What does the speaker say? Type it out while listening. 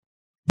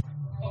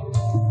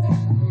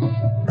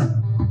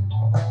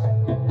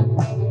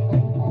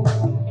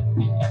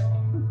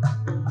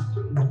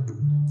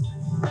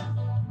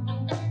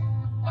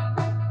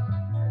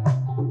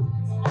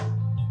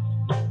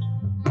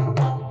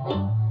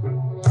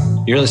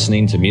You're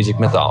listening to Music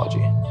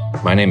Mythology.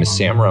 My name is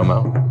Sam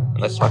Romo,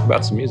 and let's talk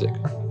about some music.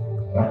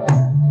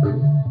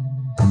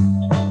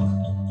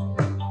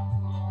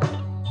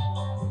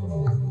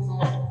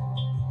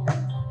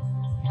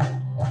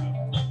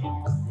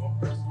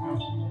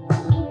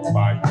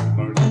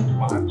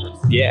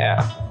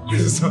 Yeah.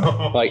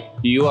 Like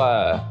you,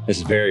 this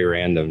is very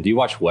random. Do you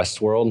watch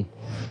Westworld?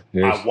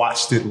 I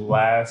watched it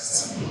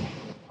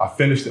I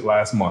finished it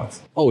last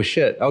month. Oh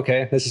shit.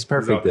 Okay. This is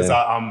perfect. Because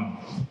I'm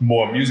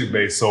more music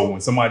based. So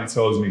when somebody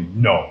tells me,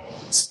 no,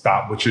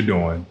 stop what you're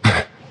doing,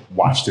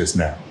 watch this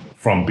now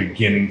from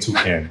beginning to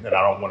end. And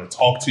I don't want to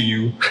talk to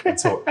you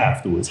until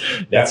afterwards.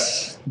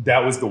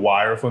 That was The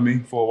Wire for me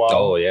for a while.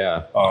 Oh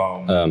yeah.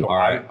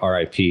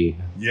 R.I.P.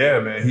 Yeah,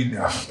 man.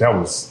 That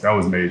was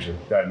major.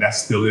 That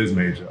still is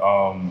major.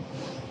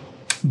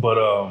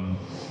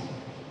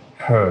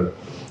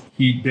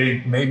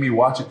 They made me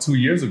watch it 2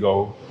 years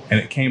ago, and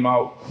it came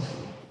out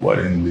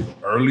in the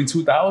early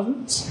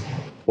 2000s.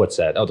 What's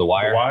that? Oh, The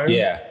Wire. The Wire.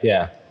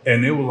 Yeah.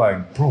 And they were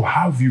like, bro,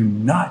 how have you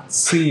not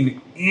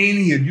seen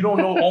any of, you don't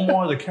know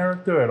Omar the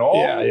character at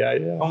all?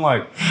 Yeah. I'm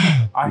like,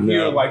 I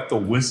hear like the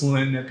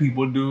whistling that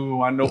people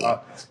do. I know, I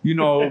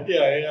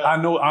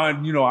know,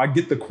 I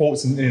get the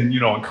quotes in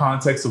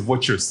context of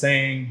what you're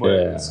saying.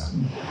 But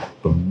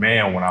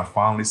man, when I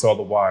finally saw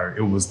The Wire,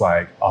 it was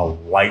like a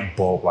light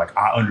bulb. Like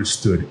I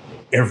understood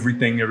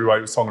everything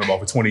everybody was talking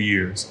about for 20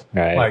 years.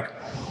 Right. Like,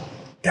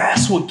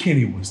 that's what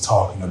Kenny was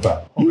talking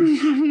about.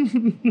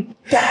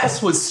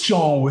 That's what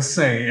Sean was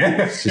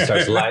saying. She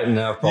starts lighting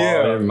up all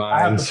her mind. I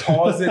have to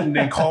pause it and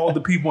then call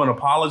the people and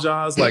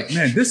apologize. Like,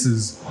 man, this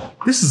is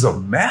a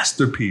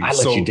masterpiece. I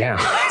let you down.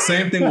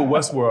 Same thing with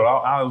Westworld.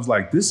 I was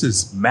like, this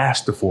is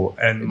masterful.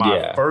 And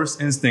my first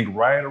instinct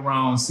right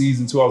around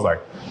season 2, I was like,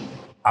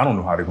 I don't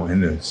know how they're going to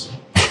end this.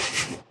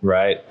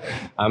 Right.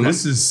 I'm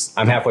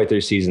halfway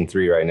through season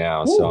 3 right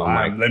now. So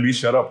I'm like, let me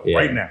shut up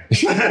right now.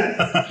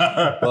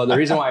 Well, the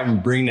reason why I'm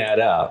bringing that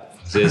up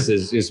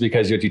is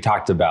because what you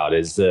talked about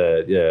is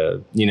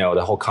the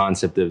whole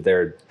concept of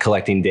they're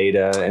collecting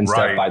data and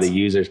stuff by the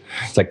users.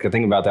 It's like, I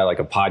think about that like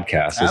a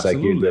podcast. It's like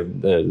you're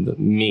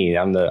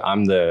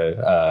I'm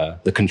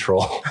the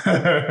control.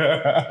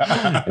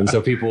 And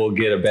so people will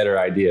get a better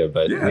idea.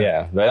 But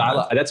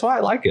that's why I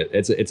like it.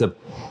 It's a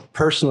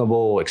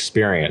personable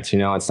experience.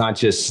 It's not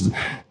just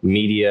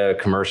media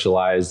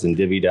commercialized and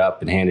divvied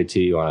up and handed to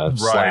you on a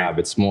slab.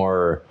 It's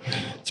more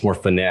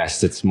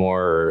finessed. It's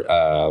more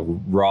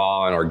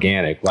raw and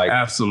organic. Like,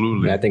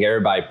 absolutely. And I think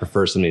everybody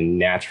prefers something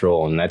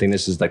natural, and I think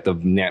this is like the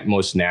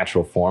most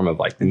natural form of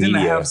like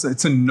media. And then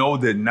to know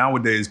that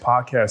nowadays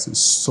podcast is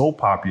so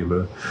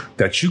popular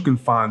that you can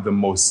find the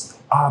most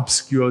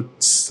obscure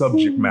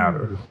subject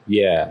matter.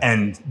 Yeah.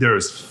 And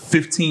there's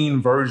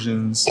 15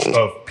 versions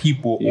of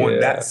people on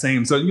that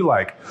same. So you're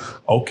like,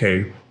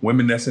 okay,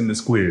 women that's in the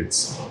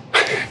squids.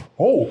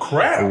 Oh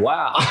crap!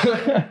 Wow,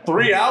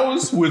 3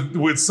 hours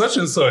with such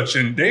and such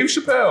and Dave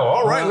Chappelle.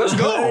 All right, let's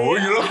go.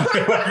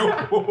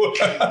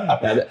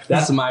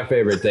 That's my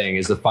favorite thing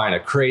is to find a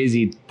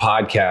crazy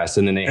podcast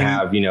and then they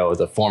have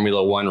the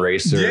Formula One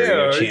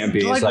racer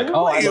champion. It's like,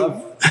 I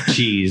love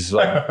cheese.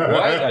 Like,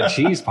 what? A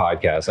cheese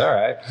podcast? All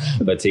right,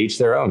 but to each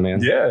their own,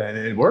 man. Yeah, and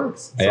it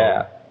works.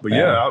 So. But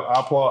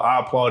I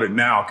applaud it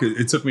now because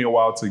it took me a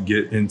while to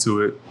get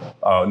into it.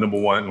 Number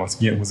one,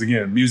 once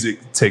again,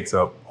 music takes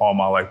up all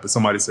my life. But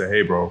somebody said,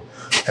 hey, bro,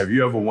 have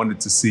you ever wanted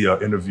to see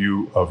an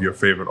interview of your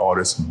favorite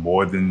artist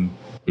more than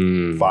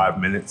 5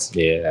 minutes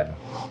at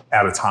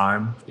a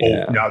time?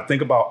 Yeah. Now,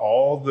 think about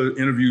all the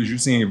interviews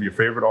you've seen of your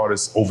favorite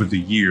artists over the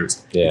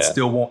years. It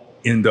still won't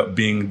end up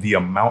being the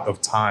amount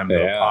of time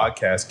that a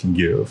podcast can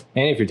give.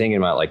 And if you're thinking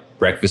about like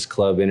Breakfast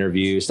Club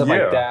interviews, stuff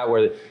like that,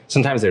 where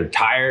sometimes they're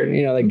tired,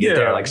 they get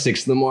there at like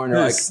 6 in the morning.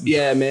 They're like,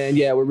 yeah, man,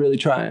 we're really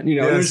trying. We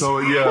did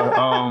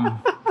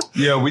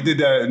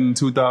that in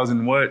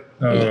 2000.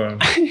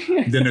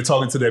 Then they're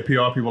talking to their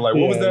PR people like,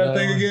 what was that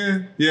thing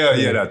again?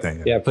 Yeah, that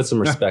thing. Yeah, put some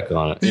respect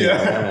on it.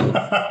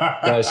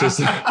 It's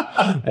just,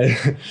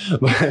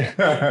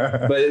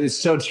 but it's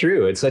so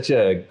true. It's such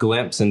a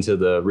glimpse into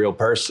the real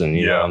person.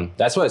 You know?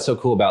 That's why it's so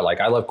cool about, like,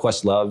 I love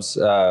Questlove's.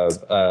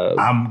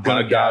 I'm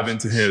gonna dive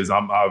into his.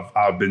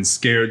 I've been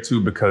scared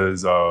too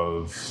because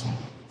of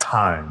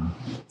time.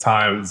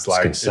 Time is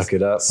like, suck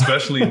it up.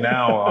 Especially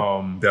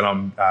now that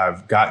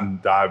I've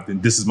dived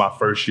in. This is my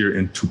first year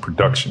into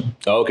production.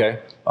 Oh, okay.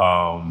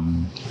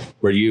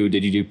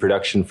 Did you do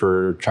production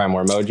for Try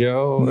More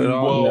Mojo at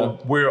all? Well,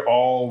 we're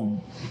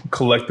all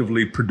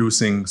collectively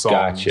producing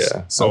songs.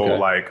 Gotcha. So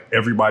like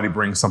everybody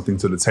brings something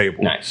to the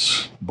table.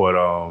 Nice. But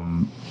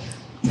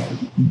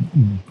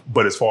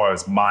as far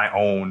as my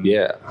own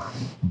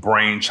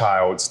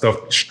brainchild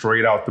stuff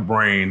straight out the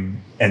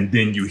brain, and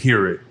then you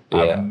hear it.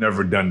 I've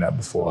never done that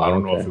before. I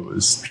don't know if it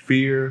was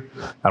fear.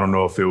 I don't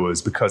know if it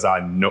was because I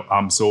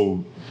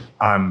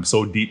I'm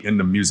so deep in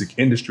the music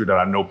industry that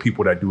I know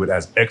people that do it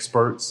as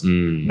experts,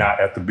 not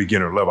at the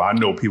beginner level. I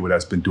know people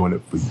that's been doing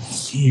it for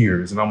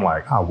years, and I'm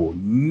like, I will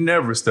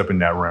never step in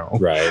that realm.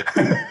 Right.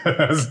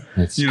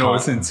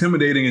 It's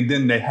intimidating, and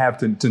then they have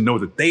to know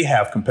that they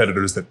have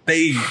competitors that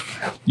they,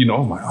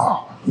 I'm like,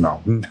 oh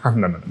no.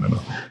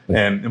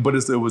 But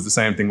it was the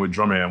same thing with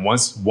drumming. And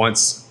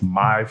once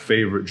my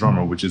favorite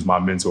drummer, which is my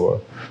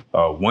mentor,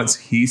 once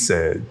he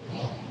said,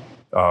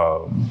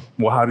 well,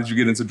 how did you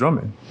get into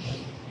drumming?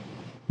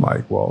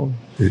 Like, well,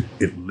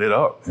 it lit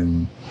up,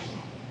 and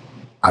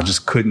I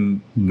just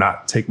couldn't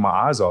not take my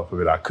eyes off of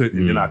it. I couldn't,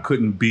 and then I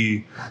couldn't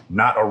be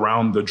not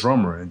around the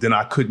drummer, and then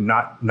I could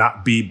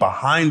not be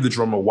behind the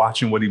drummer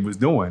watching what he was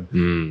doing.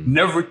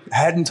 Never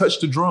hadn't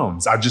touched the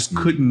drums. I just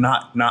could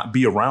not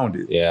be around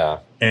it. Yeah.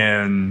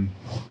 And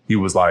he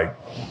was like,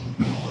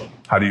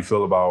 how do you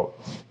feel about,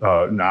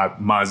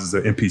 mine is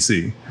an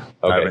MPC.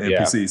 I have an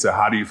MPC. He said,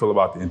 how do you feel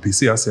about the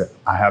MPC? I said,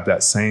 I have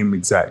that same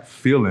exact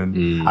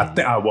feeling.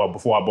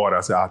 Before I bought it,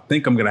 I said, I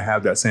think I'm going to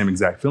have that same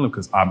exact feeling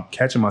because I'm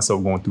catching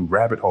myself going through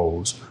rabbit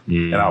holes.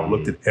 And I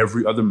looked at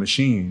every other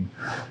machine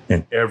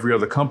and every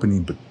other company,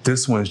 but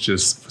this one's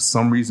just, for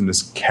some reason,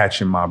 it's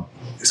catching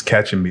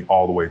me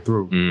all the way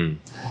through.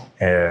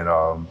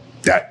 And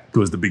that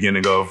was the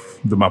beginning of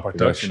my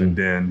production. And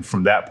then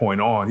from that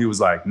point on, he was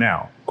like,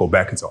 now go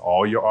back into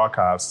all your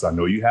archives. I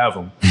know you have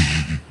them.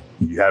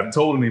 You haven't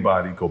told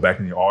anybody. Go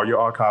back into all your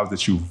archives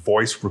that you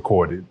voice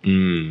recorded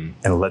and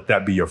let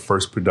that be your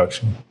first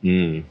production.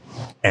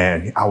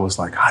 And I was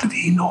like, how did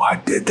he know I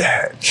did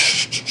that?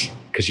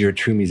 Because you're a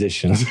true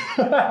musician.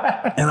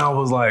 And I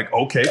was like,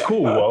 okay,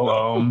 cool.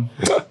 Well,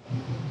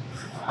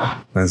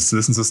 let's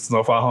listen to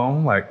stuff at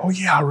home. Like, oh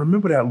yeah, I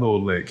remember that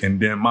little lick. And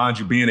then, mind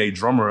you, being a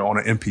drummer on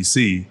an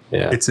MPC,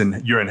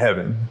 you're in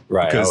heaven,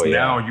 right? Because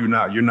now you're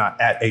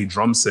not at a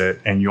drum set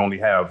and you only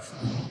have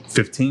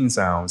 15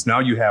 sounds. Now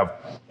you have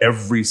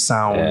every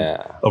sound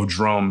of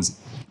drums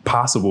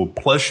possible.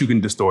 Plus you can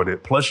distort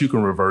it. Plus you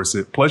can reverse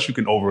it. Plus you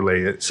can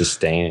overlay it,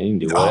 sustain it. You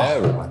can do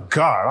whatever. Oh my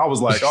God! I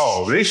was like,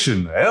 oh, they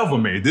shouldn't have ever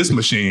made this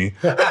machine.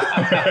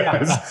 And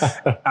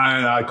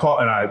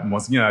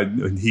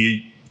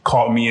he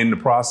caught me in the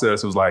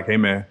process. It was like, hey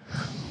man,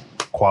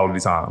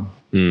 quality time,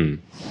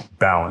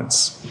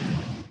 balance,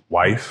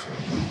 wife,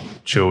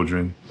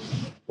 children,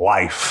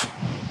 life,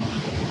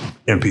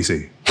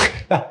 MPC.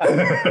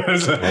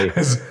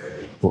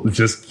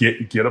 Just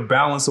get a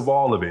balance of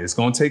all of it. It's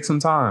going to take some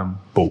time,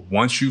 but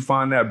once you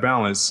find that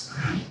balance,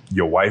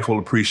 your wife will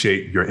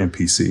appreciate your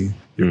MPC.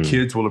 Your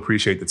kids will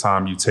appreciate the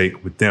time you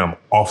take with them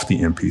off the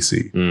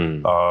MPC.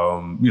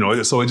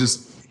 So it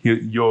just,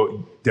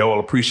 they'll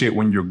appreciate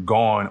when you're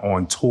gone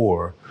on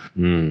tour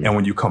and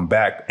when you come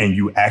back and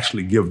you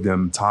actually give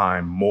them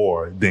time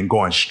more than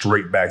going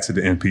straight back to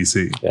the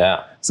MPC.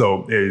 Yeah.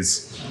 So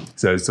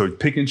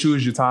pick and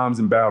choose your times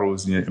and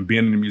battles. And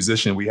being a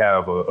musician, we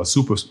have a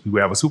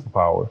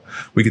superpower.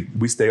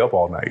 We stay up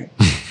all night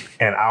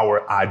and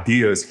our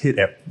ideas hit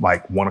at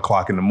like 1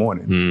 o'clock in the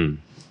morning.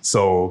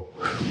 So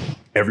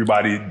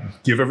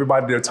give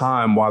everybody their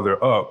time while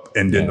they're up.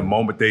 And then the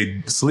moment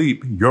they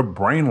sleep, your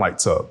brain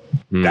lights up.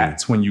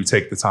 That's when you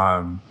take the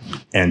time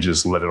and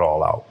just let it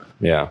all out.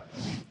 Yeah.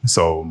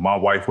 So my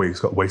wife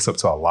wakes up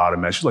to a lot of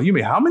mess. She's like, you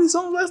made how many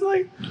songs last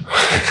night?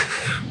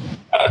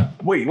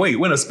 Wait,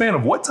 in a span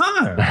of what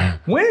time?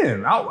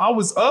 When? I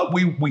was up,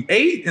 we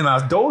ate and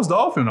I dozed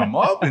off and I'm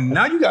up and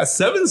now you got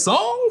 7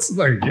 songs?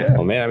 Like, yeah.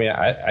 Oh man, I mean,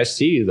 I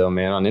see you though,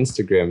 man, on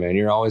Instagram, man.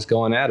 You're always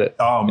going at it.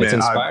 Oh man. It's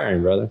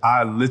inspiring, brother.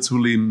 I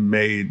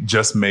literally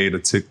just made a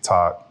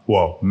TikTok.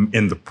 Well,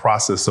 in the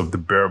process of the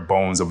bare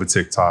bones of a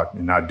TikTok.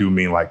 And I do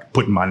mean like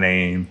putting my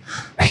name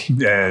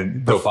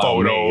and the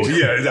photo.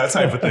 Yeah, that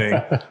type of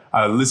thing.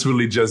 I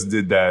literally just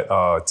did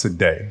that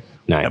today.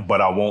 Nice.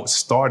 But I won't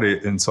start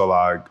it until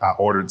I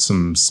ordered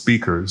some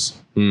speakers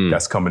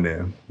that's coming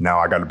in. Now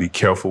I got to be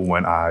careful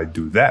when I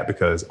do that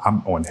because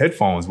I'm on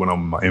headphones when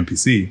I'm on my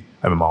MPC.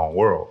 I'm in my own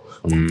world.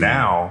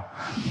 Now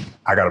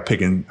I got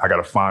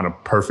to find a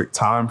perfect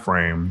time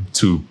frame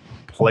to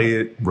play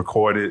it,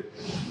 record it,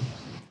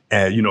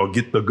 and,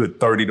 get the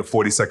good 30 to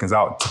 40 seconds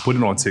out to put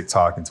it on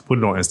TikTok and to put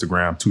it on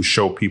Instagram to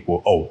show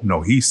people, oh,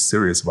 no, he's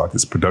serious about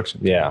this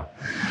production. Yeah.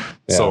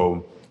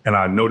 So, and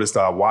I noticed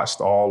I watched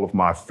all of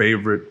my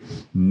favorite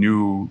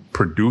new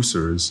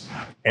producers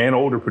and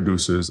older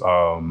producers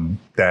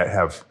that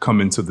have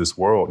come into this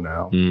world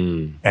now.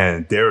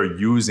 And they're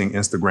using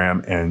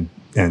Instagram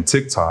and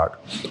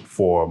TikTok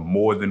for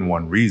more than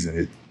one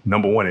reason.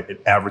 Number one,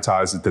 it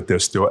advertises that they're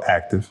still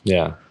active.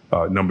 Yeah.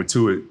 Number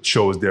two, it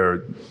shows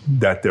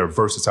that they're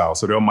versatile.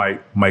 So they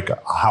might make a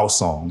house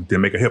song,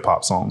 then make a hip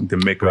hop song, then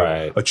make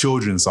a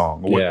children's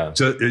song.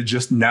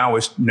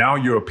 Now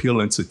you're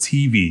appealing to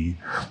TV.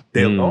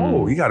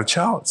 He got a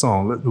child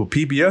song. Well,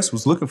 PBS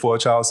was looking for a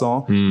child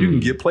song. You can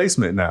get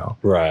placement now.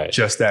 Right.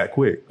 Just that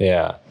quick.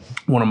 Yeah.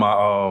 One of my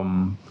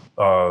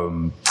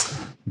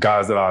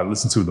guys that I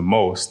listen to the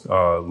most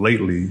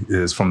lately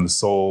is from the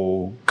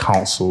Soul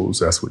Councils.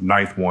 That's with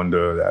Ninth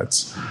Wonder.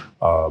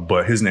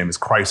 But his name is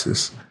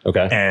Crisis.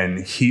 Okay. And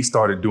he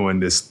started doing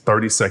this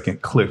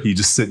 30-second clip. He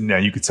just sitting there.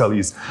 You could tell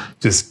he's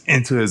just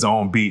into his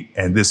own beat.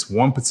 And this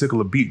one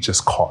particular beat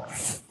just caught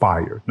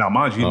fire. Now,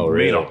 mind you, he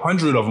made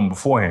 100 of them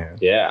beforehand.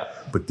 Yeah.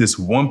 But this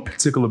one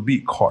particular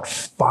beat caught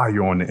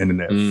fire on the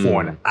internet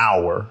for an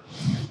hour,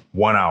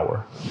 1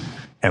 hour.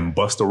 And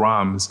Busta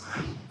Rhymes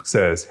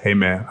says, hey,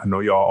 man, I know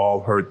y'all all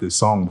heard this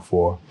song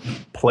before.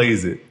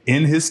 Plays it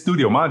in his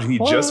studio. Mind you, he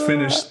just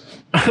finished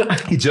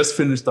ELE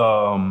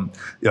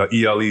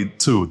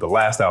 2, the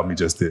last album he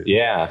just did.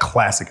 Yeah.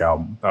 Classic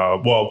album.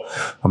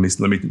 Let me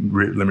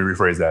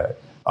rephrase that.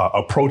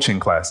 Approaching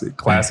classic.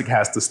 Classic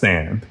has to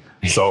stand.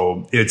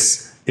 So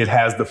it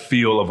has the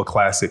feel of a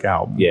classic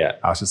album. Yeah.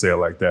 I should say it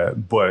like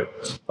that. But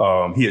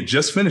he had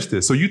just finished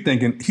this. So you're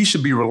thinking he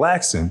should be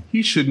relaxing.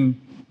 He shouldn't.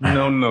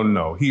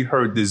 No. He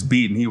heard this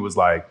beat and he was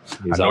like,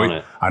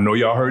 I know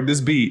y'all heard this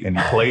beat. And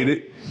he played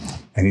it.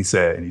 And he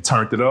said, and he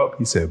turned it up.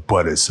 He said,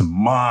 but it's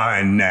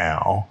mine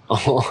now.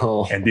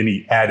 Oh. And then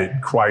he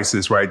added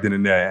Crisis right then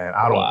and there.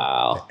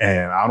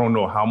 And I don't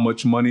know how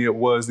much money it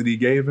was that he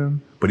gave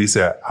him. But he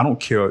said, I don't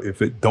care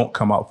if it don't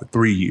come out for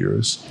 3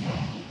 years.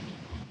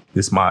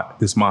 It's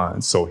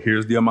mine. So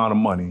here's the amount of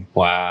money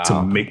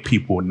to make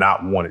people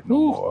not want it no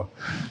more.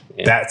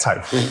 Yeah. That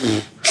type.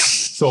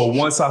 So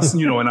once I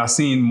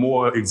seen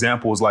more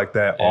examples like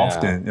that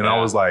often, and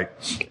I was like,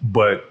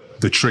 but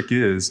the trick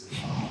is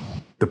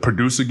the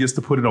producer gets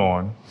to put it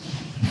on,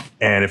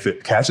 and if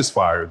it catches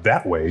fire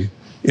that way,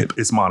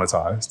 it's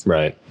monetized.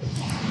 Right.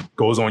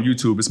 Goes on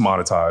YouTube, it's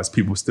monetized.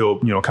 People still,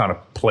 kind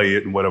of play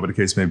it and whatever the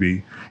case may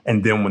be.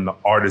 And then when the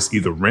artist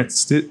either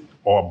rents it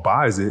or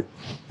buys it,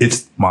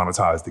 it's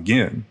monetized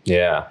again.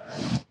 Yeah.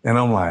 And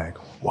I'm like,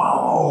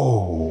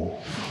 whoa,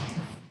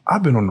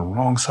 I've been on the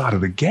wrong side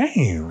of the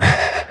game.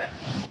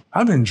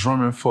 I've been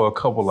drumming for a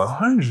couple of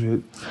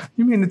hundred.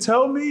 You mean to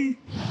tell me?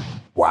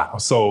 Wow.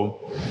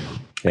 So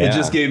it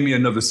just gave me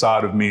another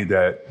side of me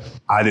that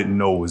I didn't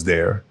know was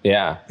there.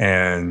 Yeah.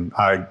 And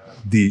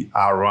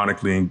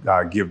ironically,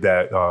 I give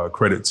that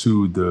credit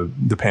to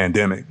the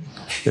pandemic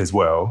as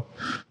well.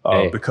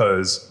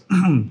 Because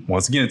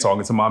once again,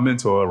 talking to my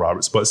mentor,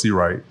 Robert Spudsy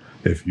Wright,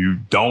 if you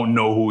don't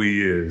know who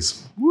he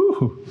is,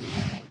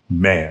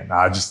 man,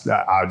 I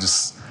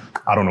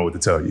don't know what to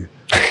tell you.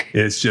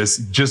 It's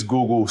just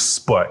Google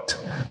Sput.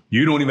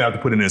 You don't even have to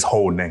put in his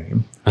whole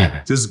name.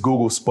 Just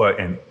Google Sput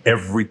and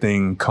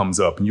everything comes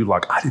up. And you're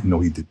like, I didn't know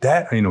he did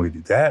that. I didn't know he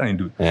did that. I didn't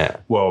do it.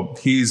 Well,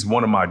 he's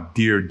one of my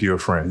dear, dear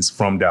friends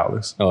from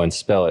Dallas. Oh, and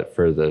spell it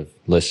for the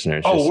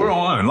listeners. Oh, we're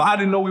on. I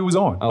didn't know he was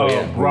on.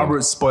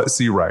 Robert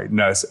Spudsy Wright. And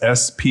that's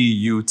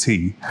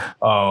S-P-U-T.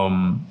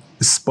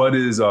 Sput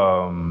is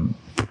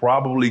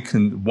probably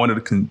one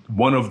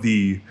of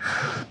the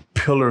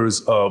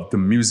pillars of the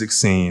music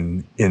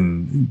scene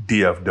in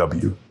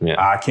DFW.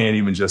 Yeah. I can't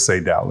even just say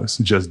Dallas,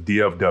 just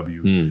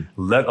DFW,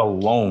 let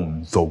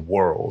alone the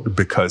world,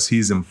 because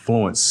he's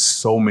influenced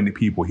so many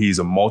people. He's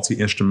a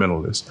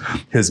multi-instrumentalist.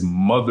 His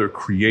mother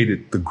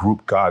created the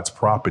group God's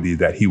Property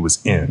that he was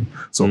in.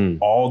 So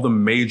all the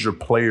major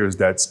players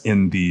that's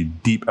in the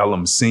Deep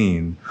Ellum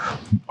scene,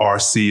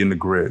 RC and the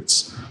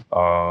Grits,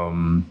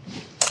 the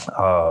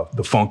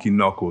Funky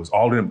Knuckles,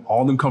 all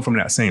of them come from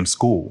that same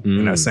school,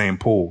 in that same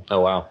pool.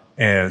 Oh, wow.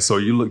 And so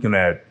you're looking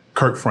at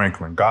Kirk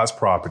Franklin, God's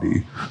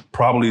Property,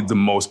 probably the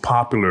most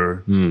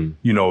popular,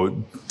 to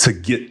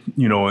get,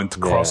 and to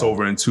cross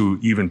over into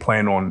even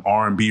playing on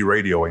R&B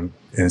radio and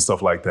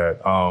stuff like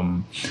that.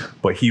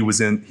 But he was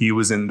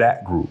in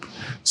that group.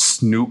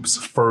 Snoop's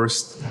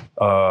first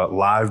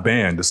live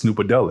band, the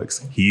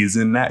Snoopadelics. He was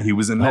in that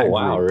group. Oh,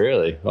 wow,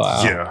 really?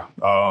 Wow. Yeah.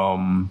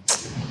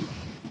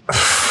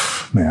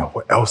 Man,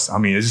 what else? I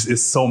mean,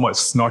 it's so much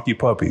Snarky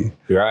Puppy.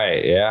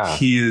 Right, yeah.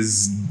 He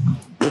is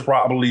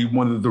probably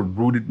one of the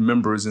rooted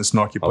members in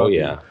Snarky Puppy. Oh,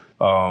 yeah.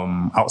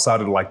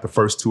 Outside of the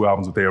first two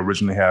albums that they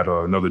originally had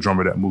another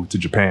drummer that moved to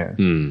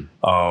Japan.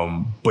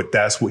 But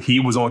that's what he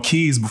was on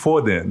keys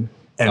before then.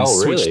 And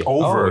switched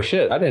over. Oh,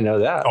 shit. I didn't know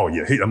that. Oh,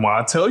 yeah.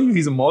 I tell you,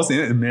 he's a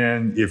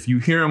man. If you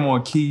hear him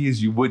on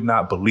keys, you would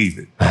not believe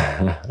it.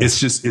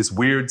 It's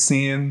weird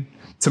seeing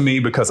to me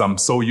because I'm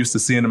so used to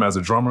seeing him as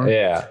a drummer.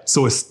 Yeah.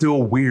 So it's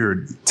still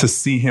weird to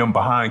see him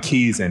behind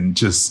keys and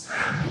just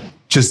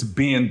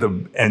being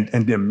and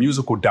then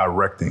musical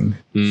directing.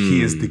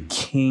 He is the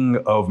king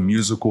of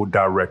musical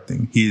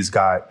directing. He's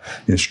got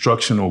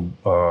instructional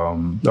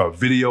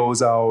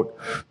videos out,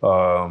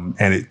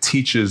 and it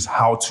teaches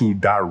how to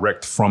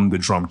direct from the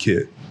drum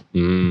kit.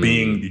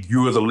 Being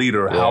you're the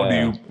leader, how do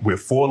you,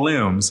 with 4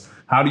 limbs,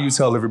 how do you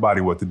tell everybody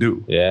what to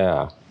do?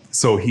 Yeah.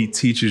 So he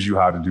teaches you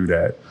how to do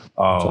that.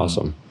 That's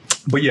awesome.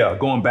 But yeah,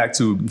 going back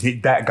to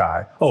that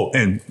guy. Oh,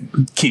 and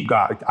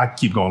I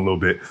keep going a little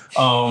bit.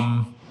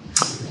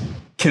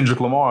 Kendrick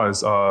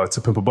Lamar's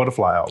To Pimp a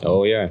Butterfly album.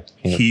 Oh yeah.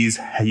 He's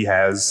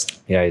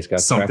got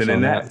something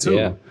in that too.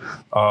 Yeah.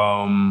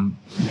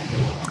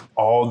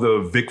 All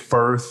the Vic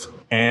Firth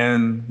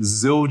and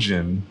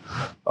Zildjian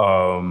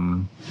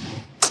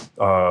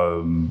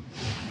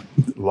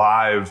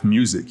live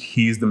music.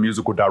 He's the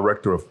musical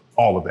director of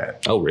all of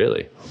that. Oh,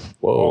 really?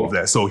 Whoa. All of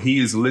that. So he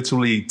is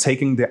literally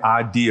taking the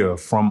idea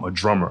from a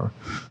drummer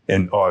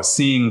and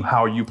seeing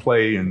how you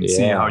play and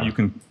seeing how you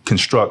can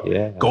construct,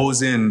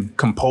 goes in,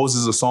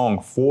 composes a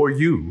song for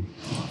you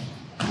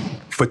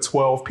for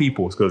 12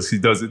 people, because he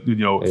does it,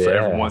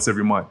 once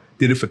every month.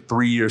 Did it for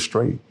 3 years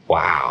straight.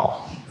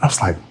 Wow. I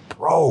was like,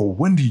 bro,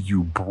 when do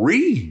you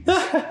breathe?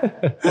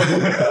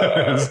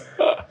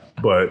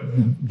 But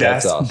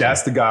that's awesome.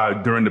 That's the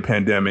guy during the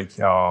pandemic.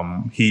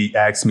 He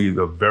asked me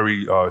a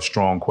very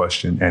strong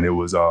question, and it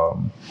was,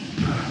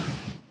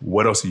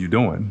 what else are you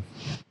doing?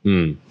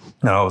 And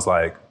I was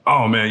like,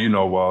 oh man,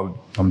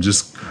 well, I'm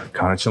just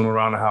kind of chilling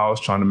around the house,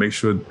 trying to make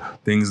sure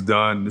things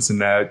done, this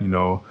and that,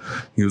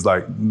 He was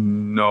like,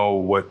 no,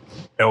 what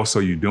else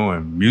are you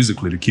doing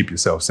musically to keep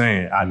yourself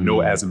sane? I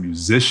know as a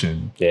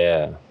musician,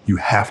 you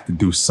have to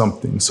do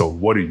something. So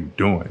what are you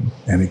doing?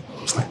 And he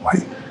was like,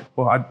 why?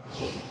 Well,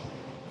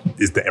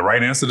 is the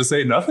right answer to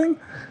say nothing?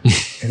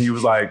 And he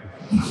was like,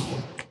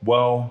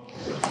 well,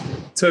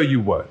 tell you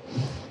what,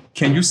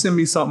 can you send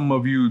me something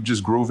of you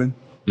just grooving?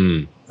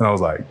 And I was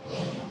like,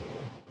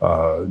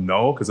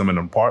 no, because I'm in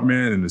an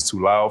apartment and it's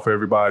too loud for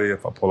everybody.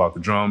 If I pull out the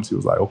drums, he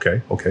was like,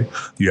 okay. Do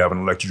you have an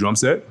electric drum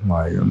set? I'm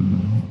like,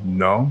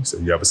 no. He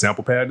said, you have a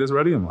sample pad that's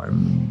ready? I'm like,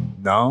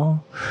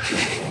 no.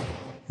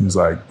 He was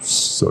like,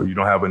 so you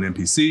don't have an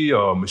MPC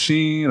or a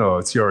machine or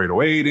a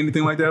TR-808,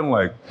 anything like that? I'm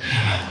like,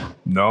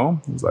 no.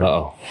 He was like,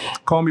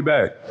 call me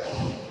back.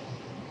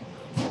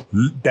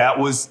 That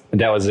was it?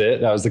 That was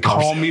the conversation?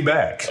 Call me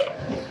back.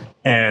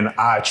 And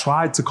I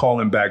tried to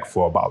call him back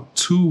for about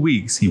 2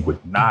 weeks. He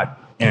would not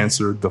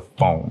answer the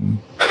phone.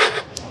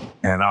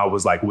 And I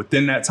was like,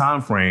 within that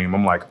time frame,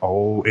 I'm like,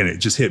 and it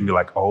just hit me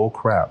like, oh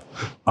crap,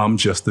 I'm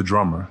just a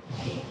drummer.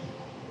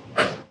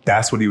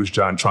 That's what he was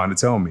trying to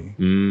tell me.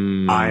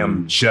 I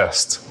am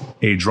just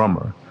a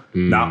drummer.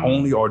 Not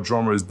only are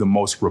drummers the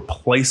most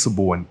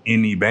replaceable in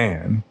any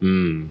band,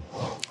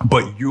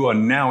 but you are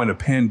now in a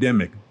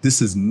pandemic. This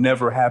has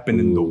never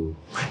happened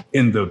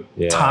in the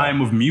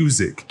time of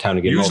music. Time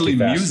to get usually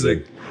multifaceted.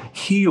 Music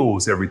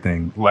heals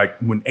everything. Like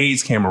when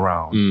AIDS came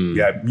around,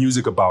 you had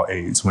music about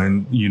AIDS.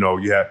 When you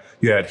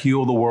had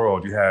Heal the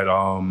World. You had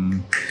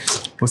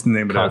what's the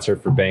name of that?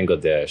 Concert for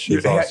Bangladesh.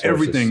 You had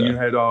everything. You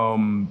had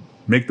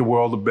Make the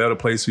World a Better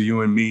Place for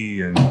You and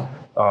Me, and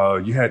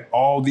you had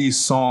all these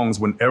songs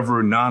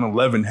whenever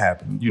 9/11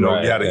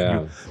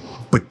 happened.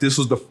 But this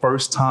was the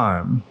first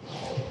time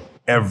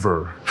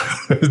ever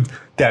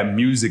that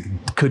music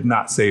could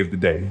not save the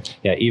day.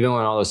 Yeah, even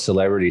when all those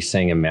celebrities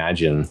sang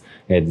Imagine,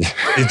 it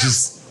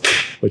just...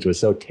 which was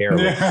so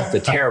terrible. It's a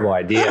terrible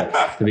idea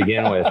to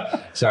begin with.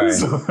 Sorry.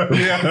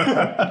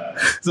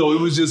 So it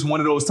was just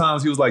one of those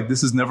times he was like,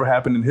 this has never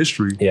happened in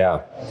history.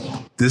 Yeah.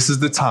 This is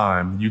the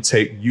time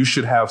you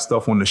should have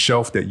stuff on the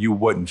shelf that you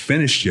wasn't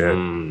finished yet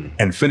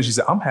and finish. He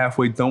said, I'm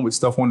halfway done with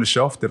stuff on the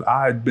shelf that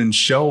I had been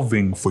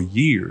shelving for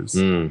years.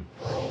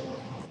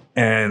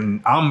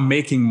 And I'm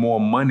making more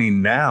money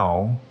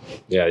now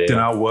than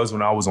I was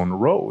when I was on the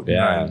road.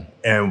 Yeah.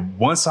 And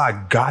once I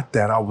got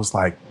that, I was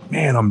like,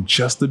 man, I'm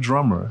just a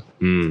drummer.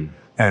 And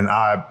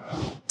I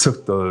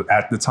took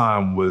at the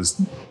time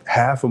was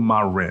half of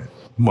my rent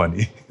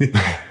money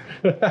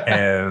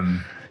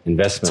and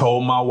investment.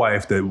 Told my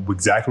wife that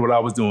exactly what I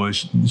was doing.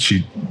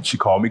 She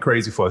called me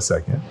crazy for a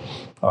second.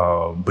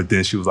 But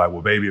then she was like,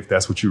 well, baby, if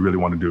that's what you really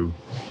want to do,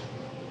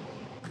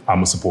 I'm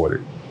going to support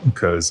it.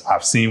 Because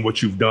I've seen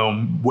what you've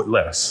done with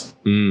less.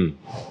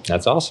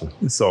 That's awesome.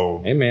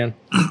 So, hey, man.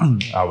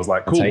 I was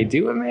like, cool. That's how you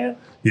do it, man.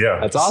 Yeah.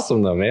 That's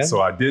awesome, though, man.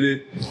 So I did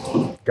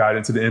it, got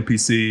into the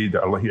MPC.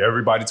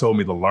 Everybody told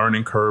me the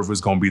learning curve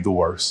was going to be the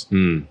worst.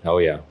 Oh,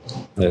 yeah.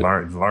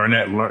 Learn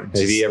that.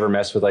 Have you ever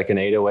messed with like an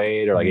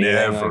 808 or like anything?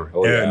 Never.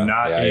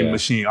 Not a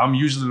machine. I'm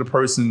usually the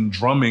person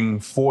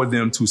drumming for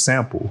them to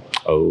sample.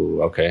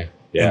 Oh, okay.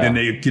 Yeah. And then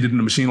they get it in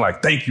the machine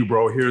like, thank you,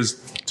 bro.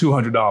 Here's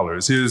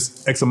 $200.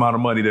 Here's X amount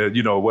of money that,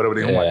 whatever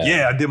they want.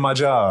 Yeah, I did my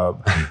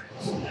job.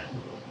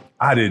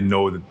 I didn't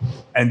know that.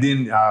 And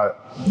then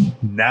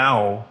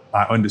now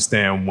I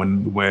understand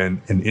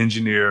when an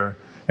engineer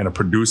and a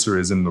producer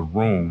is in the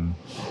room,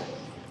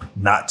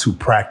 not to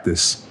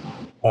practice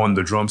on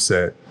the drum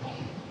set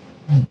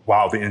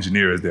while the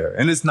engineer is there.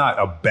 And it's not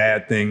a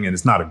bad thing and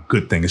it's not a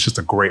good thing. It's just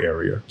a gray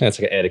area. That's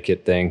like an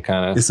etiquette thing,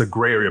 kind of. It's a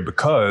gray area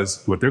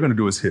because what they're going to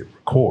do is hit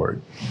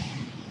record.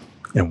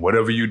 And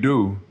whatever you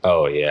do,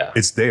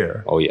 it's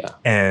there. Oh, yeah.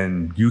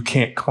 And you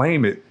can't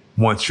claim it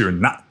once you're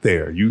not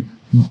there.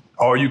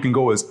 All you can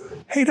go is,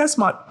 hey, that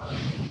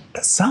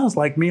sounds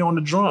like me on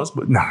the drums,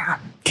 but nah,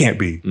 can't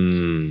be.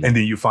 And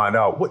then you find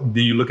out,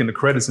 then you look in the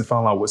credits and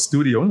find out what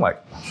studio. I'm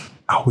like,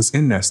 I was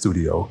in that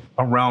studio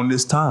around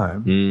this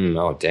time.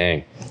 Oh,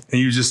 dang.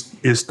 And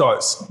it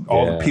starts,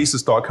 all the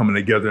pieces start coming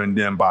together. And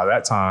then by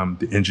that time,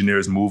 the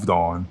engineers moved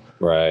on.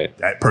 Right.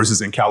 That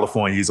person's in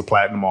California. He's a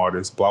platinum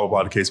artist, blah, blah,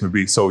 blah, the case may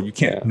be. So you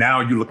can't,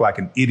 now you look like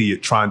an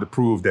idiot trying to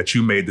prove that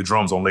you made the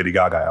drums on Lady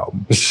Gaga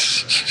album.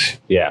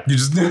 Yeah. You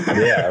just,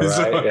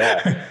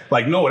 right.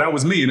 Like, no, that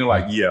was me. And they're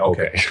like, yeah,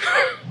 okay.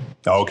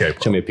 Oh, okay.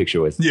 Show me a picture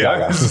with.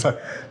 Yeah.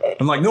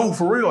 I'm like, no,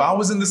 for real. I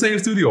was in the same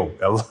studio.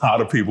 A lot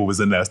of people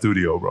was in that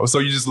studio, bro. So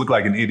you just look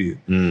like an idiot.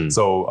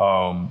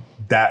 So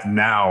that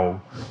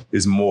now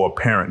is more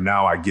apparent.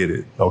 Now I get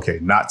it. Okay,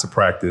 not to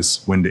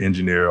practice when the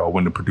engineer or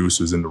when the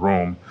producer's in the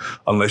room,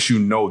 unless you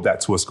know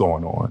that's what's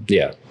going on.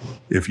 Yeah.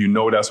 If you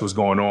know that's what's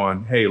going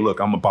on, hey, look,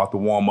 I'm about to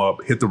warm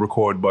up, hit the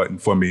record button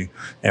for me,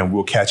 and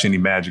we'll catch any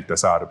magic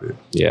that's out of it.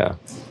 Yeah.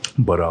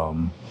 But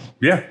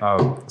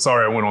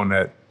sorry I went on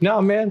that. No,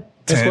 man.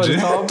 That's what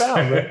it's all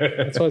about, bro.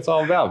 That's what it's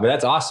all about. But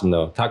that's awesome,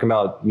 though. Talking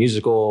about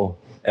musical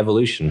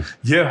evolution.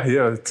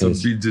 Yeah.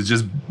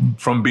 Just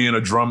from being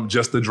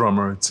just a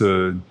drummer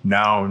to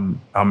now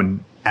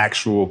I'm I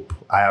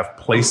have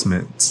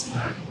placements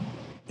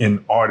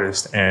in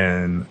artists,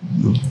 and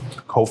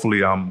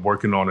hopefully I'm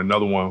working on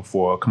another one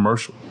for a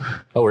commercial.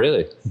 Oh,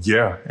 really?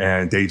 Yeah.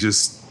 And they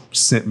just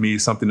sent me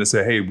something to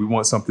say, hey, we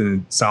want something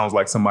that sounds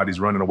like somebody's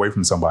running away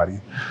from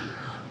somebody.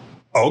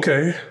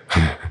 Okay.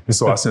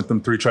 So I sent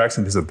them 3 tracks,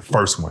 and this is the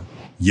first one.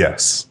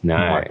 Yes. Nice.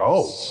 I'm like,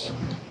 oh.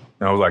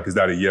 And I was like, is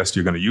that a yes,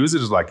 you're going to use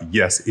it? It's like,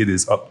 yes, it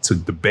is up to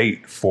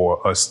debate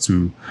for us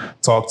to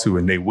talk to.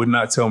 And they would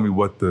not tell me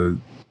what the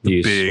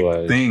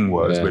big thing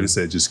was, but it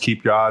said, just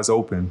keep your eyes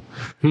open.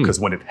 Because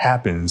when it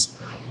happens,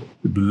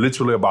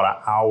 literally about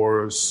an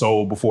hour or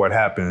so before it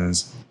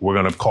happens, we're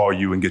going to call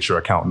you and get your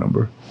account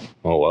number.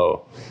 Oh,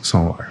 whoa. So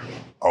I'm like,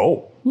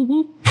 oh.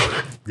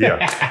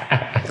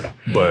 Yeah.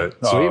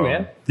 But sweet,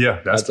 man.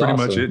 Yeah, that's pretty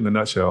much it in a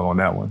nutshell on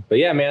that one. But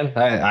yeah, man,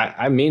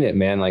 I mean it,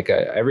 man. Like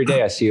every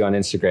day I see you on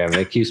Instagram, and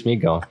it keeps me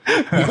going.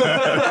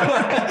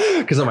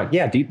 Because I'm like,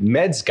 yeah, dude,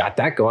 Med's got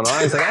that going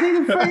on. It's like, I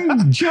need to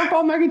fucking jump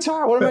on my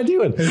guitar. What am I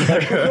doing?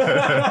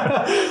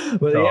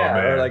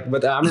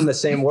 But I'm in the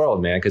same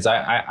world, man. Because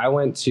I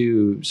went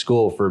to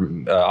school for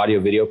audio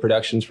video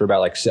productions for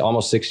about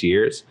almost 6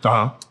 years.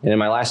 And in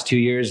my last 2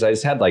 years, I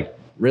just had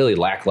really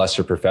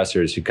lackluster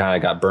professors who kind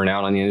of got burnt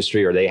out on the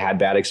industry, or they had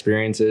bad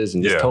experiences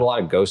and just told a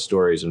lot of ghost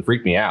stories and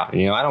freaked me out.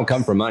 And, I don't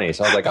come from money.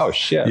 So I was like, oh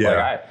shit,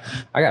 I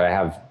got to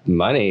have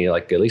money,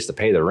 at least to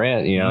pay the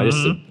rent,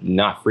 just to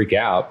not freak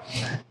out.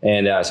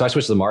 And so I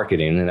switched to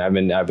marketing, and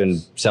I've been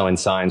selling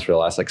signs for the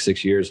last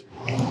 6 years.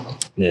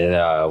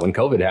 And when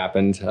COVID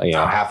happened,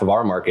 half of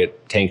our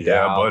market tanked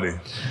out. Yeah, buddy.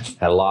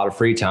 Had a lot of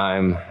free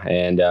time,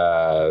 and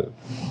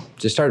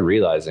just started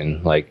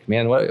realizing,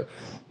 man, what...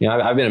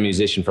 I've been a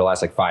musician for the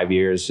last 5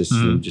 years,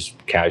 just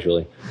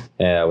casually,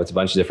 with a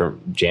bunch of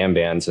different jam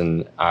bands.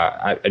 And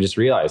I just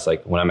realized,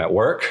 when I'm at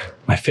work,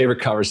 my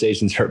favorite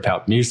conversations are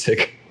about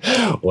music.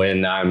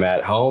 When I'm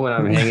at home and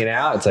I'm hanging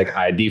out, it's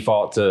I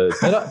default to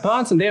put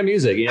on some damn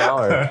music,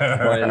 Or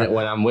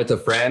when I'm with a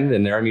friend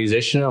and they're a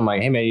musician, I'm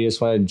like, hey man, you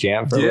just want to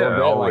jam for a little bit?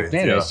 Always, I'm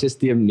like, man, it's just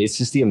the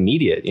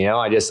immediate,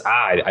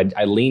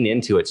 I lean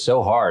into it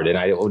so hard, and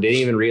I didn't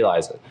even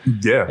realize it.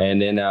 Yeah.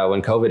 And then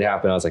when COVID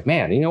happened, I was like,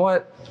 man, you know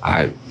what?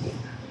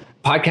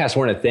 Podcasts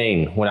weren't a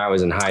thing when I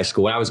was in high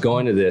school. When I was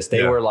going to this,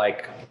 they were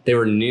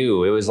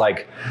new. It was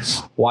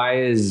why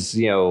is,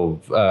 there was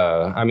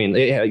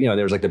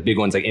the big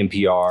ones like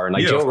NPR and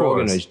Joe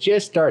Rogan was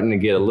just starting to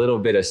get a little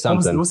bit of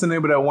something. What's the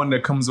name of that one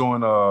that comes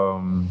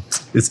on?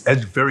 It's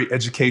very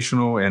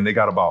educational, and they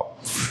got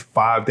about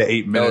 5 to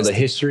 8 minutes. Oh, the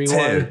history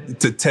one?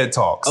 TED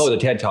Talks. Oh, the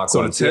TED Talks.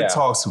 So the TED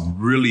Talks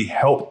really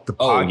helped the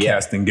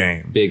podcasting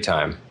game. Big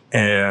time.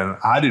 And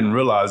I didn't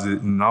realize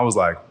it, and I was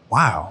like,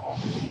 wow.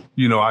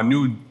 I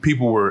knew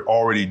people were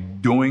already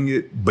doing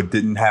it, but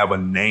didn't have a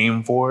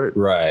name for it.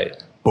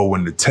 Right. But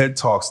when the TED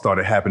Talks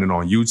started happening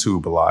on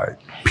YouTube,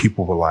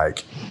 people were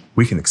like,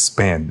 we can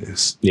expand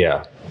this.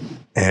 Yeah.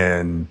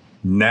 And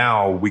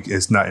now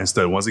it's not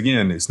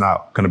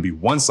going to be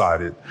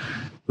one-sided.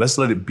 Let's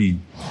let it be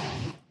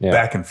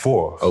back and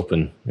forth.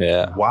 Open.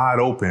 Yeah. Wide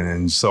open.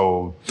 And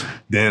so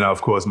then,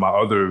 of course, my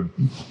other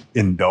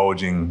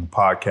indulging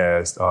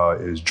podcast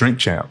is Drink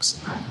Champs.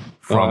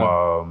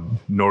 From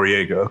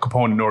Noriega.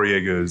 Capone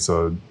Noriega is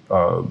a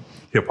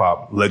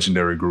hip-hop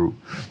legendary group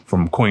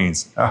from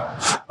Queens.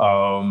 But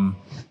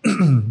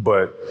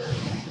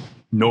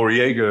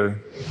Noriega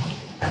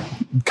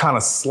kind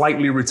of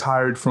slightly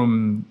retired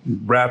from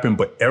rapping,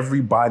 but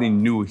everybody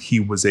knew he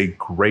was a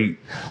great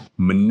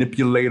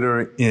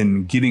manipulator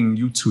in getting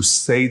you to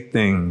say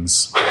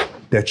things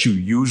that you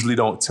usually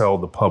don't tell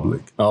the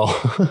public. Oh.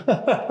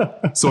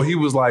 So he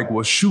was like,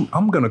 well, shoot,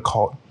 I'm going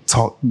to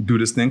do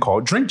this thing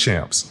called Drink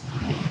Champs.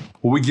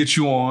 Well, we get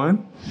you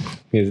on.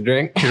 Here's a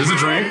drink.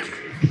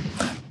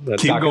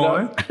 Keep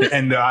going.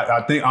 And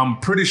I'm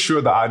pretty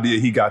sure the idea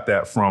he got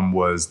that from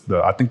was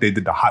I think they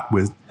did the hot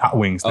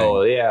wings thing.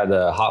 Oh yeah,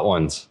 the hot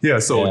ones. Yeah,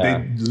 so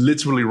they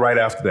literally right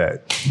after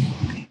that,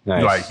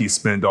 nice. He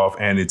spinned off,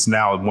 and it's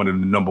now one of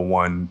the number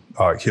one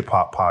hip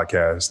hop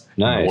podcasts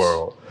in the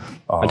world.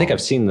 I think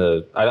I've seen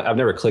I've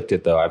never clicked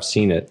it though. I've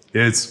seen it.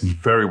 It's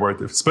very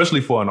worth it,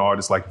 especially for an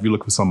artist. If you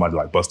look for somebody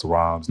like Busta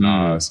Rhymes,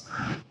 Nas,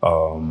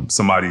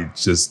 somebody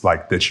just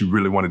that you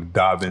really wanted to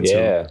dive into.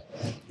 Yeah.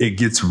 It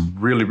gets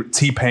really,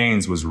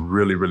 T-Pain's was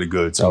really, really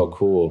good too. Oh,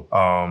 cool.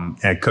 And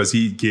because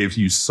he gives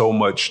you so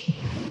much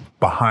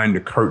behind the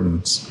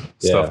curtains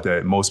stuff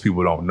that most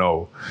people don't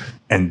know.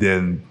 And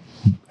then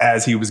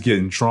as he was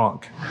getting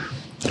drunk,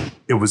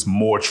 it was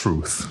more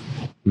truth.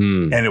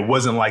 And it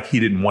wasn't like he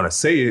didn't want to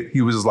say it.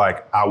 He was just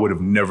like, I would have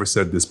never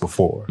said this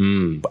before,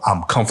 but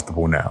I'm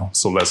comfortable now.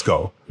 So let's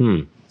go.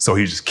 So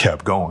he just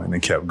kept going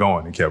and kept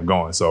going and kept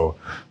going. So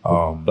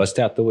bust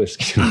out the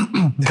whiskey.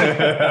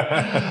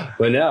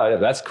 But no,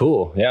 that's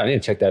cool. Yeah, I need to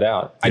check that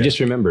out. Yeah. I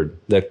just remembered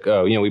that,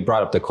 we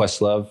brought up the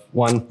Questlove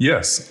one.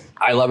 Yes.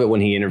 I love it when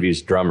he interviews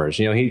drummers.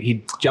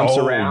 He jumps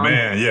around. Oh,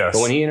 man, yes.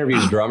 But when he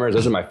interviews drummers,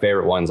 those are my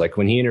favorite ones. Like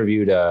when he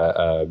interviewed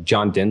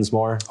John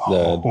Dinsmore,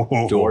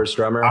 the Doors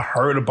drummer. I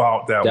heard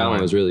about that one. That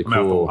one was really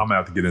cool. I'm going to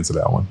have to get into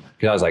that one.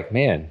 Because I was like,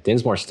 man,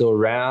 Dinsmore's still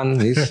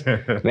around.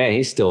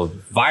 He's still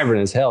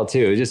vibrant as hell,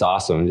 too. It's just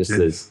awesome.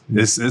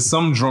 It's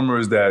some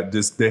drummers that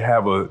just, they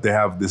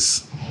have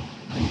this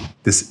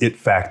it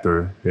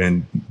factor.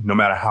 And no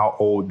matter how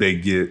old they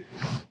get,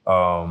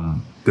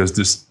 there's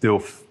this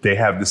still, they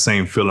have the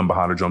same feeling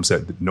behind the drum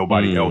set that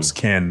nobody else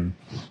can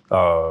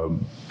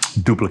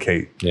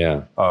duplicate.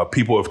 Yeah.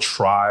 People have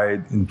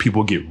tried and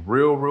people get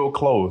real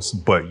close,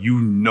 but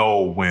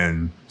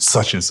when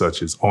such and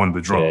such is on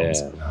the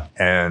drums. Yeah.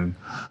 And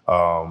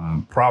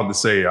proud to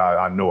say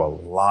I know a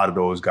lot of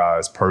those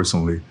guys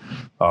personally,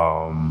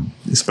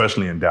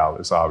 especially in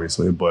Dallas,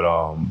 obviously,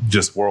 but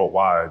just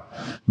worldwide,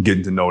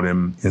 getting to know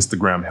them.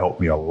 Instagram helped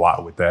me a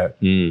lot with that.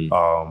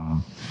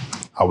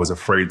 I was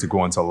afraid to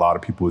go into a lot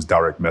of people's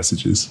direct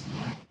messages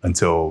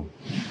until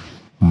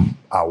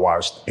I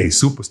watched a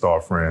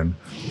superstar friend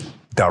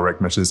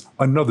direct message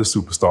another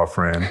superstar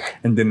friend,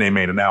 and then they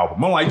made an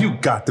album. I'm like, you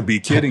got to be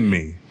kidding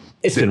me.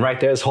 It's been right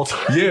there this whole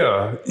time.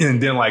 Yeah.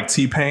 And then like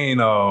T-Pain,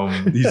 I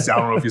don't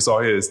know if you saw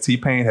his,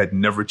 T-Pain had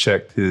never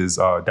checked his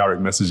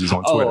direct messages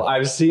on Twitter. Oh,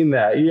 I've seen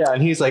that. Yeah.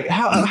 And he's like,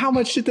 how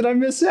much shit did I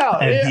miss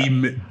out?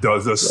 And he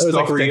does the stuff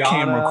like Rihanna, that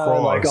came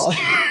across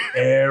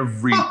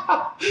every...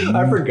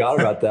 I forgot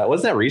about that.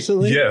 Wasn't that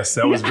recently? Yes,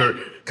 that was very...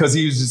 Because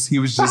he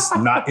was just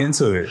not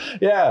into it.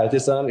 Yeah,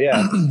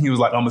 He was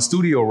like, I'm a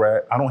studio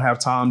rat. I don't have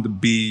time to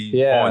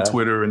be on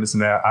Twitter and this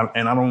and that.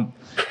 I don't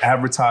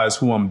advertise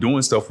who I'm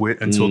doing stuff with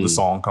until the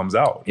song comes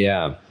out.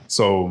 Yeah.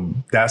 So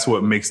that's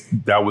what made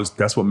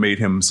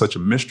him such a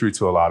mystery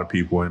to a lot of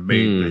people and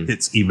made the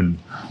hits even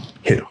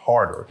hit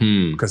harder.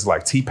 Because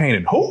like T-Pain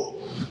and who?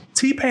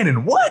 T-Pain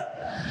and what?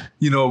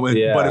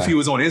 But if he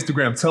was on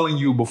Instagram telling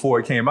you before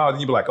it came out, then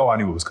you'd be like, oh, I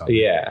knew it was coming.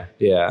 Yeah.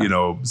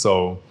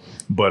 So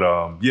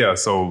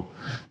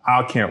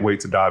I can't wait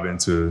to dive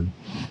into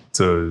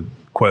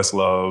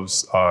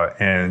Questlove's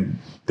and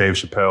Dave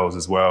Chappelle's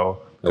as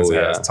well. Because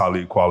it has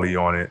Talib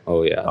Kweli on it.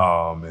 Oh,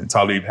 yeah. And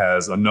Talib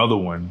has another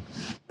one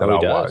that I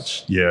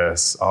watch.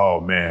 Yes.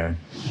 Oh, man.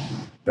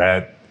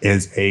 That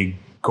is a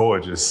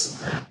gorgeous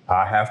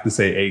podcast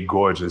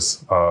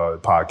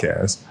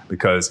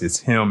because it's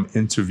him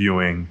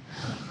interviewing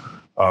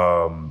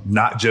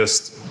not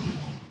just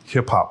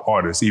hip hop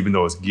artists, even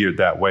though it's geared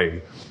that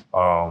way,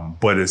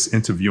 but it's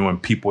interviewing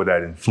people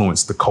that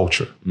influence the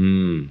culture.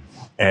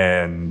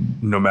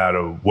 And no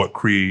matter what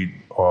creed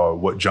or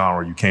what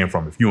genre you came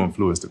from, if you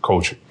influence the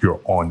culture, you're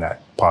on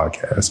that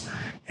podcast.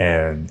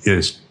 And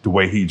it's the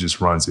way he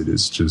just runs it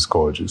is just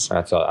gorgeous.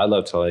 That's all. I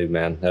love Talib,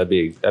 man. That'd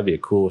be a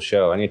cool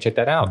show. I need to check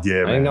that out.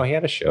 Yeah, I didn't know he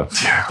had a show.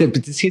 Yeah. But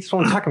that's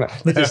what I'm talking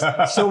about. There's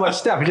just so much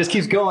stuff. It just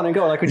keeps going and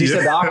going. Like when you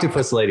said the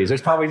Octopus Ladies,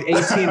 there's probably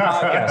 18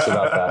 podcasts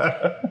about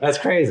that. That's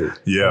crazy.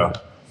 Yeah.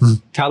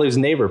 Talib's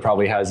neighbor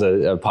probably has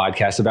a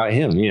podcast about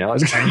him, And you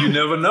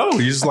never know.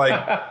 He's just like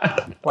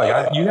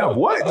you have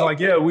what?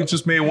 Like, yeah, we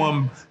just made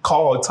one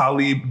called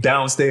Talib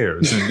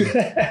Downstairs.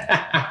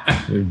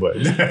 But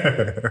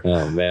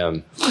oh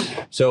man.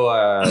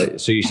 So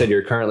you said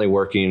you're currently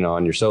working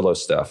on your solo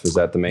stuff. Is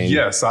that the main?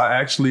 Yes, I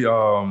actually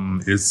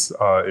it's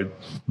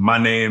my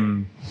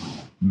name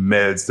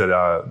Meds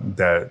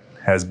that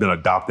has been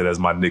adopted as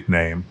my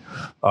nickname.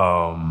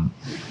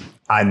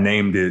 I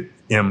named it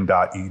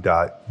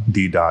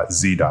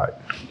M.E.D.Z.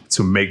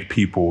 to make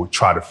people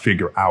try to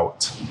figure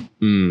out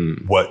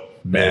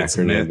what Meds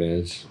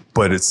meant.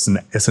 But it's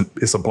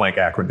a blank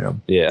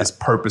acronym. Yeah. It's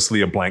purposely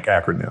a blank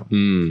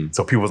acronym.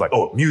 So people was like,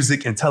 oh,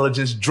 music,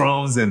 intelligence,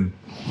 drums, and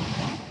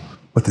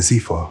what the Z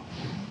for?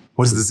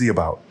 What is the Z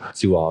about?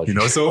 Zoology.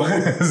 So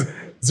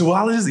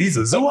zoologist, he's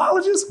a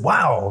zoologist?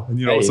 Wow.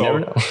 Never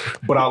know.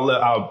 But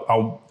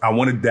I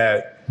wanted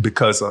that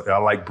because I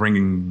like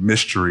bringing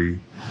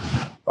mystery.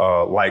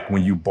 Like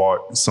when you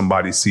bought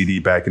somebody's CD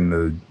back in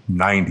the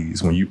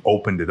 90s, when you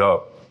opened it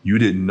up, you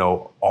didn't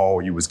know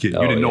all you was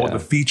getting. You didn't know the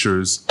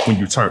features when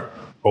you turned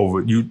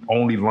over. You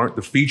only learned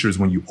the features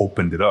when you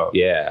opened it up.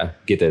 Yeah.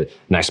 Get the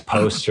nice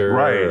poster.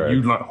 Right.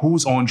 You learn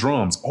who's on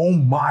drums. Oh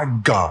my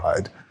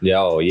God.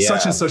 Oh yeah.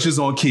 Such and such is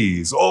on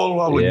keys.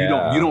 Oh,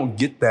 yeah. You don't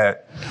get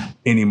that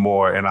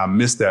anymore. And I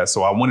miss that.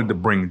 So I wanted to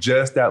bring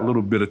just that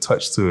little bit of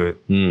touch to it,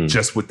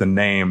 just with the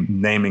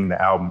naming the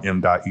album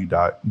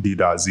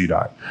M.E.D.Z.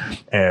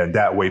 And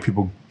that way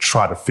people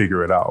try to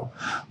figure it out.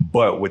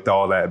 But with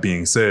all that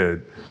being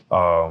said,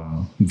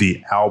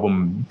 the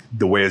album,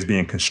 the way it's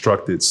being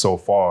constructed so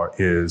far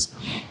is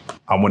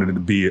I wanted it to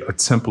be a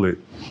template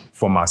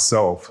for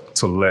myself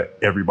to let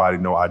everybody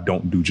know I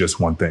don't do just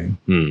one thing.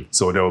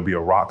 So there will be a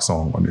rock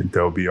song on it.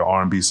 There will be an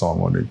R&B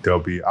song on it. There'll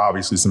be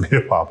obviously some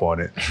hip hop on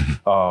it.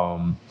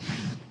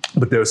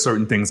 But there are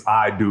certain things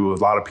I do a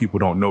lot of people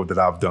don't know that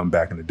I've done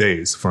back in the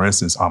days. For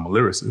instance, I'm a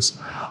lyricist.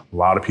 A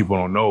lot of people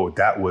don't know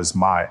that was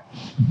my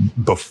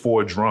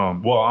before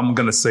drum. Well, I'm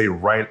going to say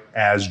right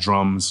as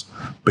drums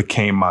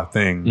became my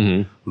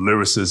thing,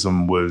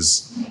 lyricism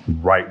was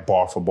right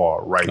bar for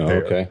bar, right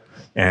there. Okay.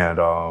 And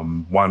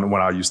when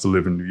I used to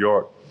live in New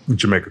York,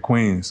 Jamaica,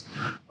 Queens,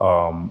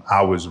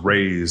 I was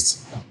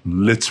raised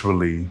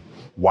literally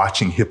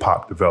watching hip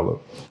hop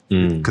develop,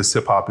 because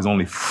hip hop is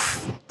only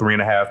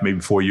 3.5, maybe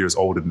 4 years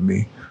older than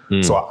me.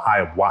 So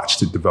I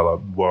watched it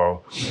develop.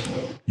 Well,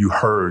 you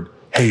heard,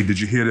 hey, did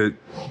you hear that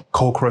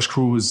Cold Crush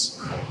Crew is,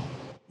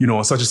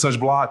 on such and such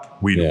block?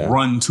 We'd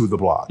run to the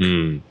block.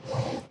 And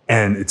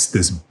it's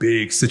this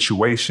big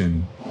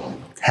situation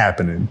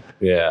happening.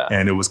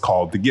 And it was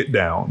called The Get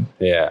Down.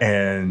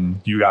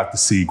 And you got to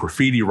see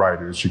graffiti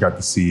writers, you got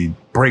to see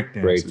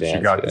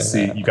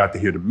breakdancers, you got to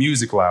hear the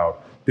music loud.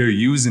 They're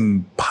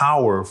using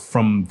power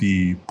from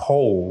the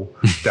pole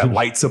that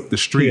lights up the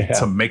street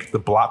to make the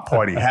block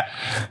party happen.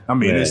 I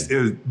mean, it's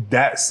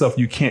that stuff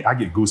you can't, I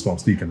get goosebumps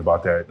speaking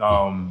about that.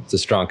 It's a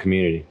strong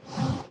community.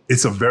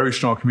 It's a very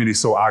strong community.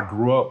 So I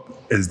grew up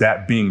as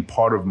that being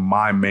part of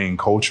my main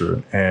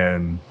culture.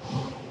 And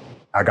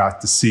I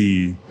got to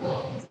see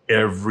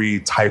every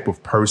type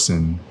of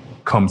person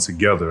come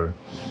together.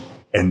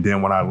 And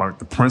then when I learned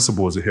the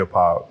principles of hip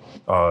hop,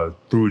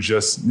 through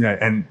just,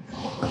 and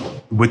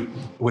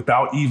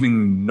without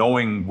even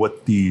knowing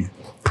what the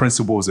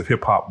principles of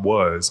hip hop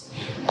was,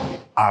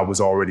 I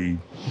was already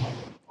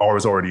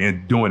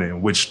doing it,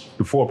 which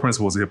the 4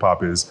 principles of hip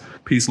hop is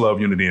peace, love,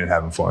 unity, and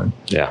having fun.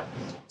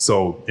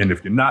 So, and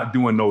if you're not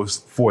doing those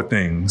 4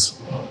 things,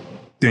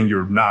 then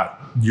you're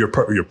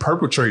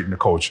perpetrating the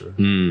culture.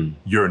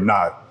 You're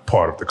not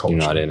part of the culture.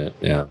 You're not in it.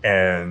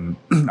 And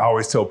I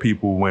always tell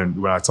people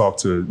when I talk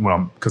to,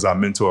 because I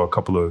mentor a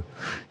couple of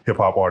hip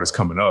hop artists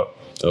coming up.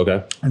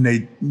 Okay. And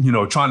they,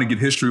 trying to get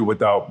history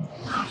without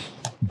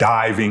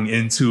diving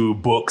into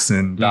books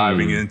and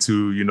diving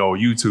into,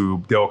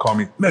 YouTube, they'll call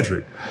me,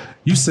 Medrick,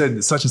 you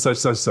said such and such,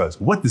 such and such.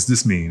 What does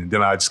this mean? And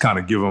then I just kind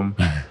of give them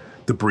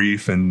the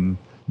brief, and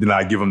then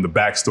I give them the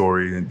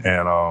backstory.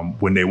 And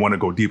when they want to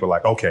go deeper,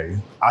 like, okay,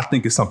 I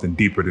think it's something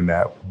deeper than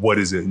that. What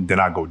is it? And then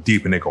I go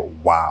deep and they go,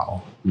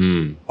 wow.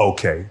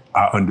 Okay,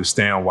 I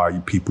understand why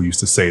people used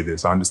to say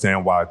this. I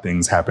understand why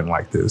things happen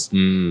like this.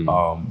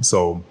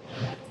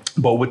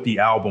 But with the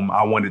album,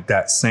 I wanted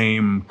that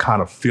same kind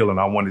of feeling.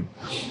 I wanted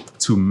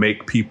to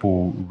make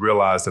people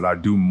realize that I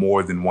do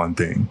more than one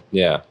thing.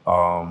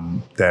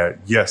 That,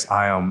 yes,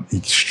 I am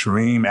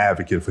extreme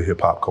advocate for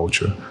hip hop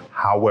culture.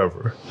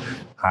 However,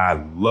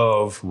 I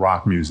love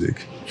rock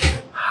music.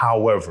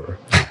 However,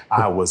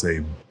 I was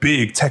a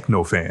big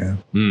techno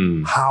fan.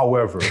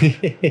 However,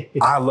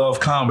 I love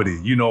comedy,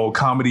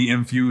 comedy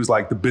infused,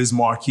 like the Biz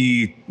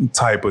Markie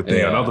type of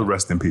thing, another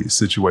rest in peace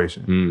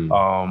situation,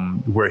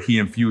 where he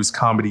infused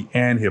comedy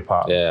and hip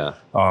hop.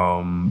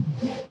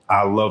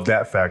 I love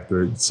that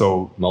factor.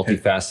 So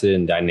multifaceted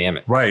and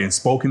dynamic. Right. And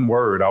spoken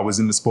word. I was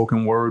in the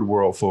spoken word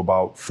world for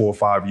about 4 or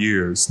 5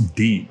 years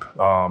deep.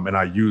 And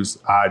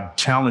I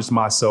challenged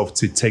myself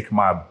to take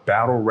my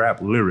battle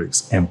rap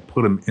lyrics and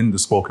put them in the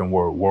spoken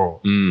word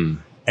world.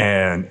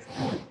 And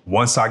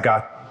once I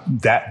got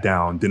that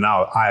down, then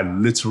I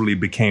literally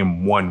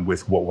became one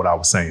with what I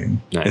was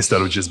saying.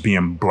 Instead of just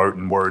being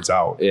blurting words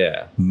out.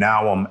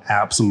 Now I'm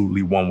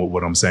absolutely one with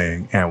what I'm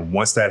saying. And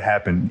once that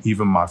happened,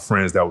 even my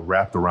friends that were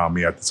wrapped around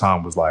me at the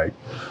time was like,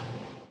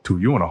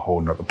 dude, you're on a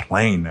whole nother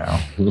plane now.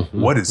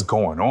 What is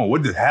going on?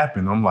 What did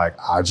happen? I'm like,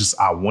 I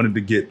wanted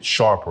to get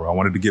sharper. I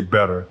wanted to get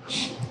better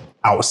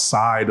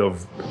outside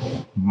of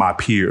my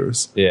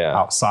peers,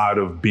 outside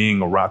of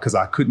being around, because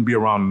I couldn't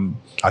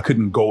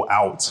go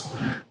out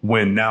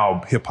when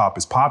now hip hop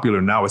is popular.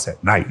 Now it's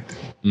at night.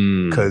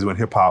 Because when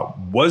hip hop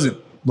wasn't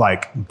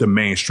like the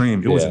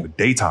mainstream, it was in the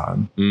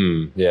daytime.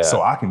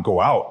 So I can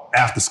go out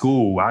after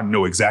school. I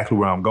know exactly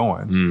where I'm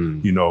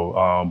going,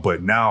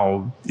 but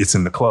now it's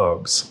in the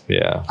clubs.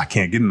 I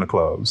can't get in the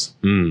clubs.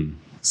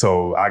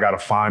 So I got to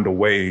find a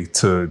way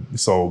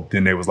so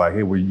then they was like,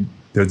 hey,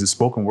 there's this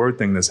spoken word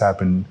thing that's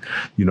happened,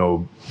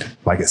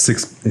 like at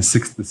 6 to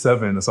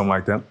 7 or something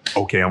like that.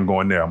 Okay, I'm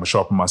going there. I'm gonna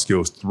sharpen my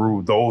skills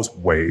through those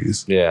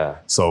ways.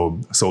 So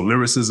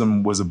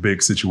lyricism was a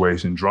big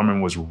situation.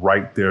 Drumming was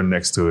right there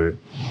next to it.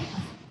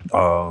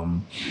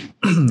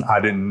 I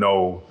didn't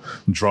know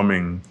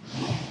drumming.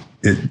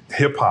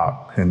 Hip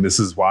hop, and this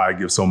is why I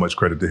give so much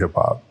credit to hip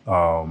hop.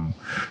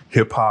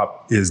 Hip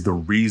hop is the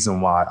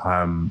reason why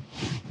I'm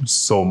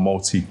so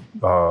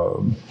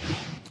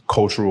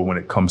cultural when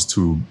it comes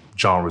to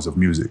genres of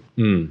music,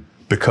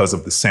 because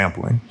of the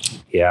sampling.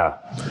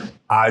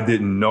 I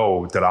didn't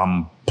know that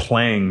I'm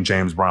playing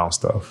James Brown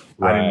stuff.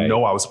 I didn't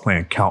know I was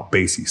playing Count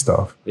Basie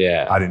stuff.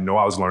 I didn't know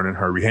I was learning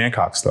Herbie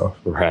Hancock stuff.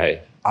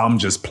 I'm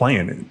just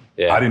playing it.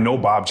 Yeah. I didn't know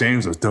Bob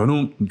James was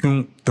dum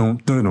dum dum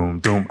dum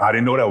dum. I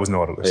didn't know that was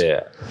Nautilus.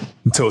 Yeah.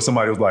 Until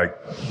somebody was like,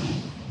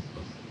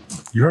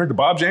 "You heard the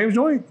Bob James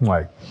joint?" I'm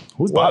like,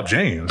 "Who's Bob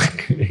James?"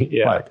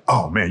 Yeah. Like,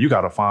 "Oh man, you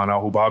got to find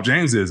out who Bob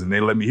James is." And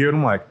they let me hear it.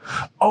 I'm like,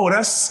 "Oh,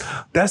 that's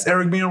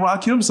Eric B. and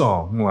Rakim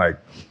song." I'm like,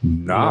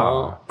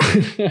 "Nah." No.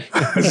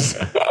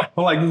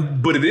 I'm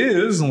like, "But it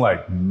is." I'm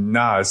like,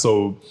 "Nah."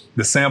 So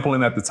the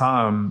sampling at the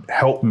time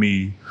helped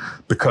me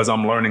because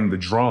I'm learning the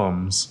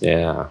drums.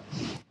 Yeah.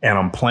 And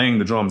I'm playing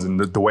the drums. And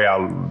the way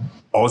I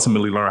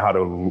ultimately learned how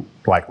to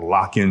like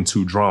lock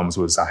into drums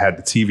was I had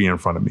the TV in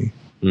front of me.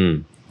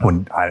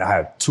 When I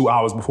had 2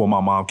 hours before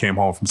my mom came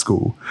home from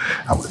school,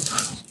 I would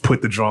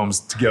put the drums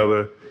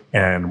together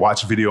and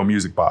watch Video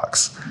Music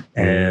Box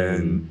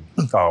and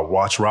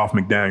watch Ralph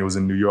McDaniels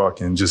in New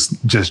York and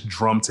just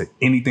drum to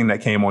anything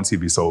that came on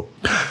TV. So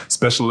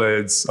Special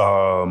Ed's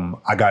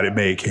I Got It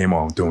Made came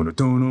on. So I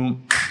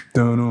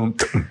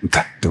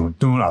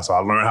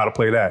learned how to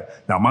play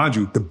that. Now, mind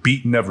you, the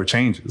beat never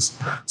changes.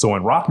 So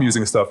in rock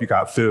music and stuff, you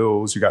got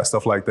fills, you got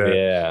stuff like that.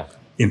 Yeah.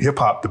 In hip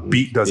hop, the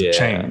beat doesn't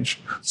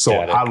change. So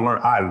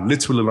I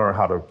literally learned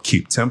how to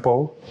keep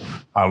tempo.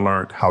 I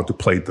learned how to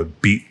play the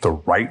beat the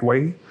right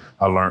way.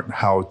 I learned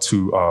how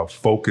to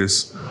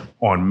focus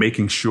on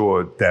making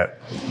sure that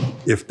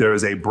if there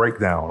is a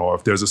breakdown or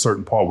if there's a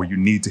certain part where you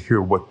need to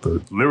hear what the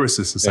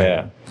lyricist is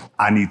saying,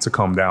 I need to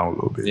come down a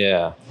little bit.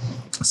 Yeah.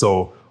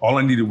 So all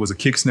I needed was a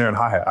kick, snare, and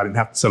hi-hat. I didn't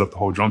have to set up the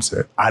whole drum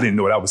set. I didn't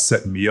know that was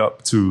setting me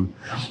up to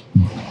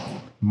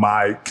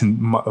my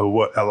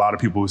what a lot of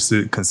people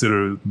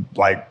consider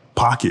like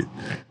pocket.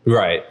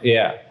 Right.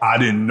 Yeah. I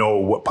didn't know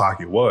what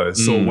pocket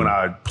was. So when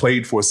I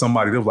played for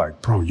somebody, they were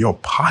like, "Bro, your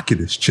pocket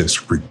is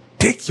just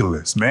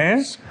ridiculous,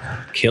 man.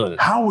 Killing it.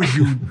 How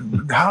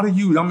do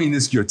you, I mean,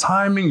 it's your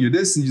timing, you're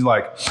this, and you're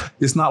like,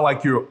 it's not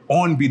like you're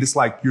on beat. It's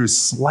like you're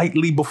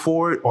slightly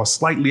before it or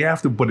slightly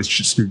after, but it's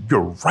just,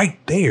 you're right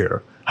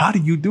there. How do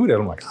you do that?"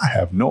 I'm like, I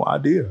have no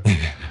idea.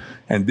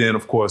 And then,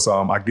 of course,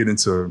 I get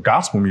into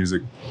gospel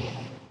music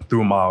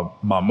through my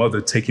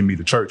mother taking me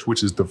to church,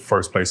 which is the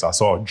first place I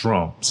saw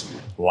drums,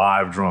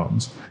 live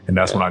drums. And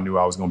that's when I knew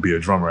I was going to be a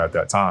drummer at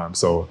that time.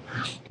 So,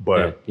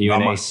 but you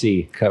and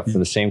AC cut from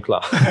the same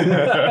cloth.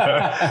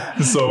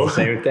 So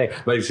same thing.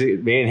 But see,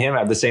 me and him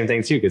have the same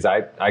thing too, because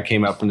I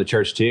came up from the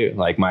church too.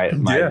 Like my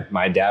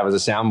dad was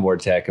a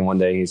soundboard tech, and one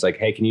day he's like,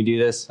 "Hey, can you do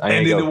this?"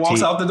 And then he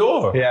walks out the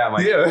door. Yeah, I'm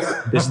like,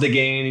 "This is the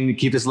gain, and you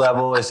keep this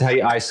level. This is how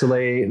you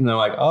isolate." And they're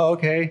like, "Oh,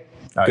 okay."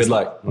 Good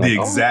luck. The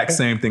exact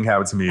same thing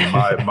happened to me.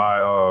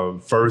 My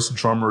first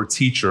drummer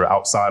teacher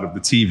outside of the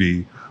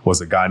TV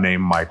was a guy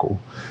named Michael.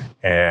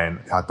 And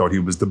I thought he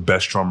was the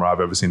best drummer I've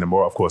ever seen in the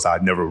world. Of course,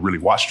 I'd never really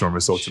watched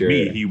drummers. So to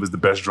me, he was the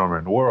best drummer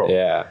in the world.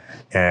 Yeah.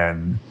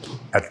 And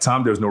at the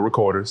time, there was no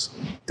recorders.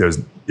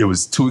 It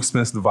was too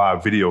expensive to buy a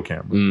video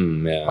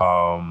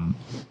camera.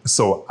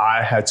 So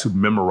I had to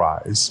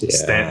memorize,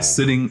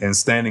 sitting and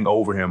standing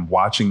over him,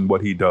 watching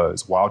what he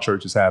does while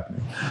church is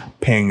happening,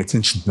 paying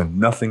attention to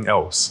nothing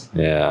else.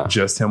 Yeah.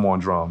 Just him on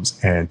drums.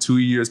 And 2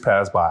 years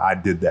passed by. I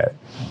did that.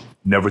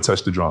 Never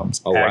touched the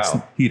drums. Oh,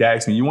 wow. He'd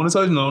ask me, "You want to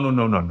touch?"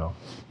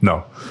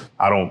 No,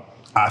 I don't.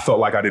 I felt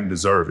like I didn't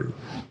deserve it.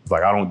 It's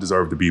like, I don't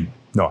deserve to be,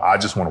 no, I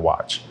just want to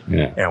watch.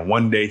 Yeah. And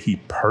one day he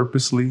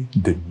purposely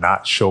did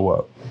not show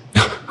up.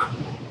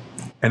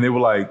 And they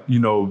were like,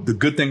 the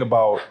good thing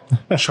about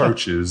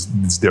churches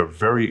is they're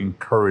very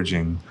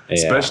encouraging,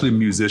 especially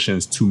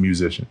musicians to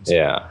musicians.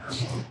 Yeah.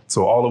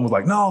 So all of them was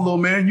like, "No, little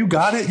man, you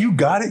got it.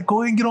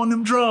 Go ahead and get on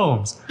them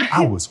drums."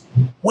 I was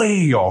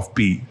way off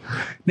beat.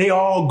 They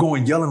all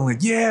going yelling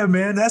like, "Yeah,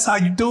 man, that's how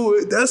you do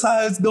it. That's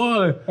how it's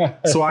done."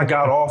 So I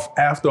got off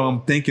after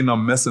I'm thinking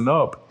I'm messing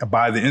up.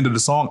 By the end of the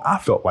song, I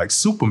felt like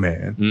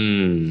Superman.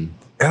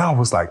 And I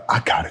was like, I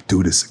got to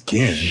do this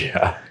again.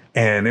 Yeah.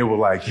 And they were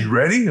like, "You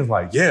ready?" I was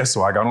like, "Yeah."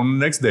 So I got on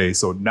the next day.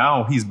 So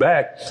now he's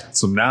back.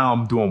 So now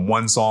I'm doing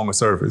one song of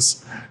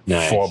service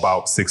for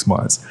about 6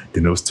 months.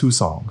 Then there was 2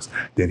 songs.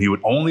 Then he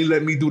would only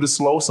let me do the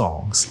slow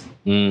songs.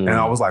 And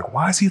I was like,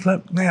 why is he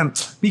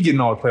me getting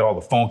all to play all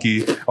the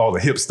funky, all the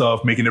hip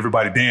stuff, making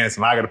everybody dance,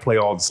 and I got to play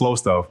all the slow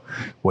stuff.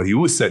 What he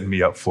was setting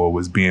me up for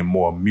was being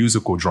more a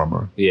musical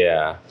drummer.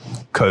 Yeah.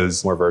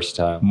 Because more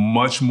versatile.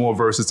 Much more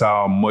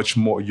versatile, much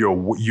more,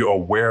 you're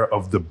aware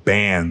of the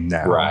band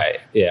now. Right.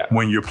 Yeah.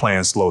 When you're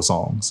playing slow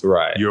songs.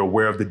 Right. You're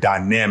aware of the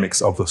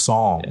dynamics of the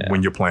song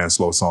when you're playing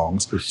slow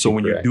songs. So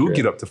when you do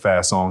get up to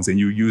fast songs and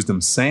you use them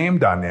same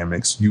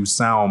dynamics, you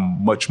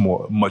sound much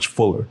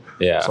fuller.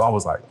 Yeah. So I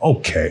was like,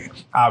 okay.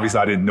 Obviously,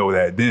 I didn't know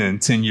that then.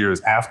 10 years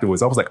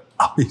afterwards, I was like,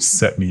 oh, he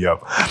set me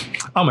up.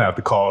 I'm going to have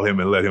to call him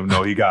and let him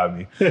know he got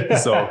me.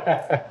 So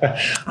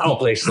I don't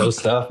play slow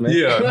stuff, man.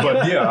 Yeah, but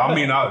I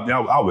mean,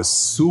 I was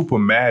super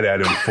mad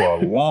at him for a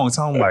long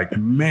time. Like,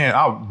 man,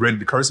 I was ready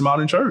to curse him out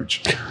in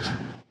church.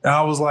 And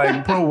I was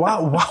like, bro, why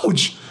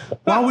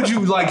would you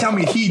like, I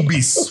mean, he'd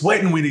be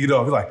sweating when he get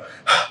off. He's like,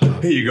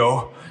 "Here you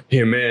go.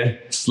 Here, man,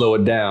 slow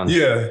it down."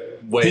 Yeah.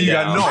 Way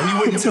down. He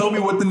wouldn't tell me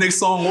what the next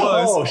song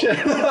was. Oh, shit.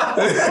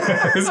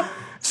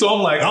 So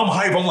I'm like, I'm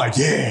hype. I'm like,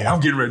 yeah, I'm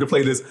getting ready to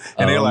play this.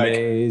 And they're like,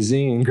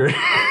 amazing grace.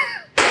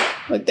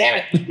 Like,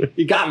 damn it,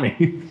 you got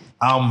me.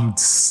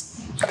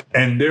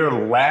 And they're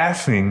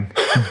laughing,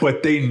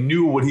 but they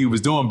knew what he was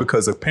doing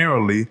because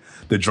apparently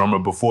the drummer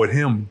before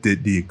him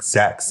did the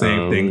exact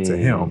same thing to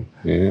him.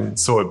 Yeah.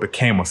 So it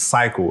became a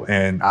cycle.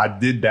 And I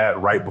did that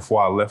right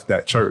before I left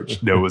that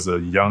church. There was a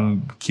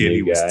young kid,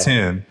 he was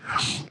 10,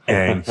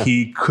 and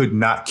he could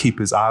not keep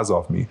his eyes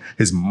off me.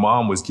 His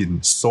mom was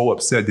getting so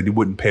upset that he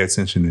wouldn't pay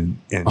attention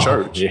in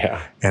church.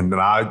 Yeah. And then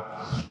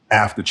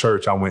after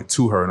church, I went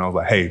to her and I was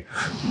like, hey,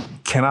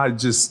 can I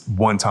just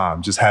one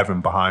time just have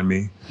him behind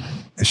me?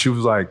 And she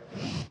was like,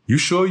 you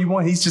sure you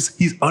want?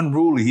 He's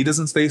unruly. He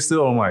doesn't stay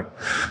still. I'm like,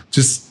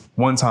 just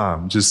one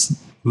time, just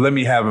let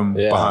me have him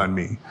behind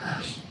me.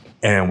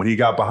 And when he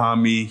got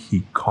behind me,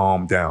 he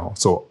calmed down.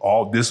 So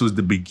all this was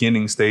the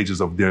beginning stages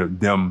of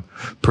them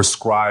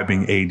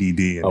prescribing ADD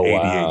and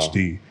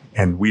ADHD. Wow.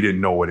 And we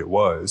didn't know what it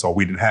was, or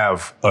we didn't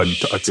have a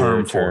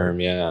term for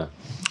it. Yeah.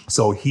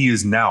 So he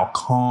is now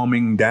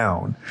calming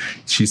down.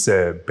 She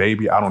said,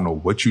 baby, I don't know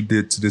what you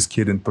did to this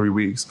kid in 3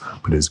 weeks,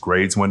 but his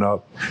grades went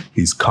up.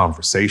 He's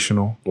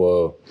conversational.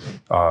 Whoa.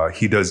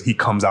 He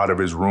comes out of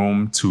his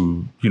room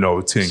to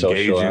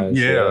engage in.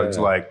 Yeah. It's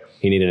like,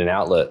 he needed an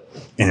outlet.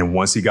 And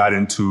once he got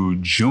into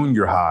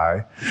junior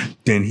high,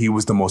 then he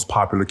was the most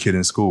popular kid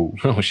in school.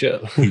 Oh,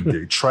 shit. He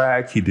did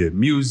track, he did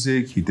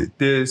music, he did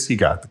this, he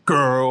got the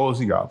girls,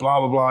 he got blah,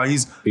 blah, blah.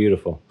 He's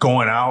beautiful.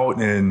 Going out,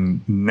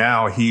 and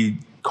now he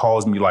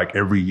calls me like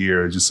every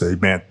year, just say,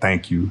 man,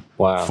 thank you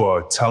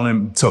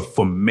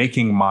for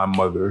making my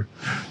mother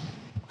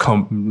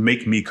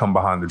make me come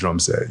behind the drum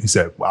set. He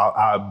said, well,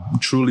 I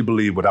truly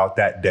believe without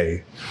that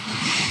day,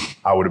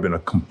 I would have been a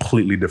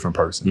completely different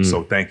person.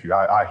 So thank you.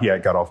 He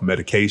had got off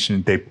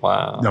medication.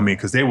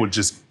 Because they were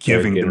just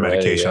giving the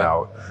medication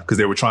out because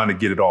they were trying to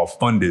get it all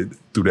funded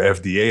through the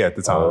FDA at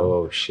the time.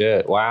 Oh,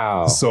 shit.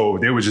 Wow. So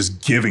they were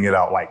just giving it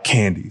out like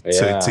candy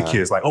to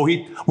kids. Like,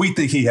 we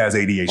think he has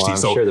ADHD. Well, I'm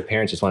sure the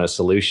parents just want a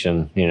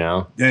solution,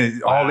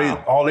 And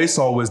all they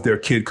saw was their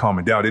kid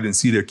calming down. They didn't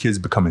see their kids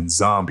becoming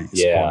zombies.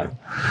 Yeah.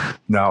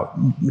 Now,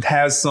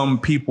 has some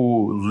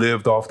people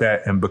lived off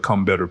that and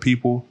become better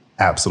people?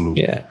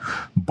 Absolutely. Yeah.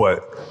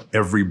 But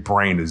every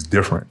brain is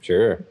different.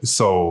 Sure.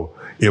 So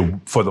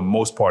for the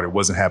most part, it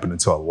wasn't happening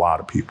to a lot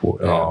of people.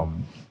 Yeah.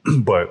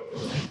 But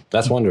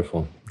that's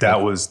wonderful.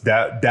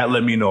 That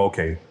let me know,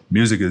 okay,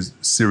 music is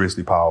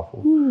seriously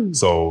powerful.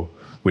 So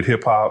with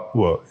hip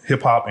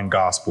hop and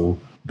gospel,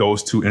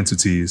 those two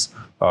entities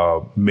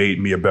made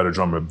me a better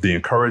drummer. The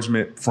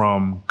encouragement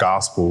from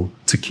gospel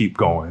to keep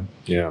going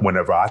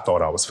whenever I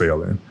thought I was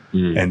failing.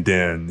 And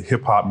then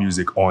hip hop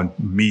music on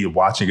me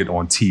watching it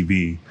on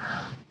TV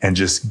and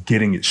just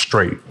getting it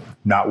straight,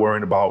 not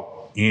worrying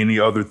about any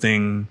other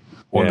thing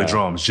on the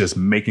drums, just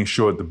making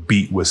sure the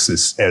beat was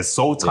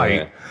so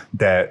tight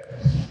that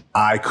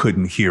I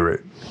couldn't hear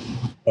it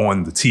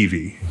on the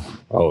TV.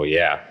 Oh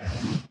yeah.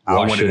 I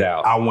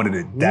wanted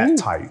it that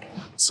tight.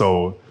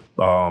 So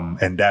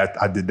and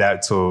that I did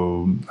that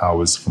till I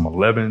was from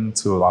 11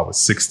 till I was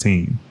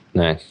 16.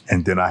 Nice.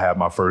 And then I had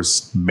my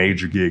first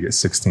major gig at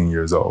 16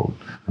 years old.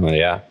 Oh,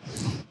 yeah.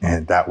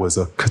 And that was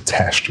a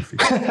catastrophe.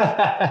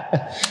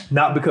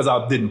 Not because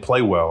I didn't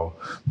play well,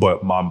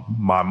 but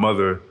my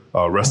mother,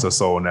 rest her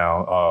soul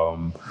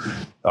now,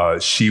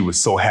 she was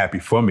so happy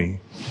for me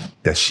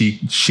that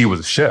she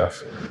was a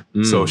chef.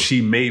 So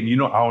she made, I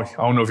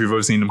don't know if you've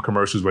ever seen them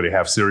commercials where they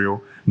have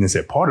cereal and they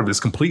say part of this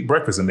complete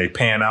breakfast and they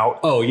pan out.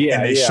 Oh, yeah.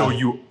 And they show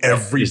you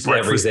every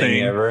breakfast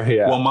thing. Ever.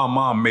 Yeah. Well, my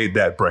mom made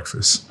that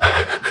breakfast.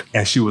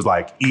 And she was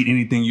like, eat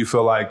anything you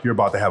feel like. You're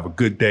about to have a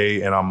good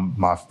day. And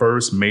my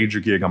first major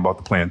gig, I'm about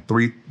to play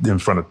in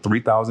front of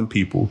 3,000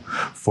 people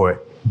for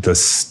the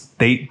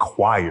state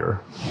choir,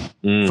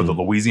 for the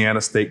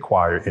Louisiana State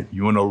Choir at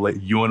UNO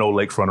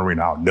Lakefront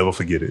Arena. I'll never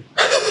forget it.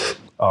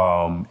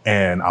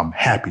 And I'm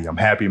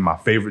happy. My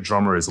favorite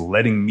drummer is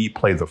letting me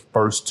play the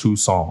first 2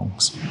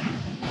 songs.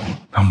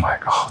 I'm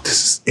like, oh,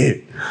 this is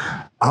it.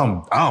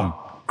 I'm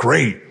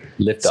great.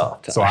 Lift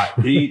off. So I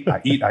eat.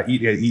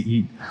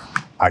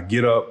 I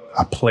get up,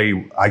 I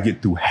play, I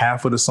get through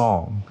half of the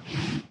song,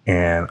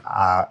 and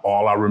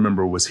all I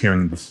remember was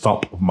hearing the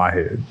thump of my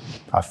head.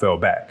 I fell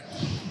back.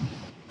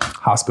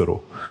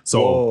 Hospital.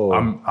 So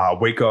I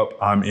wake up,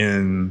 I'm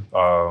in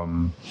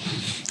an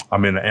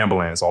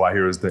ambulance. All I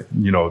hear is the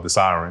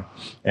siren.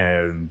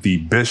 And the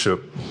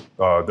bishop,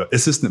 the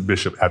assistant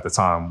bishop at the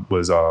time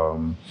was,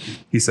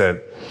 he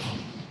said,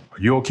 "Are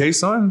you okay,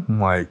 son?"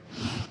 I'm like,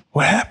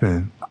 "What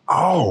happened?"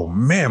 "Oh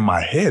man,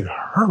 my head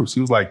hurts."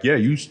 He was like, "Yeah,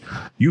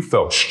 you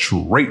fell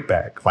straight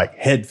back, like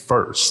head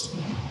first."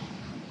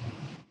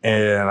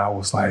 And I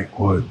was like,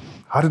 "What?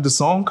 How did the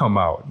song come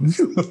out?"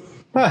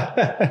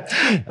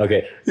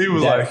 Okay. He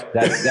was like,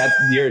 that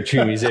you're a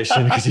true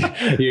musician because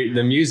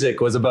the music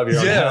was above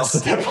your own house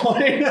at that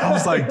point. I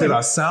was like, did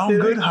I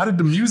sound good? How did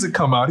the music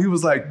come out? He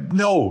was like,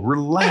 no,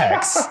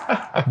 relax.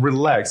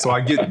 Relax. So I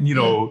get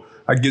to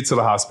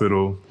the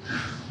hospital.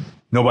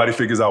 Nobody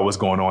figures out what's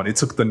going on. It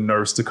took the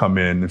nurse to come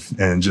in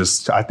and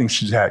just, I think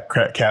she had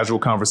casual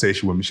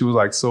conversation with me. She was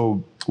like,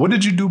 so what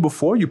did you do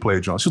before you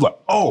played drums? She was like,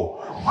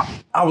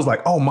 I was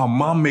like, my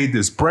mom made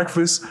this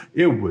breakfast.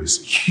 It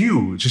was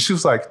huge. And she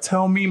was like,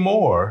 tell me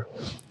more.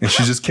 And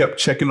she just kept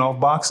checking off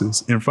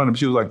boxes in front of me.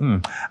 She was like,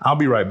 I'll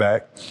be right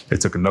back. They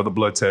took another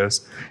blood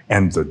test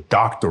and the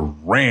doctor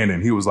ran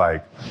and he was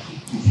like,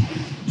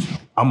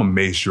 I'm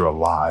amazed you're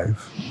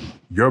alive.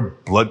 Your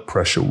blood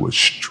pressure was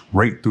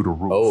straight through the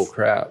roof. Oh,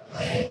 crap.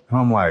 And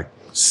I'm like,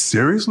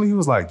 seriously? He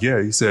was like,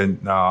 yeah. He said,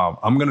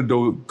 I'm going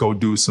to go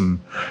do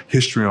some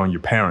history on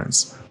your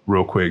parents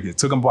real quick. It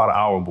took him about an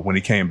hour, but when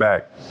he came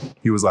back,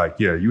 he was like,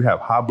 yeah, you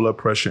have high blood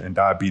pressure and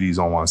diabetes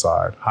on one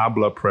side, high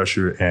blood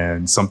pressure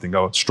and something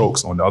else,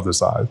 strokes on the other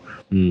side.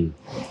 The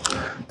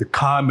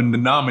common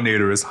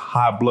denominator is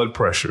high blood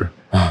pressure.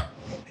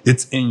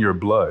 It's in your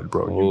blood,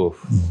 bro.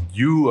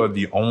 You are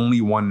the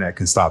only one that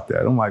can stop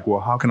that. I'm like,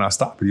 well, how can I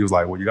stop it? He was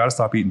like, well, you got to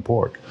stop eating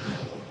pork.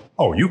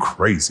 Oh, you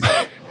crazy.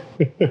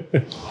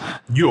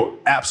 You're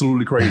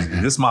absolutely crazy.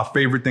 This is my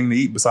favorite thing to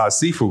eat besides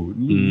seafood.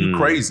 You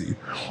crazy.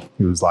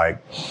 He was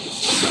like,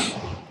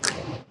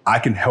 I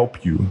can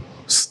help you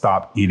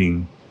stop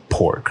eating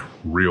pork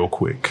real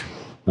quick.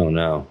 Oh,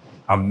 no.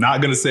 I'm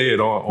not going to say it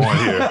on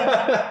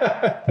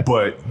here.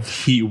 But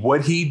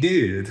what he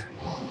did...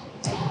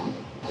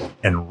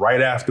 And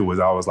right afterwards,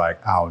 I was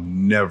like, I'll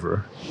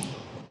never,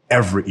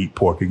 ever eat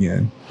pork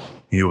again.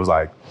 He was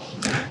like,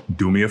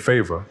 do me a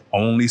favor.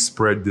 Only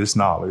spread this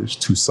knowledge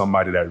to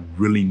somebody that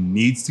really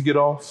needs to get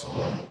off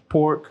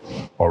pork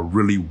or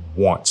really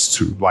wants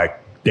to.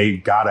 Like, you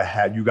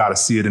gotta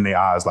see it in their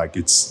eyes. Like,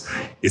 it's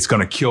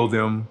going to kill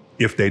them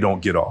if they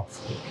don't get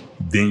off.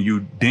 Then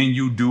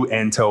you do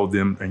and tell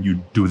them and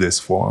you do this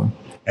for them.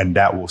 And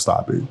that will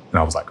stop it. And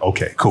I was like,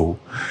 okay, cool.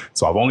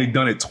 So I've only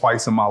done it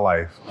twice in my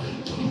life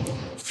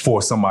for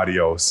somebody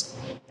else.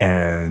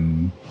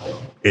 And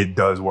it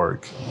does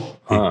work.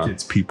 It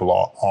gets people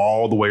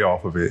all the way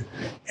off of it.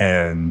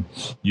 And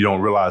you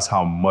don't realize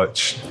how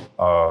much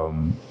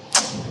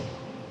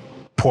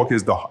pork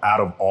is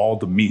out of all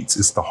the meats,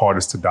 it's the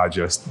hardest to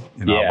digest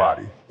in our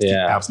body.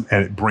 Yeah.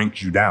 And it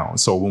brings you down.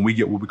 So when we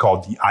get what we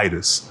call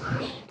deitis,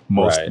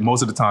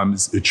 most of the time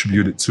it's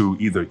attributed to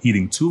either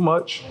eating too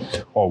much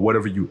or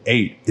whatever you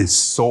ate is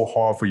so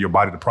hard for your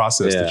body to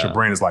process that your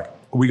brain is like,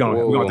 we're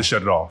gonna have to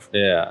shut it off.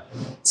 Yeah.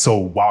 So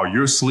while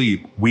you're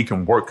asleep, we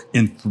can work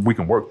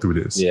through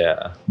this.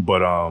 Yeah. But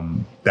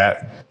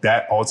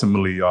that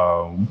ultimately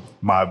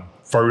my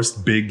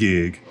first big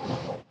gig.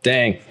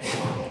 Dang.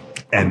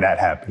 And that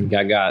happened.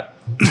 I got.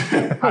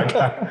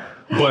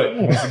 But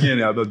once again,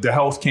 the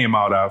health came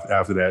out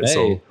after that. Hey,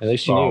 so at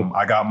least you knew.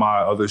 I got my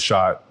other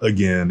shot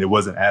again. It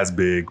wasn't as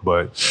big,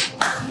 but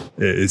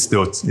it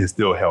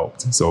still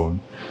helped. So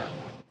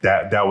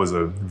that was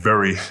a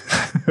very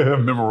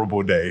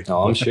memorable day.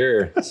 Oh, I'm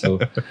sure. So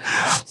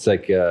it's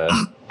like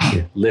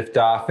lift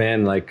off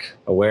and like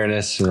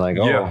awareness and like,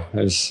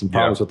 there's some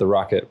problems with the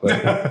rocket,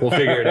 but we'll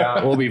figure it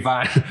out. We'll be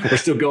fine. We're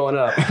still going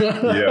up.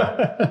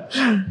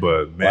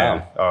 But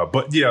man,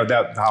 but yeah, I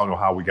don't know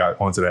how we got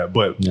onto that,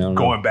 but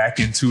going back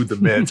into the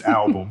Meds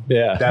album,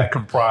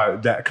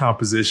 that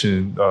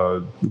composition,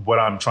 what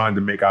I'm trying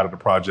to make out of the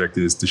project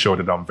is to show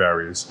that I'm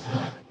various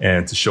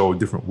and to show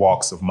different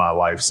walks of my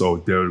life. So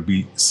there'll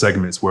be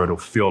segments where it'll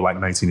feel like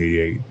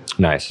 1988.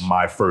 Nice.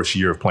 My first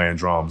year of playing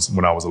drums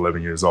when I was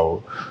 11 years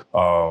old.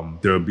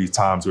 There'll be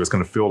times where it's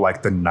going to feel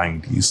like the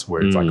 90s,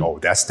 where it's like, oh,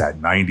 that's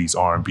that 90s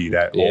R&B,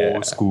 that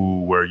old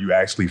school where you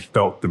actually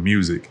felt the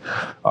music.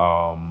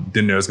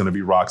 Then there's going to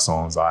be rock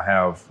songs. I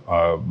have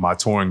my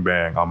touring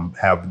band.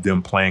 Have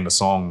them playing a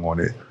song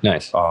on it.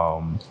 Nice.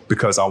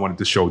 Because I wanted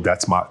to show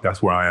that's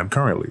where I am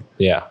currently.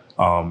 Yeah.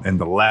 And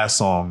the last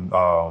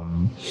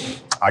song,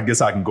 I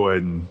guess I can go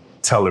ahead and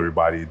tell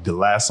everybody the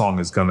last song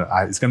is gonna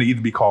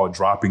either be called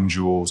Dropping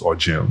Jewels or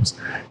Gems.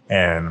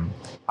 And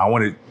I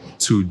wanted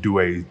to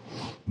do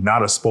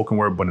not a spoken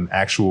word, but an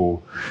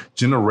actual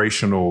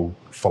generational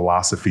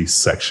philosophy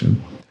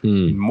section.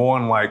 More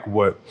unlike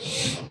what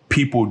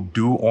people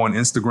do on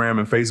Instagram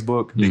and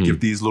Facebook. They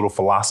give these little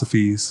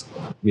philosophies.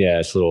 Yeah,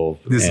 it's little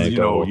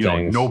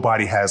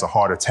nobody has a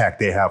heart attack.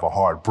 They have a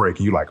heart break.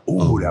 And you're like,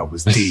 ooh, that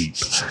was deep.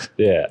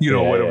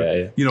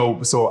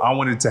 Whatever. So I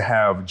wanted to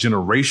have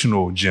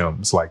generational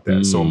gems like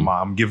that. So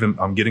I'm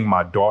getting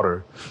my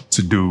daughter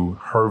to do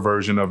her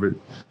version of it.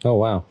 Oh,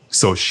 wow.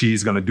 So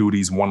she's going to do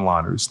these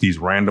one-liners, these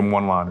random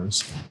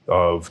one-liners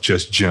of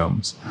just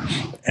gems.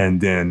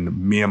 And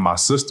then me and my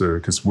sister,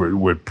 because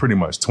we're pretty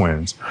much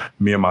twins,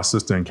 me and my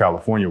sister in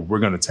California, we're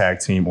going to tag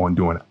team on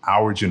doing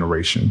our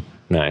generation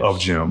of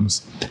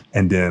gems.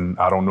 And then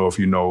I don't know if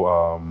you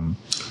know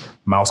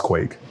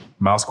Mousequake.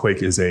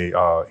 Mousequake is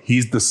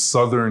he's the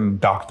Southern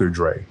Dr.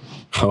 Dre.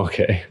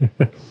 Okay.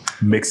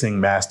 Mixing,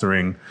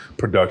 mastering,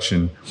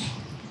 production.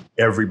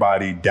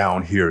 Everybody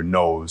down here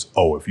knows,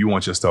 if you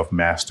want your stuff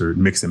mastered,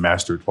 mixed and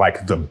mastered,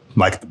 like the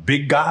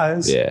big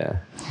guys,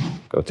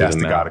 that's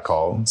the guy to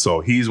call. So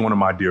he's one of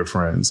my dear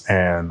friends.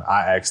 And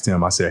I asked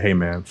him, I said, hey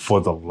man,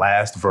 for the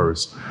last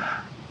verse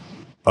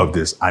of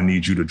this, I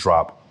need you to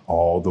drop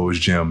all those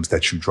gems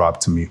that you drop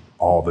to me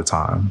all the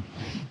time.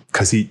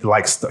 Cause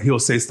he'll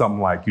say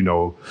something like, you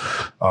know,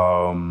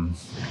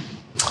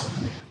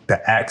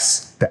 the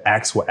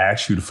axe will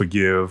ask you to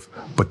forgive,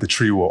 but the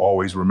tree will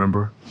always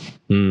remember.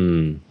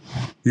 You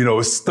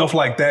know, stuff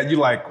like that. You're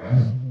like,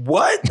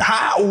 what?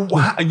 How?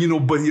 Why? You know,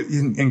 but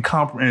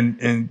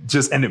and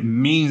it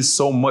means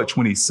so much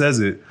when he says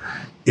it.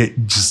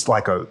 It just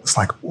it's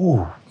like,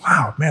 ooh,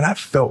 wow, man,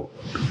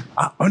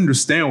 I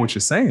understand what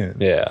you're saying.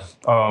 Yeah.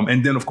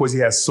 And then of course he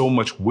has so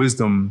much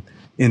wisdom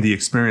in the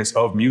experience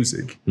of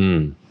music.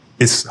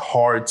 It's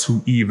hard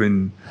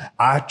to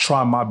I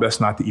try my best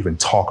not to even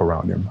talk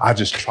around him. I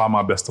just try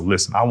my best to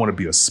listen. I want to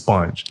be a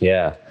sponge.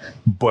 Yeah.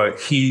 But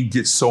he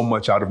gets so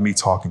much out of me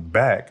talking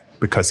back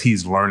because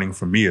he's learning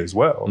from me as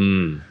well.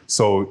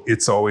 So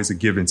it's always a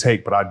give and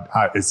take, but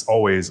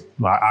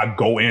I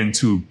go in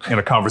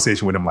a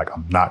conversation with him like,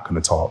 I'm not going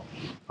to talk.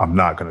 I'm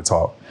not going to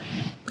talk.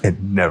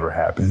 It never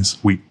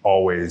happens. We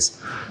always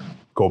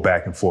go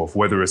back and forth,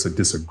 whether it's a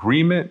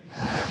disagreement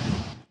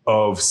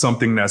of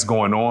something that's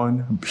going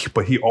on,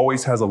 but he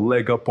always has a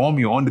leg up on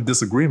me on the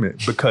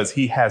disagreement because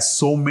he has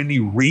so many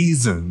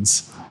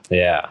reasons.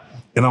 Yeah.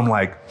 And I'm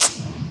like,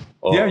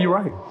 yeah, you're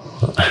right.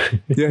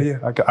 Yeah.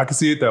 I can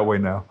see it that way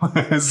now.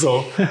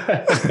 So,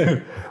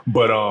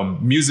 but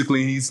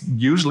musically, he's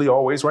usually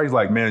always right. He's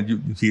like,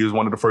 man, he was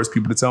one of the first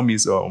people to tell me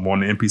on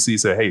the MPC,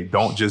 said, hey,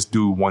 don't just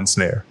do one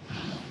snare.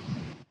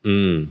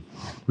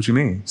 What you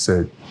mean? He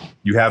said,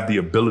 you have the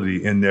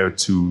ability in there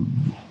to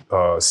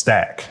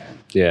stack.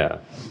 Yeah.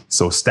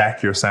 So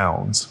stack your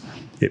sounds.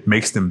 It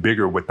makes them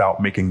bigger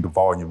without making the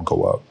volume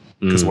go up.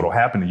 Because what'll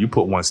happen is you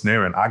put one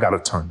snare in, I got to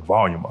turn the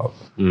volume up.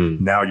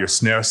 Now your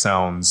snare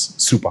sounds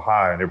super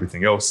high and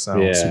everything else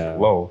sounds super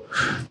low.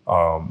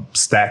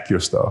 Stack your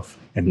stuff.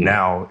 And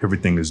now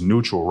everything is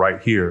neutral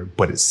right here,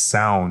 but it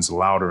sounds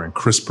louder and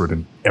crisper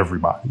than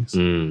everybody's.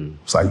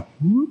 It's like,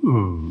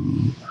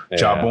 ooh. Yeah.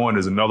 Jabon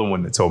is another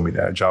one that told me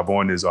that.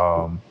 Jabon is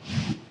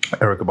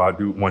Erykah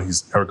Badu.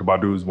 Erykah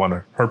Badu is one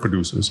of her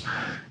producers.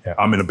 Yeah,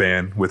 I'm in a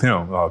band with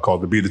him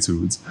called The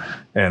Beatitudes.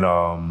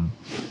 And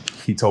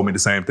he told me the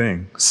same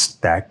thing.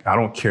 Stack. I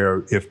don't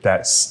care if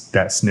that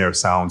snare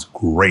sounds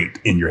great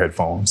in your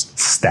headphones.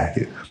 Stack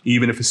it.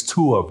 Even if it's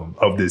two of them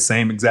of the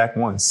same exact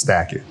one,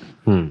 stack it.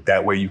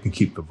 That way you can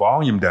keep the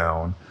volume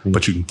down,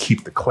 but you can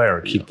keep the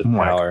clarity. Keep the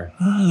power.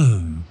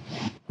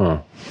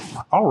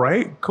 All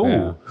right, cool.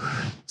 Yeah.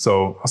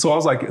 So I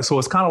was like, so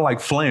it's kind of like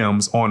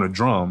flams on the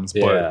drums,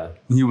 but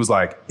he was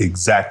like,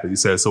 exactly. He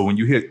said, so when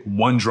you hit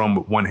one drum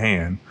with one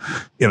hand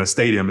in a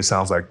stadium, it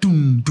sounds like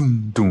doom,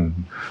 doom,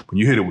 doom. When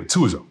you hit it with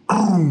two, it's like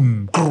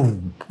boom,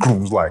 boom,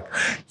 boom. It's like,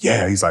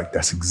 yeah. He's like,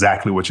 that's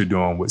exactly what you're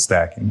doing with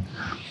stacking.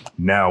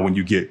 Now, when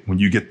you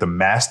get the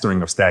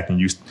mastering of stacking,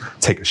 you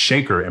take a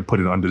shaker and put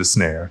it under the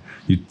snare.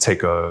 You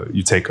take a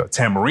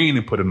tambourine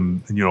and put it,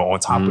 on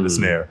top of the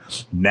snare.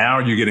 Now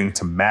you're getting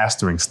to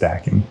mastering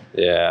stacking.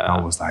 Yeah.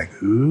 I was like,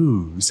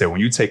 ooh. He said,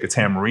 when you take a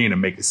tambourine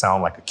and make it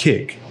sound like a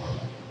kick.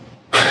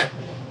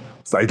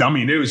 It's like, I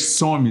mean, they was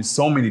showing me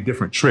so many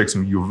different tricks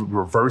when you're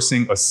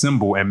reversing a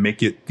cymbal and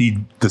make it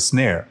the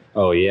snare.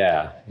 Oh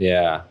yeah,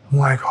 yeah. I'm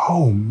like,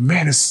 oh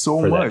man, it's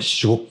so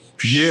much.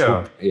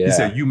 Yeah. He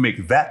said, you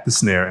make that the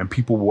snare and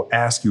people will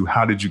ask you,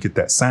 how did you get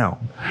that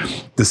sound?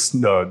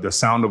 The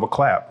sound of a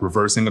clap,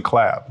 reversing a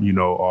clap,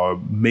 or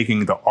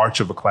making the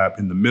arch of a clap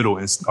in the middle,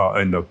 in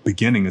the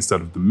beginning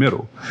instead of the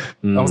middle.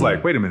 I was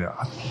like, wait a minute.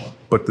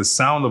 But the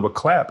sound of a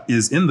clap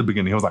is in the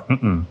beginning. I was like,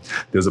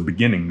 there's a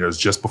beginning. There's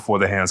just before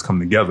the hands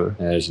come together.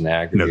 There's an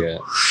aggregate.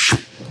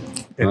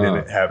 And then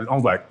it happens. I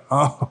was like,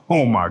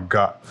 oh my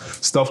God.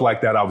 Stuff like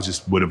that I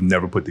would have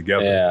never put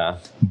together. Yeah.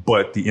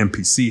 But the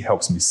MPC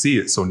helps me see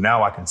it. So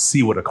now I can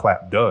see what a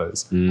clap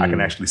does. I can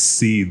actually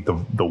see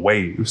the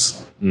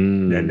waves.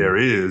 And there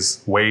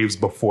is waves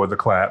before the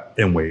clap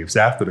and waves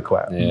after the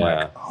clap. I'm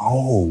like,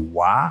 oh,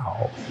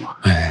 wow.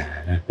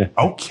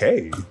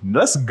 Okay,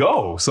 let's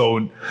go.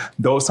 So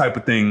those type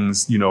of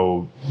things,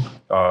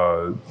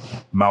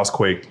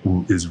 Mousequake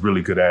is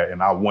really good at.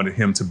 And I wanted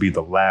him to be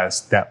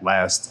that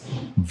last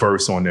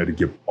verse on there to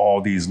give all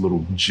these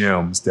little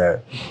gems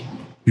that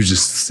you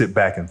just sit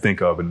back and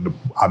think of. And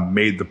I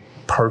made the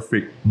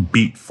perfect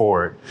beat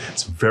for it.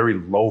 It's very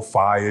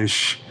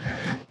lo-fi-ish,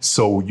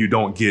 so you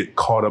don't get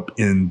caught up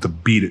in the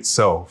beat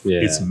itself.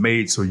 Yeah. It's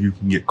made so you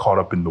can get caught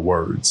up in the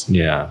words.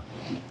 Yeah.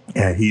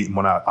 And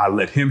when I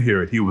let him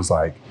hear it, he was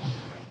like,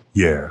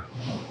 yeah,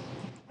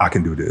 I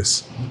can do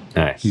this.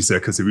 Nice. He said,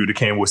 because if you would have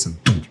came with some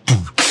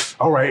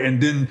all right,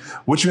 and then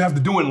what you have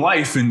to do in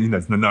life, and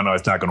no,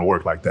 it's not going to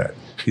work like that.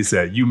 He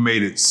said, you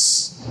made it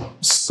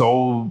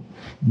so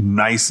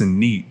nice and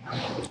neat.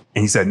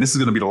 And he said, this is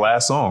going to be the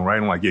last song, right?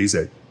 I'm like, yeah. He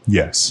said,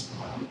 yes,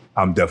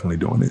 I'm definitely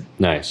doing it.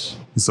 Nice.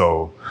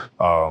 So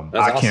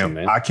I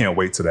can't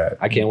wait to that.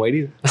 I can't wait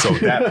either. So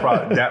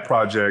that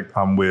project,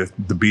 I'm with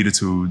the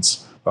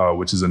Beatitudes,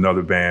 which is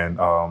another band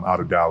out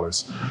of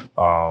Dallas.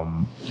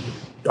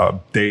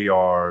 They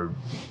are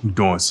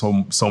doing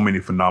so many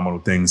phenomenal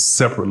things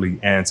separately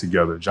and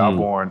together.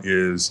 Jabon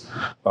is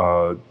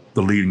the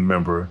leading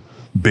member.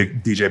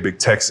 Big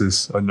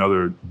Texas,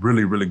 another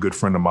really, really good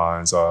friend of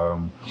mine's.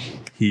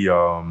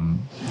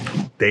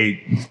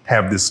 They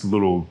have this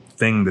little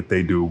thing that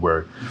they do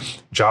where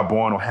Ja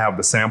Bourne will have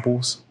the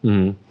samples.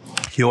 Mm-hmm.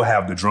 He'll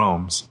have the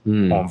drums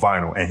on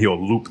vinyl, and he'll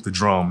loop the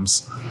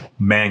drums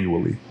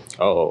manually.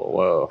 Oh,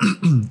 wow.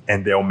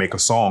 And they'll make a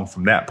song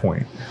from that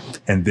point.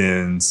 And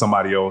then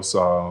somebody else,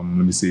 let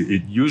me see,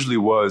 it usually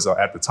was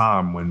at the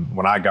time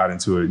when I got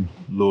into it,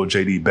 Lil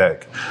JD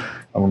Beck.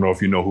 I don't know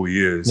if you know who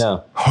he is.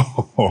 No.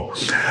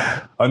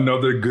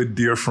 Another good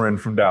dear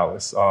friend from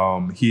Dallas.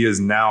 He is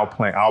now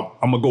playing, I'm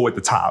going to go at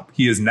the top.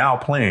 He is now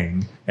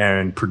playing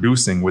and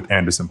producing with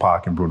Anderson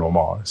 .Paak and Bruno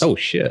Mars. Oh,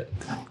 shit.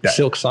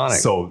 Silk Sonic.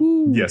 So,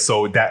 yeah,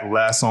 so that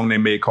last song they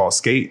made called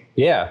Skate.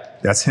 Yeah.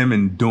 That's him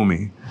and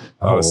Doomy.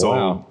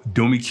 Wow.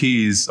 Doomy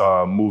Keys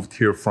moved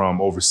here from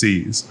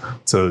overseas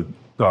to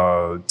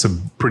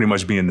pretty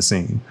much be in the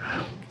scene.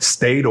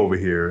 Stayed over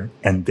here,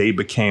 and they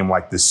became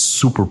like this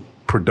super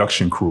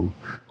production crew.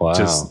 Wow.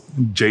 Just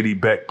JD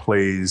Beck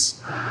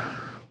plays,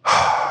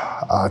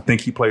 I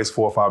think he plays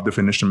 4 or 5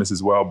 different instruments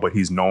as well, but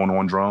he's known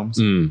on drums.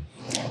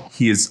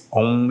 He is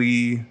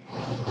only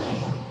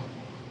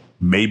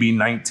maybe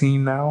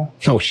 19 now.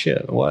 Oh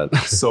shit, what?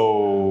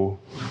 So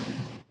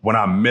when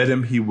I met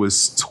him, he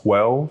was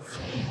 12.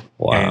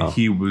 Wow. And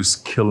he was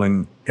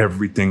killing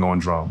everything on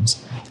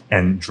drums.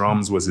 And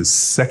drums was his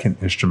second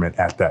instrument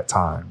at that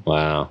time.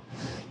 Wow.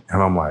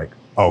 And I'm like,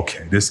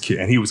 okay, this kid,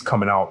 and he was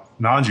coming out,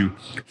 Nanju,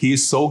 he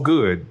is so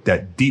good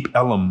that Deep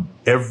Ellum,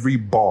 every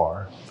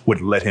bar would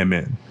let him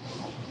in.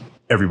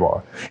 Every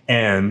bar.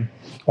 And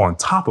on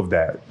top of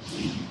that,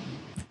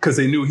 because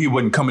they knew he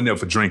wasn't coming there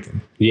for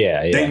drinking.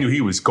 Yeah. They knew he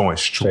was going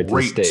straight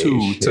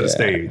to the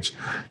stage.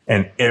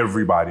 And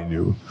everybody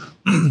knew.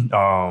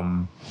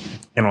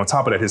 And on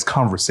top of that, his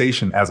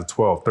conversation as a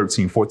 12,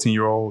 13,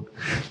 14-year-old,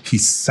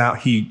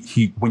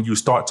 he when you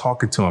start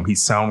talking to him, he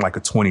sounded like a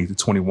 20 to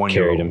 21-year-old.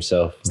 Carried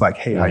himself. It's like,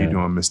 hey, how you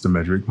doing, Mr.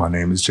 Medrick? My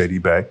name is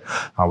JD Beck.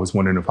 I was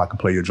wondering if I can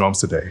play your drums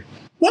today.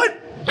 What?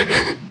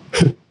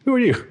 Who are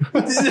you?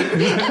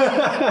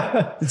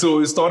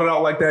 So it started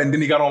out like that, and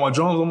then he got on my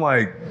drums. I'm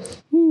like,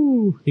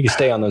 ooh, you can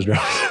stay on those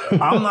drums.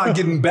 I'm not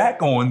getting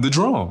back on the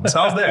drums.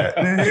 How's that?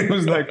 It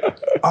was like,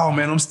 oh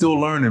man, I'm still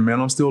learning, man.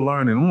 I'm still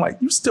learning. I'm like,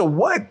 you still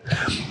what?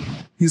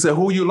 He said,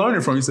 who are you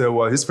learning from? He said,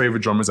 well, his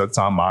favorite drummers at the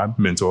time, my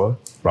mentor,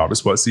 Robert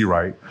Spud C.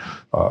 Wright.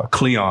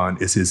 Cleon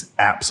is his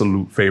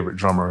absolute favorite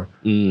drummer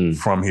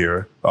from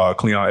here.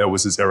 Cleon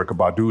Edwards is Erykah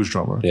Badu's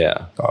drummer.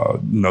 Yeah.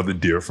 Another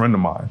dear friend of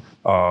mine.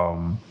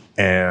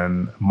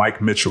 And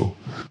Mike Mitchell,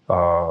 a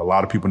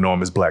lot of people know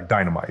him as Black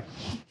Dynamite.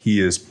 He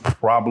is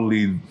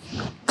probably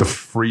the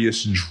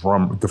freest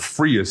drummer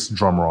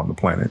on the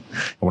planet.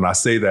 And when I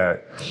say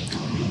that,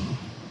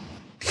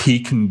 he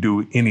can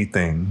do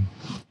anything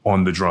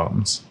on the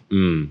drums.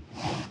 And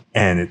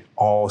it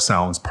all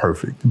sounds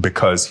perfect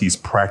because he's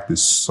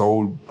practiced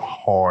so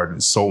hard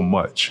and so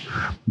much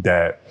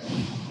that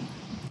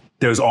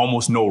there's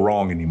almost no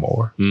wrong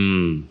anymore.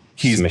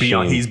 He's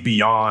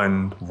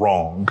beyond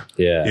wrong.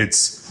 Yeah.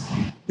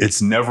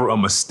 It's never a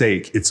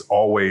mistake. It's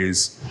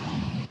always,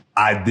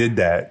 I did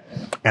that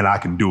and I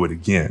can do it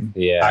again.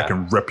 Yeah. I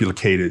can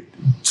replicate it.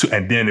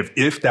 And then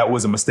if that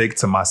was a mistake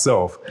to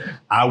myself,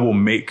 I will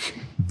make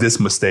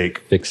this mistake,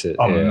 fix it,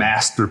 a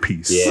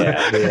masterpiece.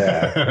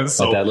 Yeah.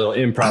 So like that little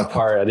improv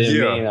part, I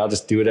didn't mean, I'll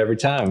just do it every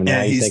time. And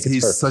now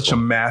he's such a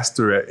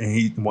master at, and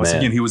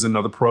again, he was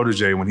another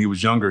protege when he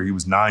was younger. He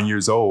was 9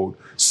 years old,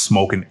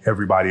 smoking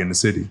everybody in the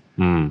city.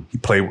 He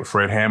played with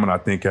Fred Hammond, I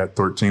think at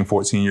 13,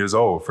 14 years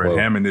old. Fred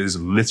Hammond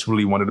is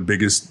literally one of the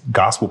biggest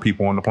gospel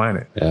people on the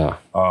planet. Yeah.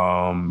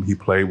 He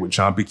played with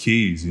John B.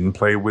 Keys.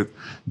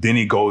 Then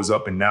he goes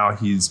up and now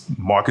he's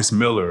Marcus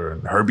Miller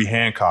and Herbie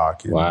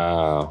Hancock. And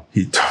wow.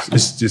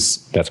 It's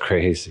just, that's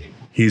crazy.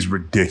 He's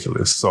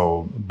ridiculous.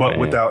 So, but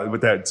with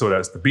that, so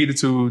that's the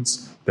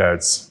Beatitudes.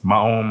 That's my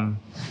own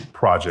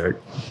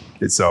project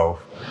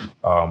itself.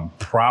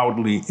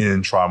 Proudly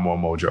in Try More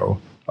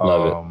Mojo.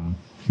 Love it.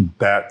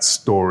 That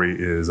story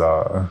is,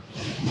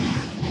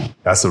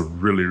 that's a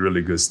really,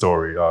 really good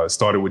story. It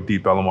started with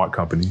Deep Ellum Art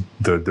Company,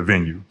 the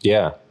venue.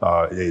 Yeah.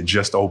 It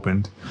just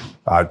opened,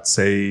 I'm going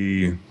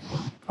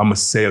to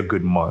say a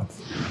good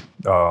month.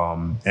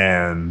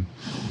 And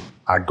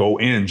I go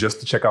in just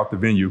to check out the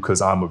venue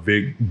because I'm a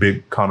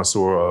big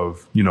connoisseur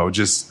of,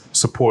 just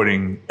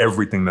supporting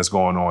everything that's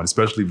going on,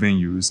 especially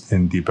venues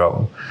in Deep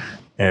Ellum.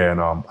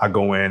 And I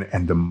go in,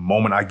 and the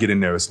moment I get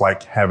in there, it's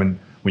like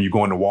when you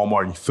go into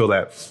Walmart and you feel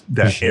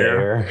that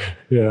air.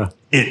 Yeah.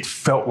 It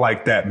felt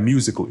like that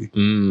musically.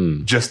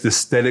 Just the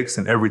aesthetics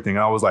and everything.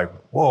 I was like,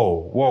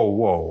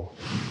 whoa.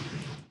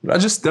 Did I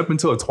just step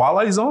into a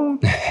Twilight Zone?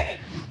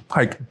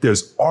 Like,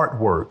 there's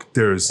artwork,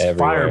 there's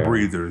fire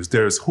breathers,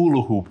 there's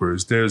hula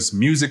hoopers, there's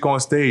music on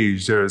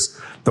stage, there's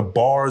the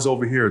bars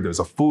over here, there's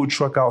a food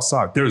truck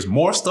outside, there's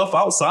more stuff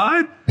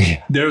outside,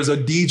 there's a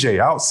DJ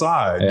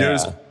outside,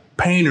 there's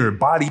painter,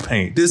 body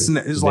paint, this and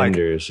that. It's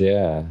vendors,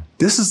 like,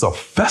 this is a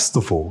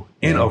festival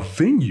in a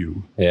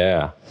venue.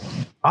 Yeah.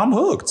 I'm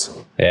hooked.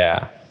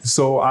 Yeah.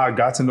 So I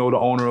got to know the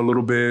owner a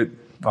little bit.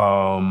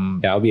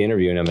 I'll be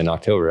interviewing him in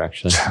October,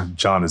 actually.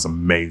 John is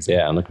amazing.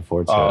 Yeah, I'm looking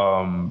forward to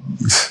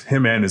it.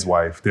 Him and his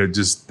wife, they're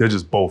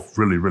just both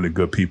really, really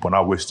good people. And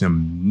I wish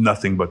them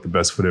nothing but the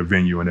best for their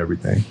venue and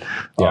everything.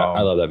 Yeah,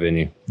 I love that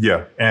venue.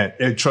 Yeah.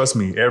 And trust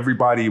me,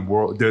 everybody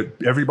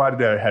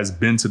that has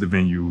been to the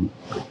venue,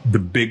 the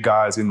big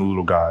guys and the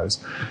little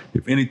guys,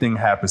 if anything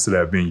happens to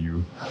that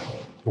venue,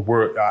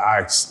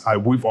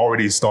 we've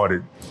already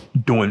started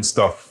doing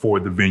stuff for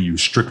the venue,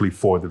 strictly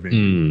for the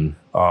venue.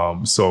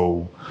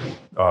 So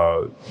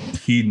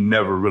he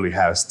never really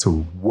has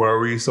to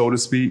worry, so to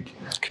speak,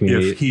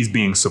 if he's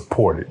being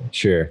supported.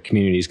 Sure,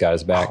 community's got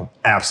his back.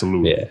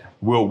 Absolutely. Yeah.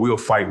 We'll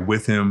fight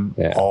with him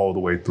all the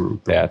way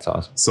through. Yeah, that's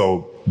awesome.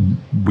 So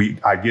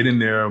I get in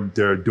there.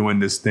 They're doing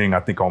this thing.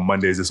 I think on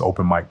Mondays, this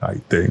open mic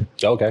night thing.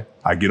 Okay.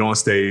 I get on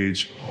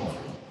stage.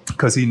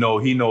 Because he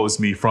knows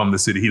me from the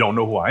city. He don't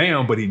know who I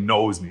am, but he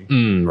knows me.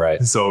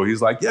 Right. So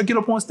he's like, yeah, get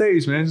up on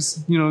stage, man.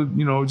 Just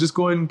just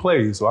go ahead and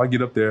play. So I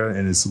get up there,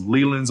 and it's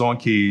Leland's on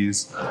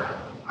keys.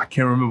 I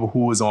can't remember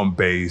who was on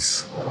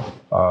bass.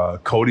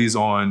 Cody's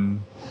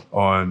on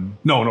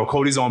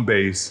Cody's on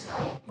bass.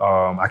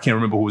 I can't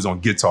remember who was on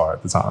guitar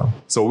at the time.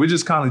 So we're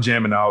just kind of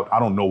jamming out. I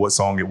don't know what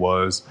song it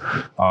was.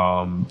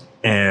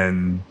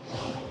 And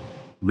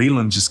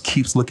Leland just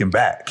keeps looking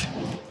back.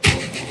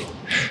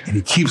 And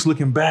he keeps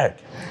looking back.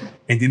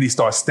 And then he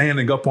starts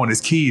standing up on his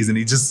keys, and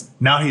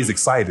now he's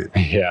excited.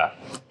 Yeah.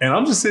 And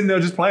I'm just sitting there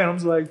just playing. I'm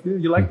just like, yeah,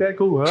 you like that?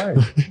 Cool. All right.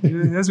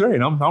 Yeah, that's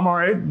great. I'm all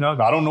right. No,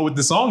 I don't know what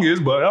the song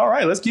is, but all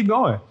right, let's keep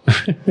going.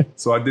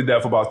 So I did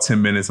that for about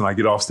 10 minutes, and I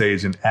get off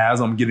stage. And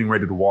as I'm getting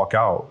ready to walk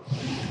out,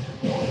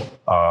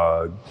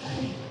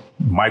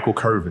 Michael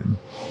Curvin,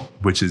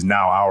 which is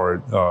now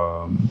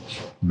our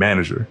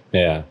manager.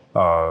 Yeah.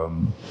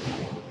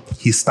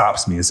 He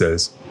stops me and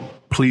says,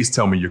 please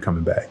tell me you're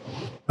coming back.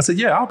 I said,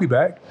 yeah, I'll be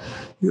back.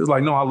 He was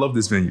like, no, I love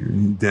this venue.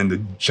 And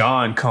then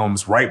John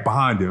comes right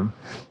behind him,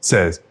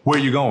 says, where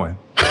you going?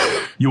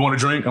 You want a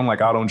drink? I'm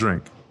like, I don't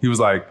drink. He was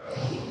like,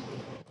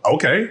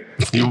 okay.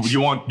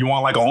 You want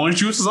like orange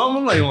juice or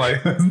something?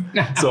 Like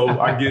so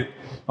I get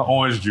an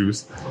orange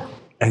juice.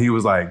 And he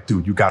was like,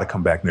 dude, you got to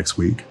come back next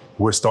week.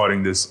 We're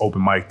starting this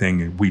open mic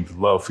thing, and we'd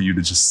love for you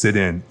to just sit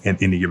in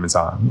at any given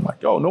time. I'm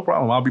like, yo, no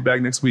problem. I'll be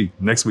back next week.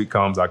 Next week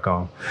comes, I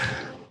come.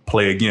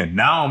 Play again.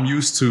 Now I'm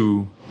used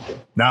to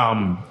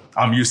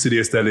the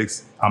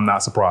aesthetics. I'm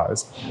not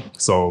surprised.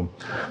 So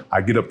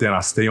I get up there and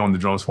I stay on the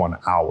drums for an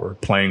hour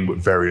playing with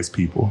various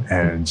people,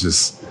 and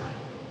just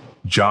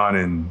John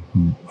and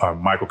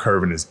Michael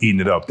Curvin is eating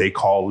it up. They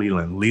call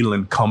Leland.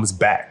 Leland comes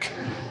back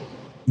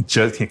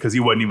just because he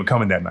wasn't even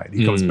coming that night.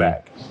 He comes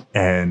back,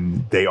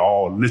 and they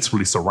all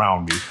literally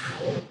surround me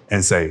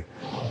and say,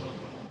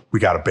 we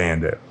got a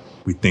band that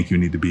we think you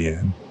need to be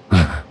in.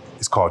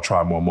 It's called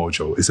Try More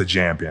Mojo. It's a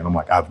jam band. I'm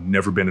like, I've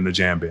never been in a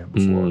jam band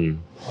before.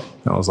 And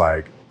I was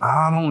like,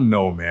 I don't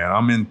know, man.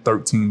 I'm in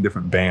 13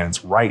 different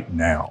bands right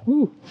now.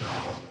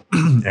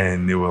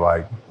 And they were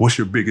like, what's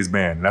your biggest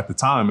band? And at the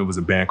time, it was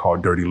a band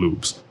called Dirty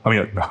Loops. I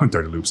mean, not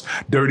Dirty Loops,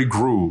 Dirty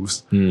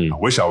Grooves. I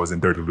wish I was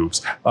in Dirty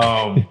Loops.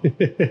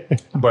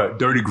 But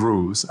Dirty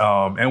Grooves.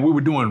 And we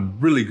were doing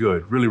really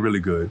good, really, really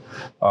good.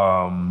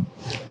 And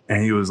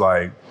he was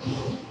like,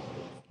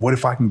 what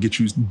if I can get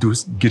you to do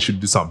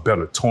something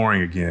better,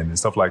 touring again and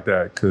stuff like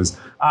that? Because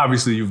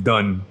obviously you've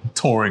done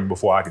touring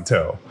before, I can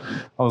tell.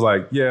 I was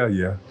like, yeah.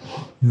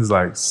 He was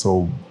like,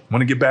 so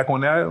want to get back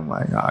on that? I'm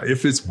like,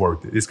 if it's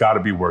worth it, it's got to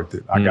be worth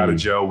it. I got to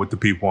gel with the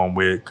people I'm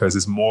with, because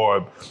it's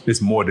more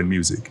than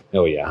music.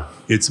 Oh, yeah.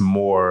 It's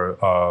more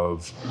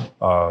of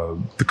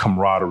the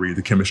camaraderie,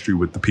 the chemistry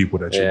with the people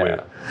that you're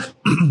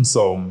with.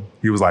 So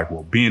he was like,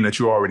 well, being that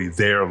you're already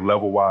there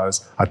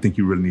level-wise, I think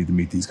you really need to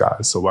meet these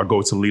guys. So I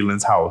go to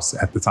Leland's house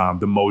at the time,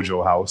 the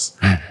Mojo house,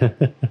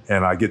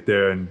 and I get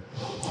there, and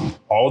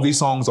all these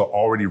songs are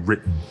already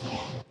written.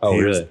 Oh,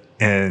 really?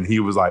 And he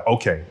was like,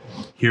 okay,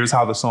 here's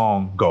how the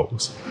song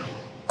goes.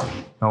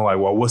 And I'm like,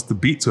 well, what's the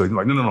beat to it? He's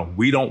like, no.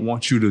 We don't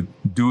want you to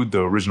do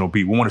the original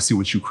beat. We want to see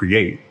what you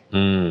create.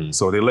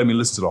 So they let me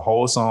listen to the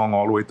whole song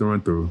all the way through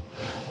and through.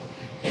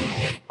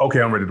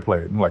 Okay, I'm ready to play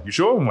it. I'm like, you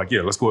sure? I'm like,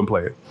 yeah, let's go ahead and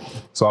play it.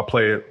 So I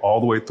play it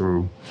all the way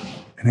through.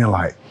 And they're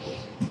like,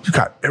 you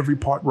got every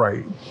part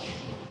right.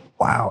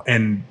 Wow.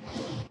 And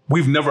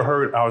we've never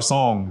heard our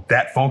song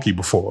that funky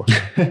before.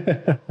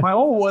 I'm like,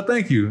 oh, well,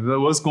 thank you.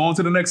 Let's go on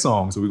to the next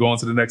song. So we go on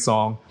to the next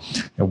song,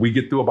 and we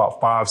get through about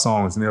 5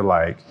 songs, and they're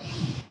like,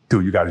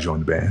 dude, you got to join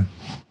the band.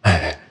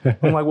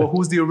 I'm like, well,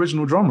 who's the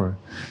original drummer?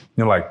 And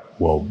they're like,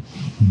 well,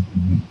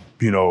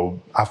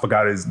 I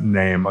forgot his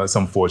name. It's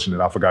unfortunate.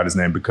 I forgot his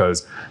name,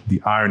 because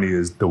the irony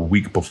is the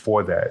week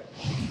before that,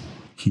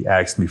 he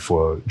asked me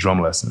for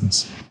drum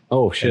lessons.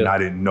 Oh, shit. And I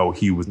didn't know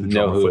he was the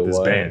drummer for this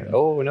band.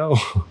 Oh, no.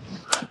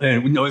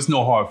 And it's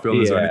no hard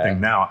feelings or anything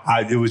now.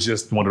 It was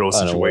just one of those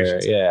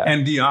situations. Yeah.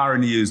 And the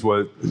irony is,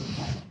 what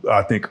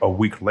I think a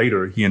week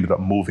later, he ended up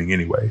moving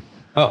anyway.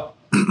 Oh.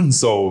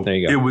 So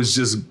it was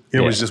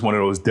just one of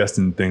those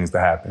destined things to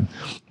happen.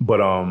 But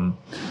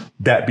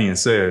that being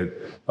said,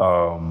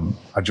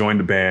 I joined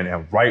the band,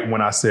 and right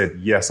when I said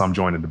yes, I'm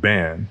joining the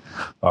band,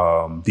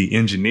 the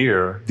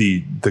engineer,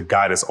 the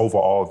guy that's over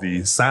all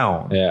the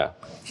sound,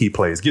 he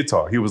plays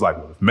guitar. He was like,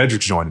 well, if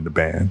Medrick's joining the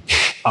band,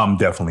 I'm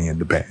definitely in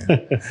the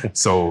band.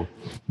 So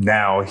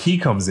now he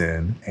comes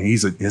in, and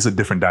it's a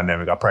different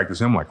dynamic. I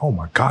practice him, like, oh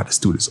my God, this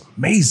dude is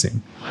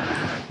amazing.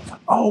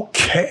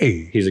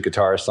 Okay. He's a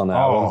guitarist on that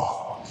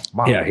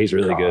album. He's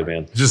really good,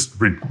 man.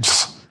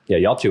 Yeah,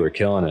 y'all two are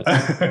killing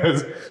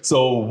it.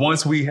 So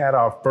once we had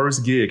our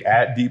first gig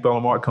at Deep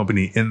Ellum Art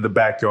Company in the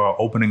backyard,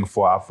 opening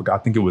for, I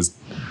think it was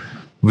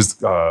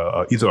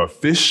either a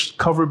Fish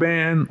cover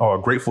band or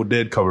a Grateful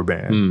Dead cover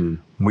band.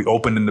 We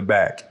opened in the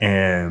back,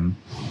 and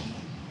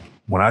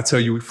when I tell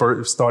you we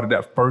first started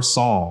that first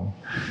song,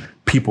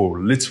 people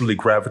literally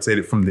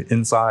gravitated from the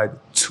inside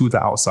to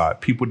the outside.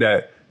 People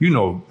that,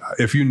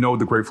 if you know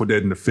the Grateful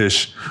Dead and the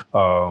Fish,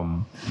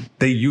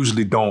 they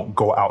usually don't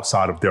go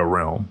outside of their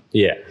realm.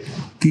 Yeah.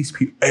 These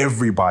people,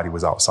 everybody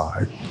was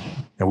outside.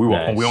 And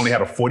we only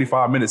had a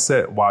 45-minute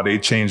set while they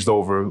changed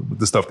over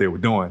the stuff they were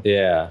doing.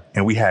 Yeah.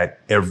 And we had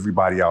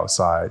everybody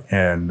outside.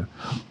 And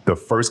the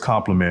first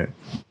compliment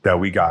that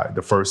we got,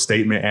 the first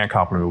statement and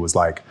compliment was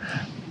like,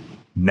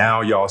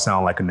 now y'all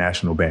sound like a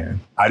national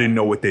band. I didn't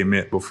know what they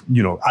meant, I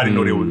didn't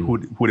know who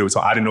they were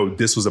talking. I didn't know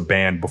this was a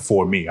band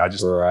before me.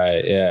 They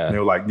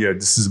were like, yeah,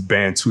 this is a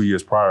band 2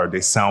 years prior.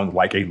 They sound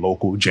like a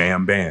local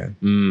jam band.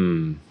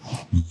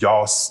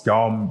 Y'all,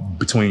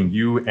 between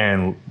you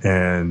and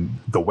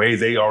the way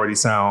they already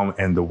sound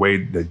and the way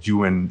that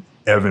you and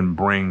Evan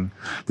bring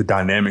the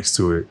dynamics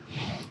to it,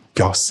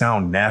 y'all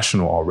sound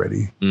national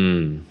already.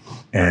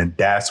 And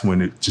that's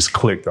when it just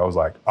clicked. I was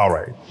like, all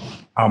right,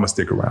 I'm gonna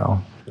stick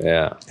around.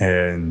 Yeah.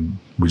 And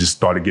we just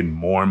started getting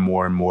more and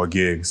more and more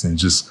gigs and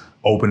just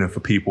opening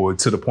for people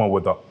to the point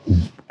where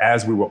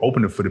as we were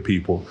opening for the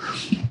people,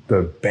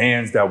 the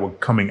bands that were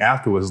coming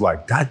after us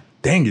like, God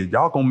dang it,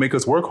 y'all gonna make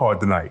us work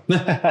hard tonight.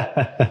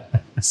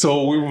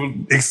 So we were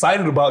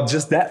excited about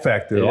just that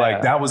factor. Yeah.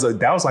 Like that was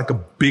like the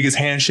biggest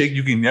handshake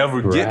you can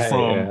ever get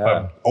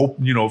from,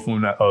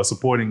 from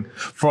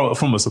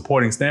a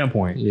supporting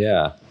standpoint.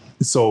 Yeah.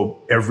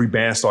 So every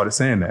band started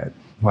saying that.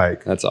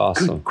 Like, that's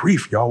awesome. Good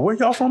grief, y'all. Where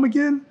y'all from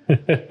again?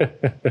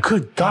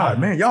 Good God,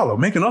 man. Y'all are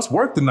making us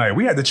work tonight.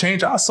 We had to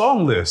change our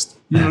song list.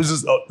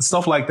 Just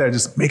stuff like that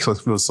just makes us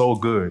feel so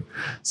good.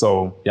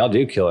 So y'all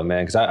do kill it,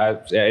 man. Because I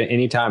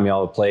anytime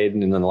y'all have played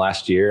in the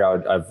last year,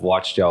 I've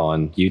watched y'all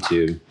on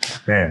YouTube.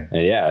 Man.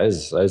 And yeah,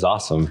 it's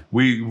awesome.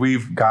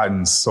 We've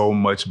gotten so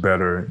much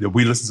better.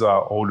 We listen to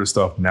our older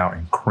stuff now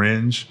and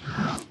cringe.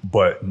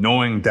 But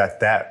knowing that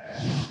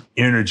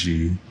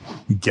energy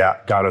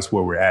got us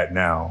where we're at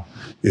now,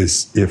 it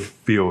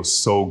feels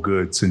so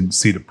good to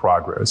see the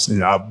progress.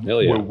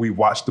 And we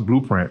watched the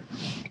blueprint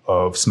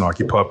of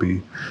Snarky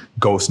Puppy,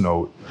 Ghost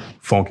Note,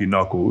 Funky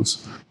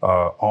Knuckles,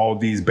 all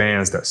these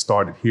bands that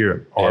started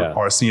here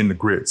are seeing the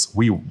grits.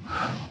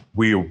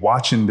 We're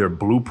watching their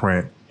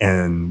blueprint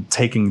and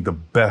taking the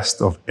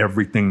best of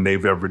everything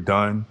they've ever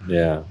done.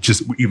 Yeah.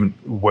 Just even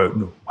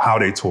how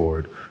they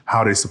toured,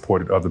 how they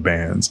supported other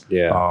bands.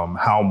 Yeah.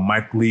 How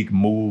Mike Leake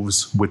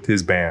moves with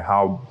his band,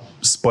 how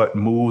Sput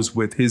moves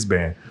with his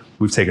band.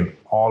 We've taken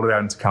all of that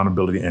into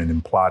accountability and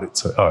applied it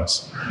to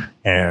us.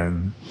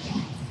 And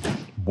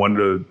one of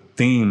the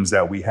themes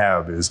that we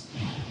have is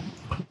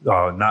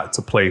not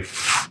to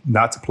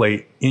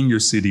play in your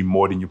city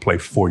more than you play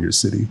for your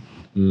city.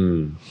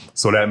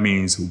 So that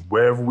means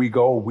wherever we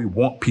go, we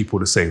want people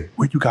to say,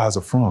 where you guys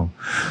are from.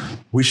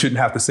 We shouldn't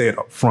have to say it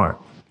up front.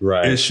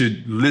 Right. It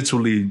should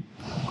literally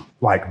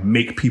like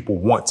make people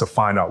want to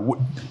find out,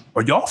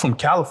 are y'all from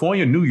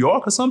California, New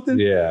York or something?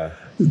 Yeah.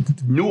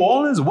 New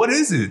Orleans? What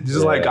is it?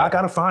 Just like, I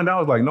got to find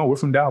out. Like, no, we're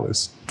from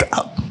Dallas.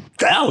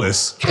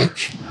 Dallas?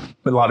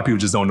 But a lot of people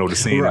just don't know the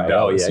scene in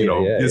Dallas.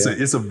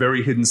 It's a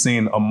very hidden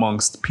scene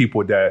amongst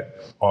people that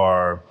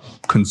are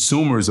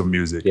consumers of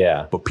music.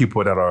 Yeah. But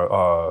people that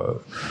are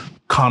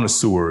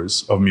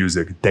connoisseurs of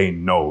music, they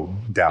know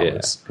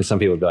Dallas. Because some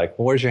people would be like,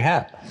 well, where's your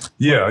hat?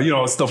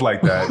 Yeah, stuff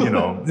like that.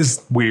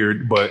 It's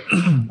weird, but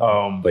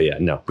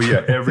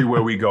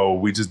everywhere we go,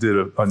 we just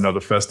did another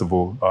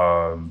festival,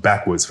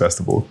 Backwoods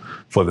Festival,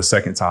 for the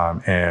second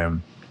time,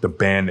 and the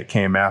band that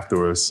came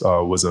after us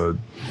was a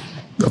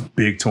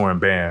big touring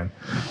band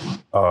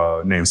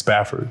named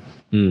Spafford.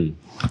 And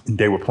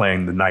they were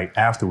playing the night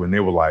after, and they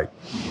were like,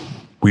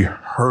 we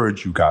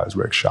heard you guys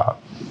wreck shop.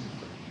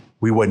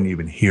 We wasn't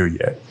even here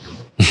yet.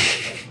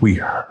 We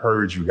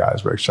heard you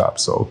guys wreck shop.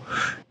 So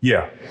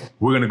yeah,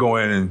 we're going to go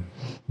in and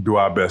do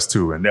our best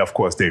too. And of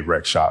course they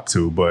wreck shop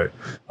too, but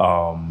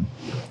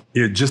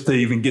just to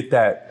even get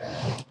that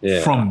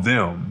from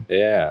them,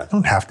 they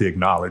don't have to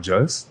acknowledge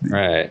us.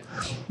 Right.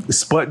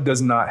 Sput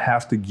does not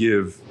have to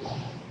give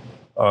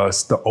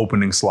us the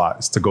opening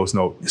slots to Ghost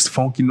Note. It's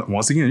Funky.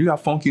 Once again, you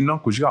got Funky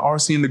Knuckles, you got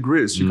RC and the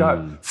Grits, you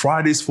got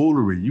Friday's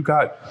Foolery,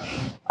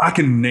 I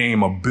can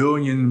name a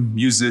billion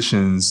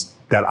musicians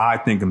that I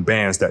think in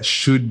bands that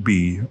should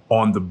be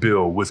on the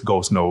bill with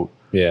Ghost Note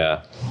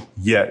Yeah.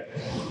 Yet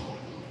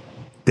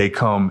they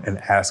come and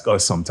ask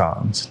us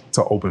sometimes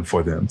to open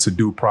for them, to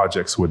do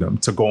projects with them,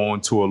 to go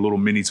on to a little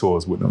mini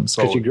tours with them.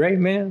 So because you're great,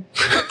 man.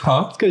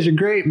 Huh? It's because you're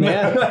great,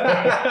 man.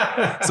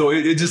 So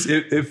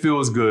it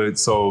feels good.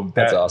 So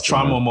that awesome,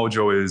 Trombone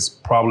Mojo is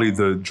probably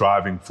the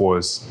driving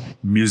force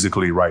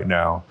musically right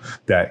now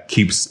that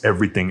keeps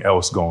everything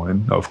else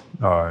going.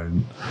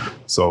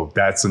 So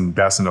that's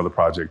another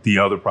project. The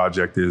other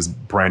project is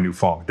Brand New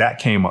Funk. That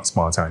came up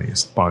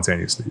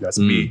spontaneously. That's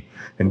me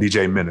and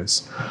DJ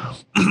Menace.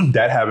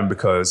 That happened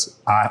because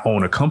I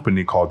own a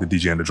company called the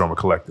DJ and the Drummer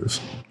Collective.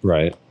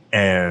 Right.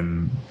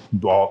 And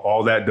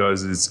all that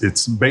does is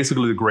it's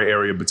basically the gray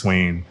area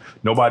between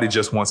nobody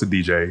just wants a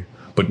DJ,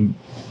 but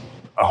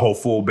a whole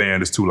full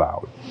band is too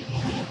loud.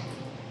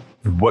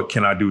 What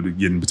can I do to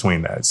get in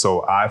between that?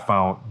 So I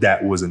found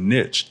that was a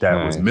niche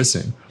that was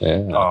missing.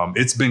 Yeah.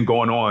 It's been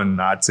going on,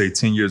 I'd say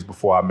 10 years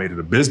before I made it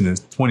a business,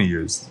 20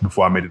 years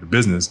before I made it a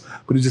business,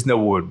 but it just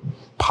never would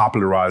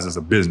popularize as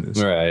a business.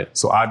 Right.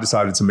 So I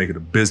decided to make it a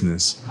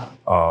business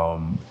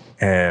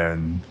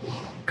and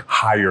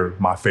hire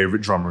my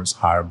favorite drummers,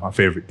 hire my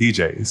favorite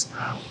DJs,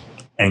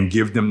 and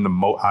give them the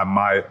most.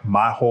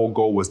 My whole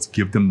goal was to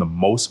give them the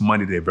most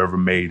money they've ever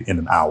made in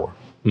an hour.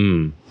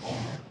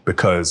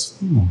 Because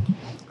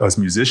us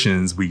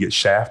musicians, we get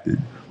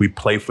shafted. We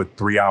play for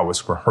 3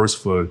 hours, rehearse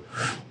for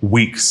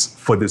weeks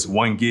for this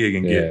one gig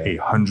and get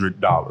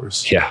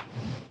 $100. Yeah.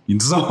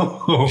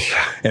 So,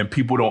 and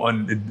people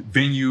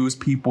venues,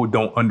 people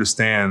don't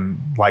understand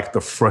like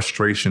the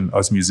frustration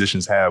us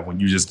musicians have when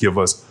you just give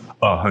us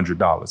 $100.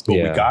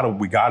 But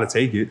we gotta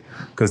take it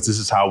because this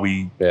is how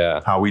we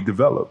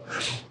develop.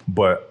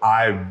 But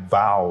I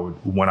vowed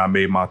when I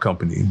made my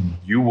company,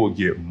 you will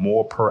get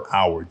more per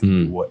hour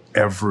than you will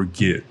ever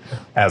get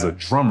as a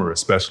drummer,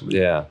 especially.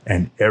 Yeah.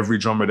 And every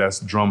drummer that's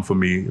drummed for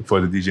me, for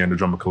the DJ and the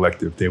Drummer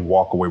Collective, they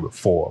walk away with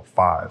 $400,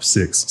 $500,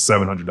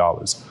 $600,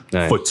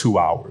 $700 for 2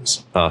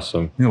 hours.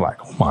 Awesome. And you're like,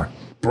 oh my,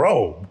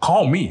 bro,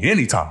 call me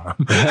anytime.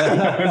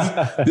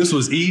 This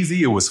was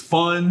easy. It was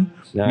fun.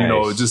 Nice. You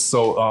know, just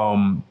so.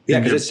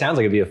 Because it sounds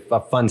like it'd be a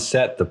fun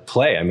set to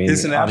play. I mean,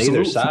 it's an on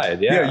either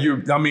side. Yeah.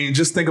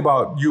 Just think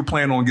about you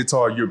playing on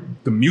guitar.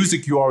 The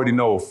music you already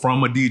know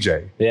from a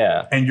DJ.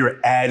 Yeah. And you're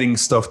adding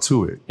stuff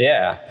to it.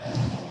 Yeah.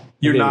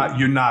 You're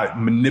not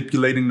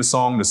manipulating the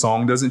song. The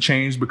song doesn't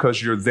change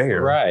because you're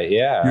there. Right.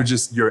 Yeah.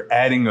 You're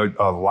adding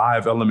a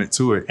live element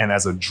to it. And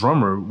as a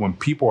drummer, when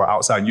people are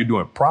outside and you're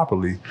doing it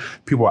properly,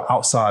 people are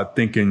outside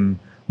thinking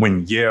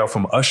when Yale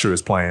from Usher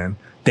is playing,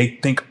 they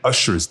think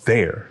Usher's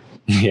there.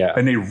 Yeah.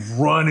 And they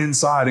run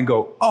inside and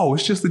go, oh,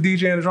 it's just a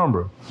DJ and a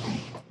drummer.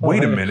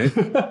 Wait a minute.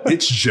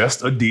 It's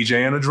just a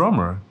DJ and a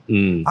drummer.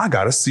 I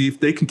got to see if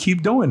they can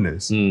keep doing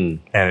this. And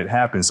it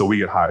happens. So we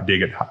get hired. They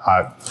get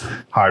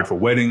hired for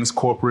weddings,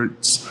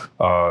 corporates.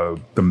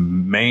 The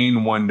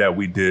main one that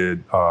we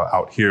did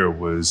out here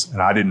was,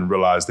 and I didn't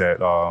realize that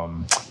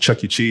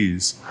Chuck E.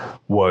 Cheese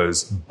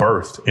was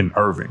birthed in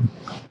Irving.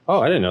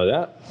 Oh, I didn't know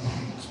that.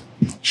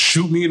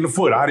 Shoot me in the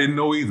foot. I didn't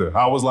know either.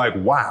 I was like,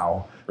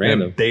 wow.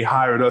 Random. And they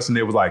hired us and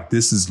they was like,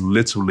 this is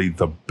literally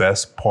the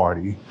best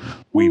party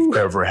we've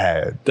ever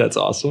had. That's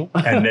awesome.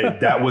 And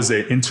that was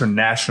an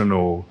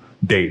international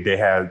date. They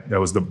had,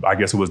 I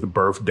guess it was the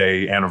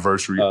birthday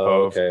anniversary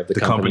of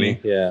the company.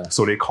 Yeah.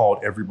 So they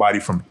called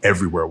everybody from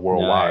everywhere,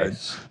 worldwide,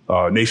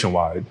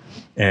 nationwide.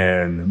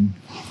 And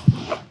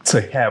to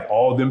have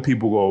all them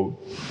people go,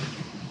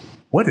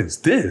 what is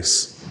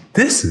this?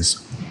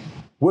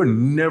 We're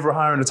never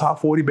hiring a top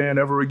 40 band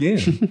ever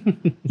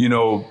again.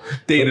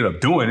 They ended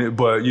up doing it,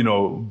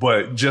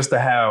 but just to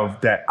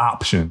have that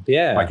option.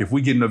 Yeah. Like if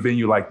we get in a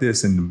venue like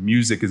this and the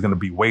music is going to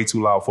be way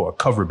too loud for a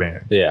cover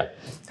band. Yeah.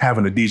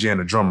 Having a DJ and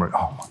a drummer,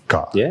 oh my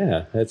God.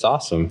 Yeah, that's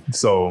awesome.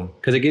 So.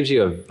 Because it gives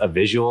you a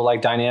visual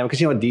like dynamic.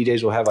 Because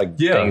DJs will have like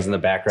things in the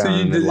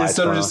background. So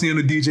instead of just seeing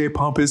a DJ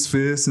pump his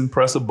fist and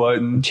press a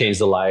button. Change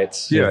the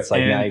lights. Yeah. It's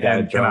like now you got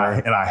a drummer.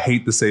 And I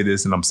hate to say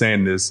this, and I'm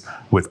saying this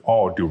with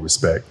all due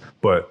respect,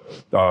 but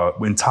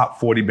when top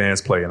 40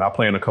 bands play, and I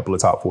play in a couple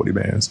of top 40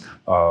 bands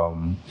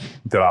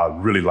that I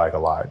really like a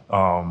lot.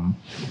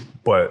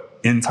 But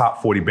in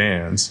top 40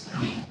 bands,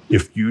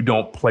 if you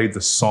don't play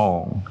the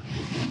song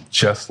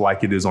just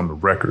like it is on the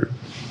record,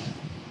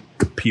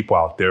 the people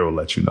out there will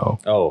let you know.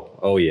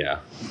 Oh yeah.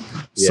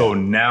 So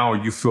now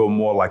you feel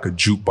more like a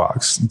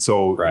jukebox.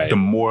 So the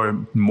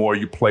more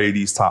you play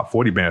these top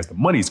 40 bands, the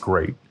money's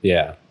great.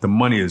 Yeah. The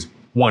money is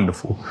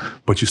wonderful,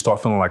 but you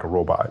start feeling like a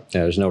robot.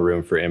 Yeah, there's no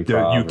room for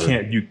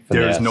improv.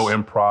 There's no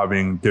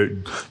improving.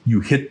 You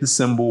hit the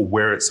cymbal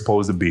where it's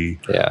supposed to be.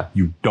 Yeah.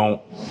 You don't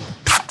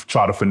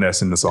try to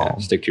finesse in the song.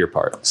 Yeah, stick to your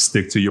part.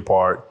 Stick to your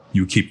part.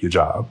 You keep your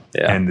job.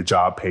 Yeah. And the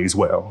job pays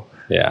well.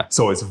 Yeah.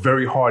 So it's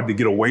very hard to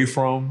get away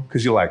from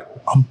because you're like,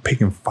 I'm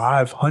picking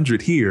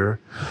 500 here.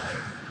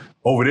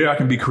 Over there, I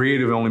can be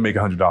creative and only make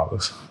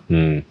 $100.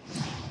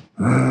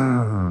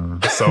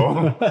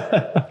 So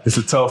it's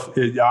a tough.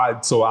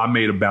 So I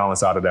made a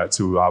balance out of that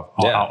too.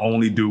 I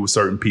only do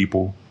certain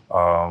people.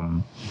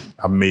 I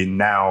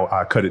now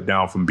I cut it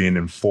down from being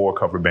in 4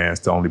 cover bands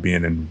to only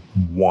being in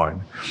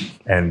 1.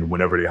 And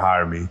whenever they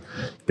hire me,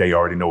 they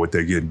already know what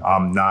they're getting.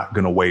 I'm not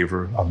going to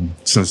waver.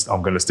 Since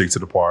I'm going to stick to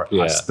the part.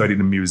 I study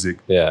the music.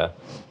 Yeah.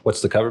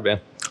 What's the cover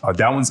band?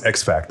 That one's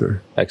X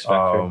Factor. X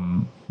Factor.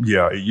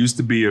 Yeah, it used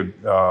to be a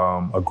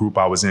group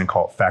I was in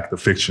called Fact or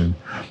Fiction.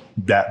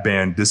 That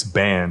band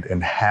disbanded,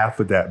 and half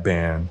of that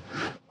band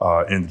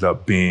ended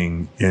up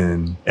being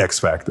in X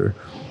Factor.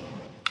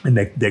 And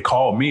they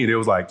called me. They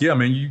was like, yeah,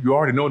 man, you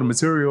already know the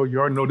material. You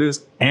already know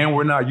this. And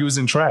we're not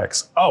using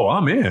tracks. Oh,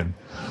 I'm in.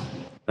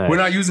 Nice. We're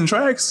not using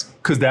tracks?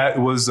 Because that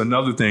was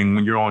another thing.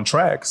 When you're on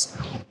tracks,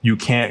 you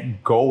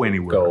can't go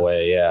anywhere. Go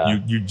away, yeah.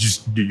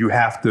 You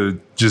have to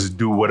just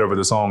do whatever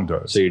the song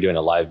does. So you're doing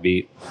a live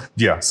beat?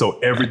 Yeah, so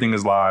everything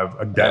is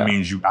live. That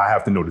means I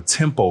have to know the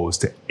tempos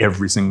to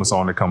every single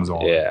song that comes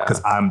on. Yeah.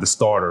 Because I'm the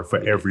starter for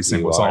every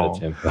single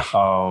song.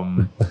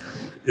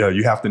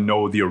 You have to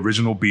know the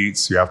original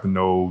beats. You have to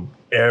know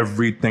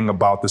everything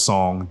about the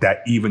song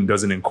that even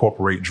doesn't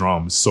incorporate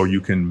drums, so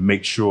you can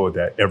make sure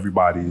that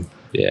everybody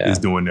is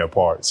doing their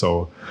part.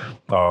 So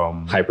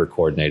hyper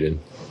coordinated.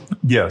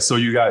 Yeah, so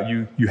you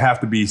have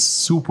to be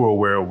super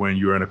aware when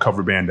you're in a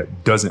cover band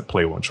that doesn't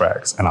play on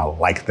tracks, and I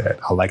like that.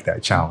 I like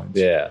that challenge.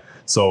 Yeah.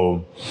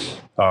 So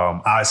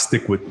I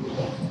stick with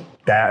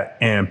that,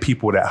 and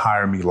people that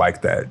hire me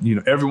like that. You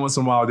know, every once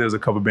in a while there's a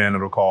cover band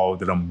that'll call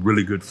that I'm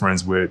really good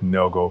friends with, and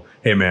they'll go,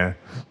 hey man,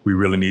 we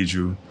really need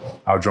you.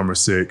 Our drummer's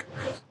sick.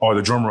 Or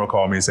the drummer will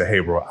call me and say,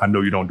 hey bro, I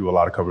know you don't do a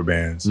lot of cover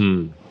bands.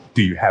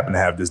 Do you happen to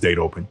have this date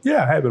open?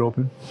 Yeah, I have it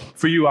open.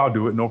 For you, I'll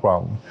do it, no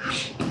problem.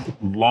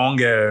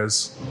 Long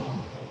as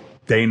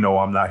they know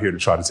I'm not here to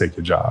try to take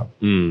your job.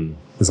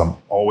 Because I'm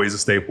always a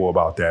staple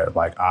about that.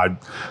 Like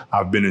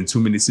I've been in too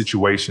many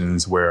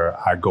situations where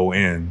I go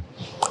in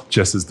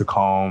just as the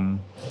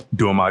calm,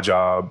 doing my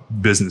job,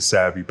 business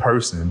savvy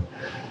person,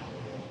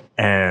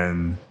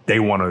 and they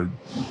want to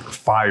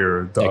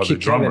fire the other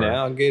drummer. Keep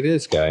out, get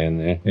this guy in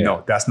there. Yeah.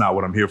 No, that's not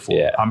what I'm here for.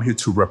 Yeah. I'm here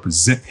to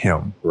represent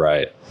him.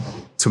 Right.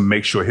 To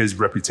make sure his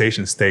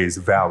reputation stays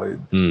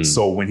valid.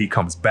 So when he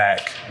comes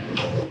back,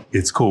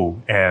 it's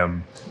cool.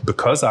 And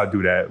because I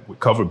do that with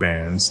cover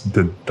bands,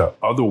 the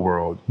other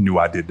world knew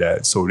I did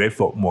that. So they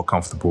felt more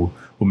comfortable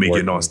with me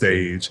getting on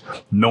stage,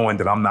 knowing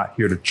that I'm not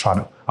here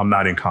to I'm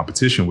not in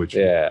competition with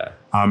you. Yeah.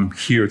 I'm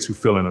here to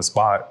fill in a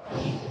spot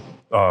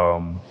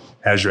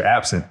as you're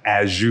absent,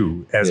 as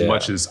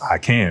much as I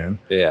can.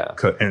 Yeah.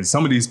 And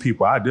some of these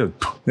people,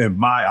 in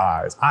my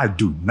eyes, I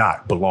do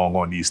not belong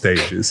on these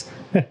stages.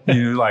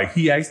 You know, like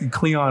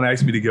Cleon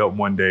asked me to get up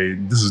one day.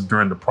 This is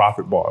during the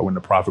Prophet Bar, when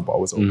the Prophet Bar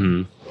was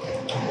open.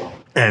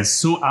 And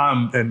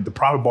and the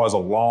Prophet Bar is a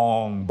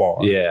long bar.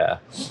 Yeah.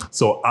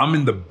 So I'm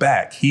in the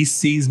back. He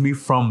sees me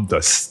from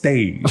the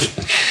stage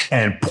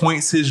and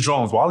points his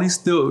drums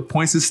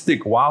points his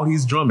stick while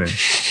he's drumming.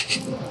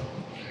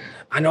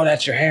 I know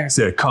that's your hair.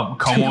 Said, come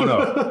on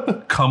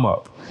up. Come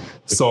up.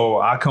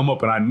 So I come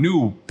up, and I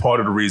knew part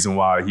of the reason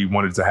why he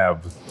wanted to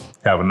have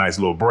a nice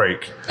little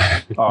break.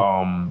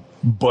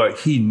 But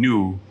he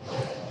knew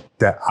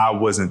that I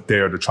wasn't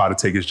there to try to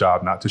take his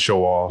job, not to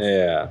show off.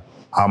 Yeah.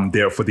 I'm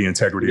there for the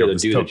integrity of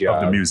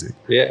the music.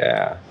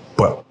 Yeah.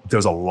 But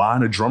there's a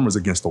line of drummers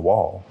against the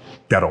wall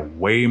that are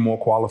way more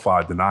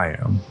qualified than I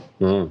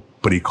am.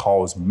 But he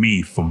calls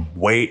me from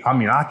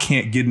I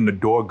can't get in the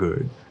door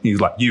good. He's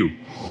like, you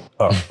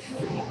up.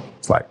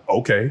 It's like,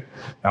 okay.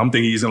 I'm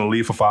thinking he's going to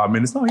leave for 5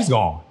 minutes. No, he's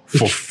gone.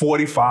 For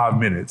 45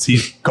 minutes,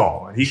 he's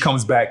gone. He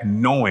comes back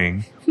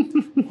knowing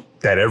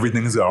that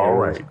everything's all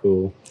right.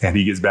 Cool. And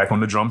he gets back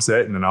on the drum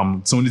set. And then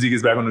as soon as he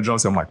gets back on the drum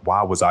set, I'm like,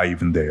 why was I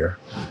even there?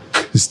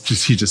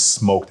 He just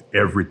smoked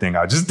everything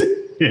I just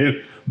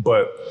did.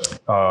 But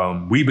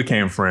we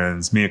became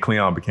friends. Me and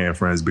Cleon became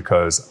friends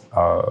because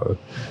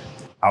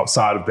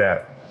outside of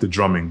that, the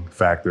drumming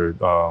factor,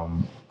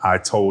 I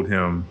told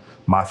him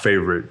my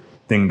favorite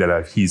thing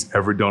that he's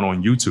ever done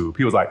on YouTube.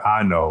 He was like,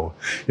 I know.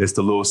 It's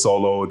the little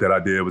solo that I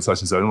did with such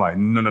and such. I'm like,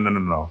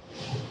 no.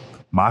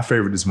 My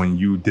favorite is when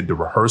you did the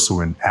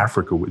rehearsal in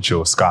Africa with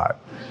Jill Scott.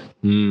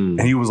 And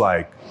he was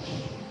like,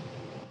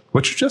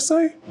 what you just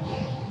say?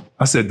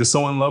 I said, the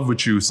So In Love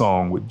With You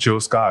song with Jill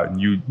Scott. And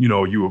you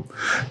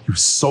were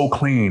so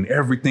clean.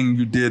 Everything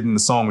you did in the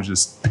song was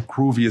just the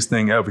grooviest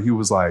thing ever. He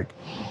was like,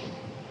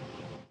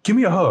 give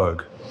me a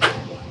hug.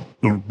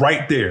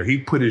 Right there. He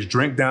put his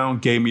drink down,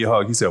 gave me a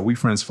hug. He said, we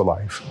friends for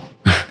life.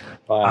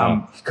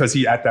 Wow. Because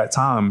at that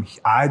time,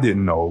 I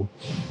didn't know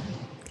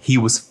he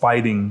was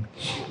fighting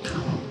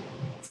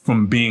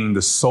from being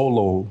the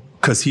solo,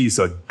 because he's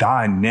a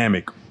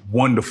dynamic,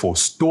 wonderful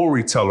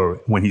storyteller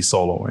when he's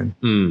soloing.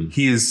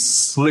 He is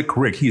Slick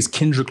Rick. He is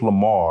Kendrick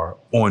Lamar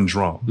on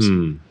drums.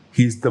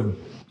 He's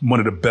one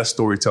of the best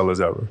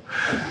storytellers ever.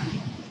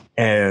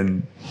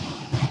 And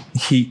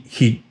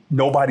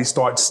nobody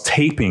starts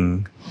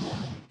taping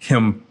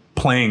him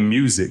playing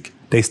music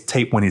they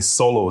tape when his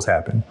solos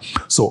happen.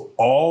 So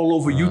all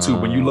over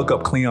YouTube, when you look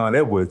up Cleon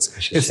Edwards,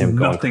 it's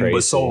nothing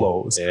but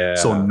solos. Yeah.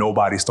 So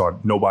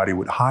nobody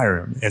would hire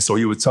him. And so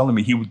he was telling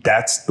me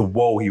that's the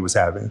woe he was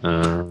having.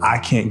 I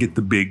can't get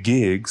the big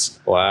gigs.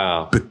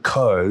 Wow.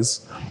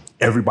 Because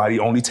everybody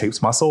only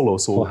tapes my solo.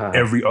 So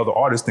every other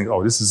artist thinks,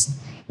 oh,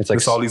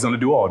 that's all he's gonna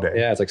do all day.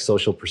 Yeah, it's like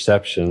social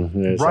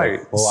perception. Right.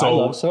 Like, I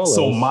love solos.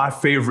 So my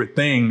favorite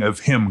thing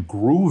of him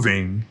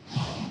grooving,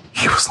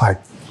 he was like,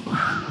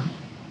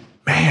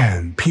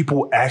 man,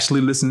 people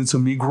actually listening to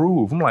me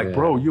groove. I'm like,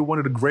 bro, you're one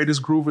of the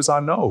greatest groovers I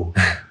know.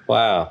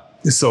 Wow.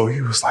 And so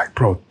he was like,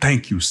 bro,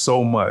 thank you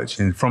so much.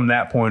 And from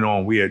that point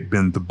on, we had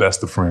been the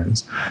best of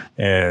friends.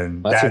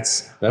 And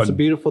that's a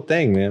beautiful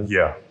thing, man.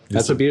 Yeah.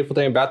 That's a beautiful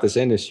thing about this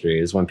industry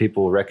is when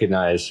people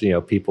recognize,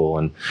 people,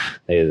 and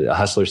a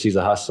hustler sees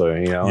a hustler,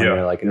 and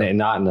they're like, and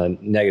not in a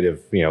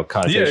negative,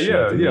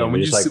 connotation. Yeah.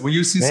 When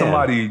you see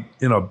somebody,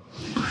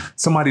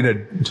 somebody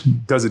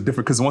that does it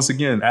different, because once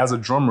again, as a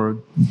drummer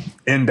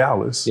in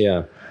Dallas,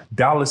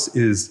 Dallas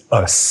is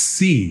a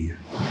sea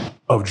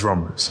of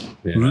drummers.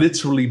 Yeah.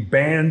 Literally,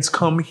 bands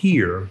come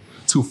here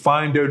to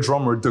find their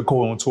drummer to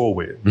go on tour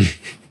with.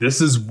 This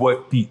is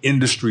what the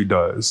industry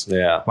does.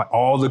 Yeah. Like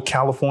all the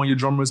California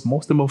drummers,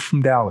 most of them are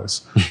from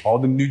Dallas. All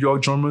the New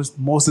York drummers,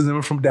 most of them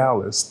are from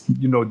Dallas.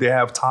 They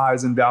have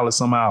ties in Dallas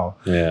somehow.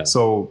 Yeah.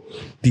 So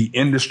the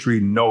industry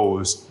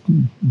knows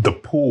the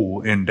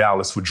pool in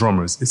Dallas for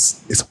drummers.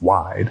 It's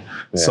wide.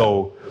 Yeah.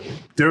 So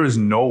there is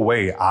no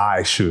way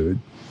I should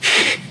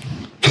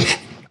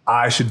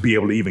be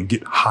able to even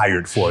get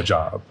hired for a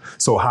job.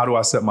 So how do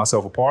I set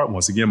myself apart?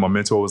 Once again, my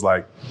mentor was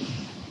like,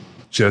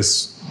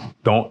 just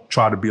don't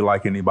try to be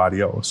like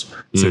anybody else.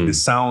 So this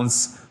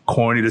sounds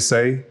corny to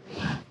say,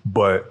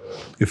 but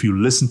if you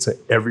listen to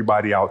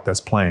everybody out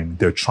that's playing,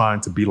 they're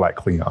trying to be like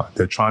Cleon.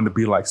 They're trying to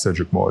be like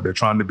Cedric Moore. They're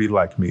trying to be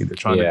like me. They're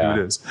trying to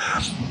do this.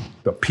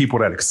 The people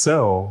that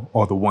excel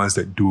are the ones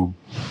that do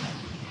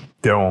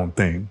their own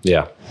thing.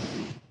 Yeah.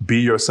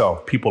 Be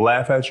yourself. People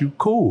laugh at you,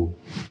 cool.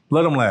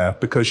 Let them laugh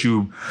because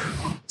you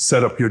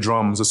set up your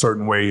drums a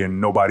certain way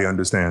and nobody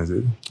understands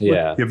it.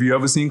 Yeah. Have you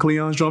ever seen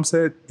Cleon's drum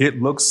set?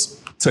 It looks,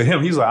 to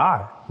him, he's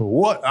like,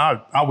 what?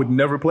 I would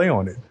never play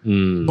on it.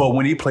 But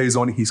when he plays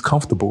on it, he's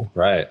comfortable.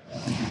 Right.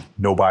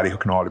 Nobody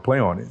can hardly play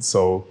on it.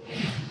 So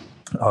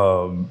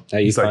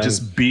he's like,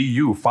 just be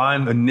you.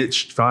 Find a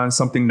niche. Find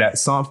something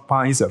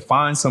he said,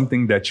 find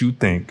something that you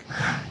think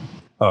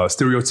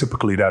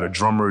stereotypically that a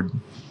drummer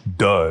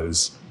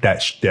does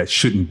that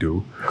shouldn't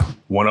do.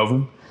 One of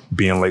them,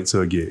 being late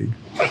to a gig.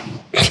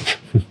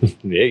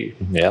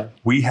 Yeah.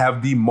 We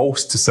have the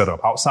most to set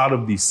up. Outside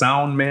of the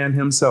sound man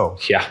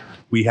himself,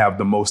 we have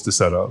the most to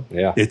set up.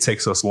 Yeah. It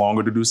takes us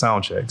longer to do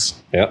sound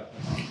checks. Yeah.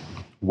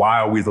 Why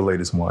are we the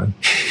latest one?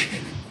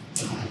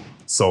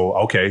 So,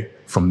 okay,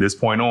 from this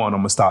point on, I'm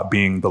going to stop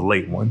being the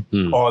late one.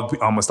 Or I'm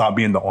going to stop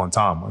being the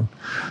on-time one.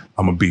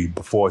 I'm going to be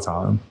before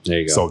time. There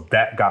you go. So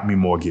that got me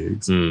more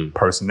gigs.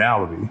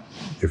 Personality,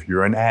 if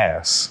you're an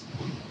ass,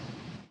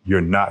 you're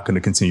not going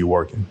to continue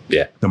working.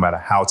 Yeah. No matter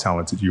how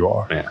talented you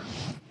are. Yeah.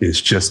 It's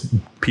just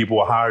people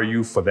will hire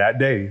you for that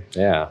day.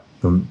 Yeah.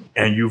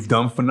 And you've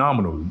done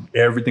phenomenal.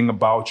 Everything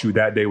about you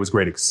that day was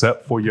great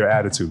except for your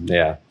attitude.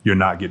 Yeah. You're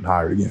not getting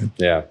hired again.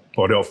 Yeah.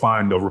 Or they'll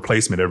find a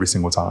replacement every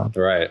single time.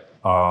 Right.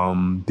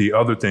 The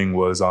other thing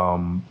was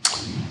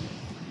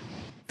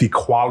the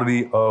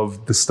quality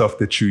of the stuff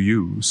that you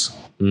use.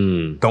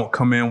 Don't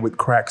come in with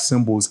cracked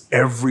cymbals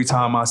every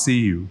time I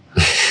see you.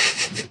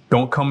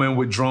 Don't come in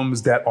with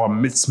drums that are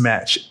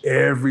mismatched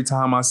every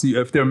time I see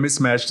you. If they're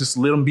mismatched, just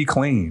let them be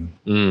clean.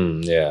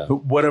 Yeah.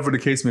 Whatever the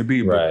case may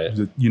be. Right.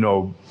 But,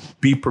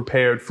 be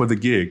prepared for the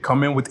gig.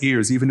 Come in with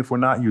ears, even if we're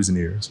not using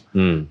ears.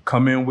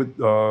 Come in with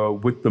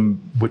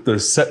the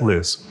set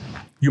list.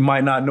 You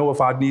might not know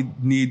if I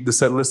need the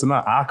set list or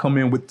not. I come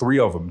in with 3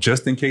 of them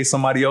just in case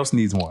somebody else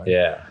needs one.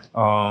 Yeah.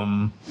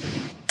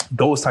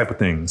 Those type of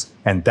things.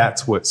 And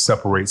that's what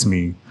separates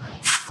me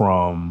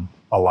from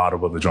a lot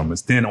of other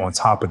drummers. Then on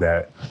top of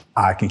that,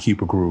 I can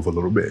keep a groove a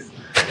little bit.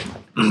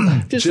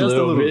 Just a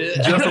little bit.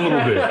 Just a little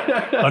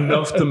bit.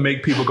 Enough to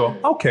make people go,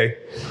 okay.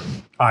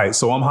 All right,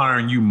 so I'm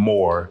hiring you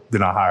more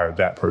than I hired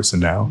that person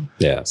now.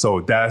 Yeah.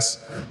 So that's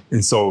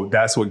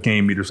what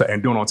gained me to,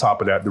 and then on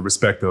top of that, the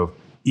respect of,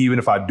 even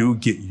if I do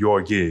get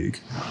your gig,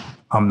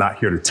 I'm not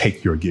here to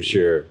take your gig.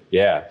 Sure.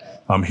 Yeah.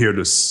 I'm here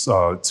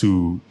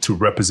to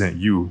represent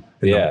you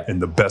in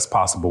the best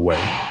possible way.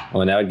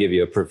 Well, and that would give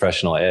you a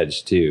professional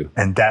edge too.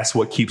 And that's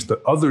what keeps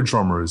the other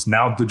drummers.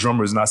 Now the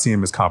drummers not seeing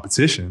me as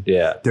competition.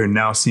 Yeah. They're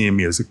now seeing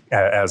me as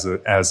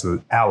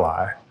an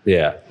ally.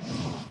 Yeah.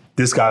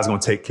 This guy's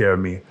gonna take care of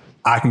me.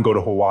 I can go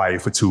to Hawaii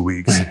for 2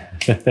 weeks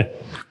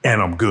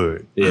and I'm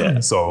good. Yeah.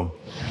 So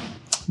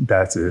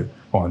that's it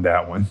on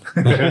that one.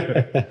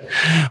 Well,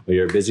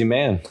 you're a busy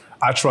man.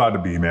 I try to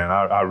be, man.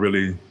 I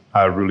really,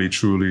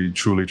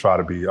 truly try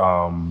to be.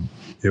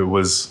 It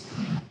was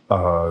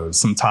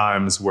some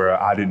times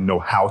where I didn't know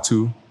how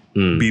to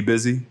be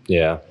busy.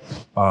 Yeah.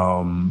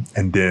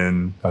 And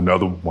then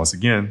once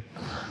again,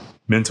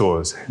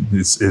 mentors.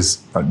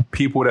 Is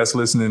people that's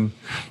listening,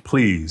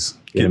 please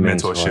get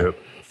mentorship.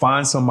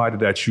 Find somebody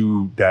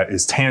that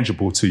is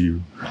tangible to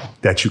you,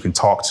 that you can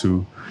talk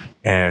to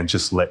and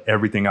just let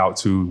everything out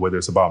to, whether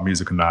it's about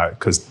music or not,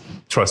 because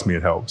trust me,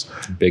 it helps.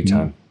 Big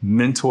time.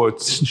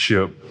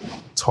 Mentorship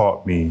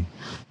taught me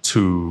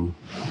to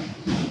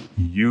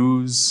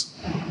use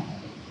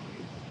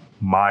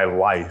my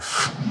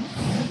life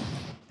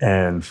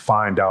and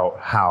find out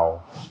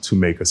how to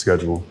make a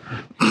schedule.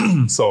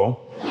 So,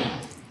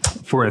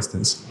 for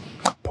instance,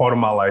 part of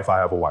my life, I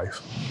have a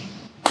wife.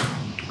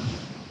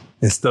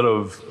 Instead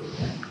of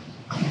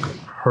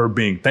her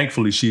being,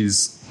 thankfully,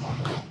 she's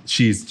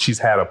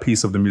had a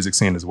piece of the music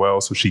scene as well,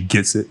 so she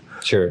gets it.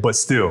 Sure. But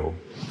still,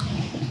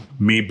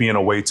 me being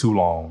away too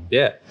long,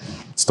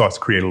 starts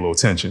to create a little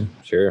tension.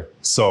 Sure.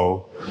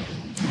 So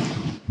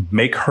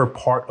make her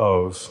part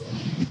of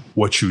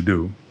what you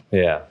do.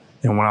 Yeah.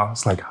 And when I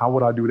was like, how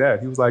would I do that?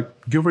 He was like,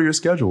 give her your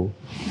schedule.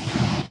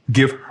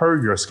 Give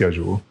her your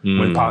schedule.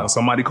 When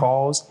somebody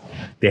calls,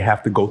 they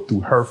have to go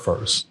through her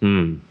first.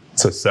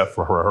 To set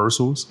for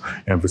rehearsals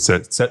and for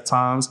set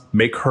times,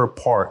 make her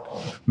part.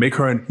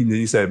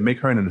 He said, make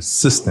her an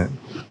assistant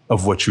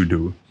of what you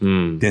do.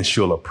 Then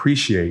she'll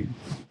appreciate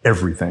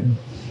everything.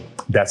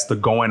 That's the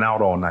going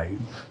out all night.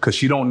 Because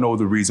she don't know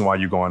the reason why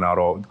you're going out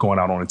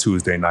on a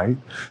Tuesday night.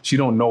 She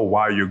don't know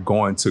why you're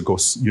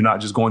not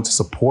just going to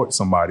support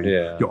somebody.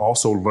 Yeah. You're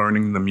also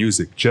learning the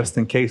music. Just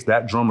in case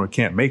that drummer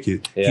can't make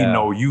it, he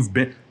know you've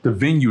been, the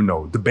venue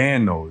know, the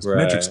band knows. Right.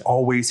 Metric's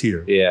always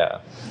here. Yeah.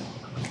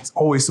 He's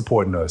always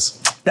supporting us.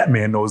 That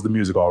man knows the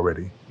music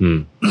already.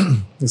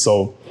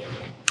 So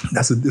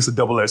it's a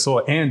double-edged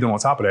sword. And then on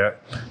top of that,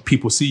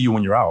 people see you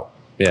when you're out.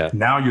 Yeah.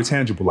 Now you're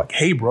tangible. Like,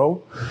 hey,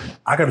 bro,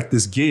 I got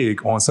this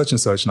gig on such and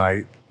such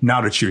night.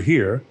 Now that you're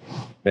here,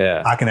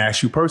 I can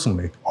ask you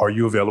personally, are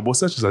you available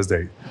such and such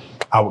date?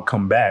 I would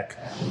come back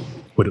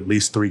with at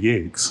least 3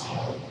 gigs.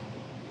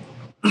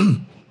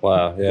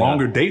 Wow. Yeah.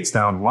 Longer dates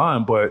down the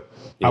line, but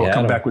I would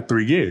come back with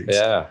 3 gigs.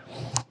 Yeah.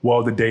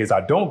 Well, the days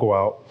I don't go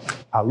out,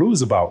 I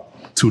lose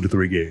about 2 to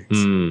 3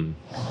 gigs.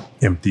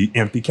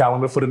 Empty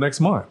calendar for the next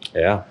month.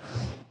 Yeah.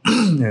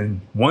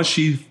 And once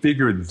she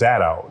figured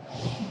that out,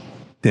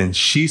 then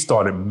she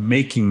started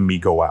making me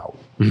go out.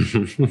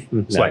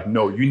 It's like,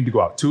 no, you need to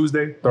go out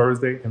Tuesday,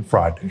 Thursday, and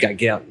Friday. You gotta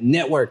get out,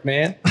 network,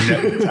 man.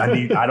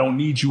 I don't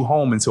need you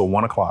home until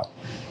 1 o'clock.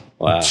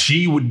 Wow.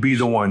 She would be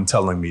the one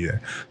telling me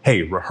that,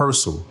 hey,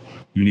 rehearsal,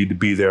 you need to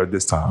be there at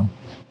this time.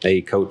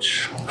 Hey,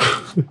 coach.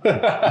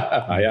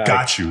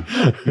 Got you.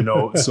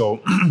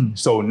 So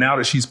now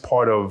that she's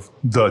part of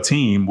the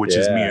team, which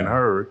is me and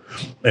her,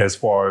 as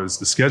far as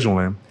the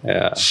scheduling,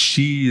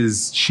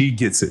 she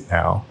gets it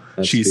now.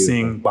 That's she's beautiful.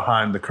 Seeing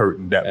behind the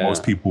curtain that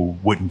most people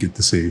wouldn't get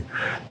to see.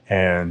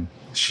 And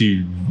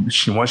she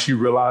once she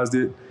realized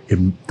it,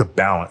 the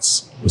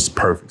balance was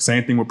perfect.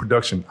 Same thing with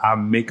production. I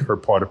make her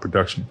part of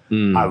production.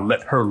 I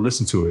let her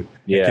listen to it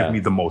and give me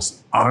the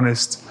most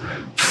honest,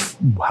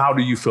 how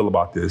do you feel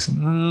about this?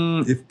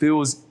 It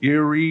feels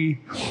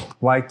eerie,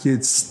 like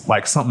it's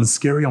like something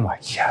scary. I'm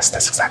like, yes,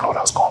 that's exactly what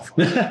I was going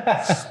for.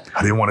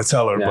 I didn't want to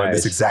tell her, but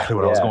that's exactly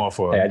what I was going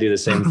for. Hey, I do the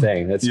same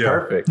thing. That's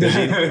perfect.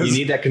 You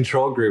need that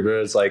control group.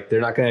 It's like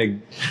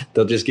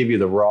they'll just give you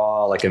the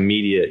raw, like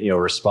immediate,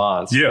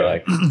 response. Yeah.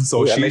 Like,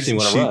 so that makes me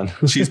want to run.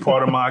 She's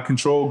part of my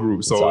control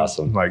group. So that's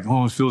awesome. Like,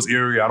 it feels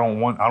eerie. I don't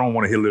want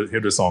to hear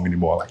the song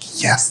anymore.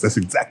 Like, yes, that's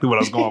exactly what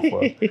I was going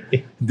for.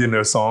 Then there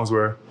are songs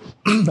where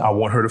I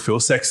want her to feel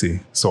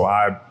sexy. So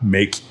I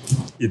make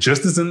it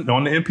just as on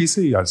the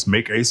MPC. I just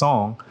make a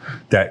song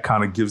that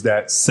kind of gives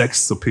that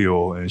sex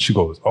appeal. And she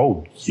goes,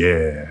 oh,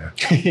 yeah.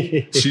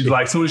 She's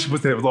like, as soon as she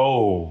puts that,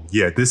 oh,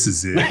 yeah, this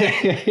is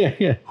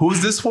it.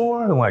 Who's this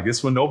for? I'm like,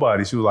 it's for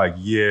nobody. She was like,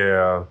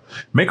 yeah,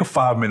 make a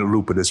 5-minute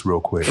loop of this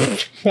real quick.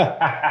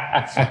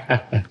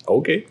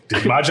 Okay.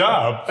 Did my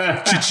job.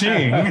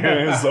 Cha-ching.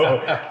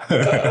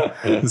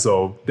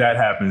 So that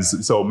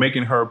happens. So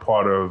making her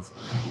part of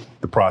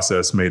the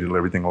process made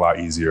everything a lot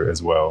easier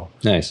as well.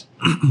 Nice.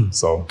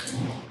 So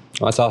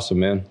that's awesome,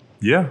 man.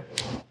 Yeah.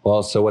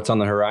 Well, so what's on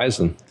the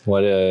horizon?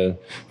 What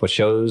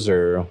shows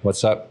or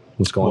what's up?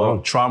 What's going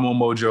on? Trauma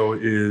Mojo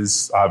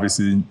is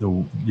obviously,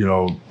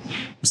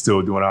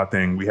 still doing our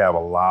thing. We have a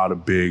lot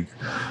of big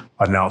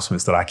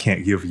announcements that I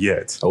can't give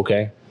yet.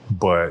 Okay.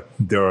 But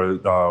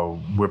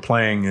we're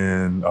playing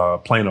in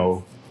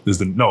Plano.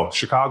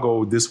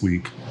 Chicago this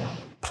week.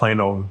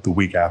 Plano the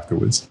week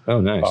afterwards. Oh,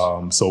 nice.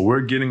 So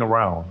we're getting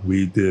around.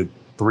 We did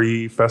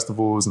 3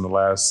 festivals in the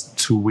last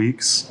 2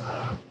 weeks.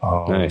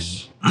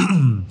 Nice.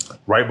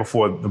 Right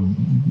before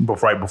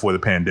the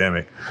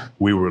pandemic,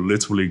 we were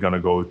literally going to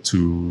go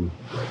to,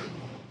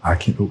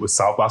 it was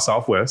South by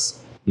Southwest,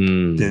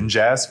 then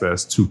Jazz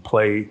Fest to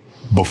play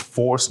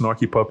before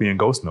Snarky Puppy and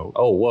Ghost Note.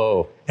 Oh,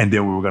 whoa. And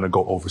then we were going to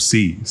go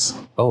overseas.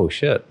 Oh,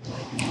 shit.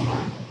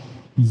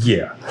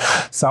 Yeah.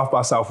 South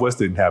by Southwest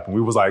didn't happen.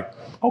 We was like,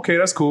 okay,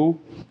 that's cool.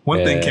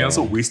 One thing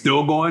canceled. We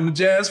still going to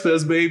Jazz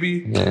Fest,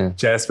 baby. Yeah.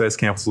 Jazz Fest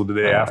canceled the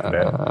day after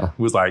that.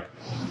 We was like,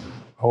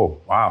 oh,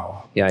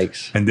 wow.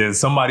 Yikes. And then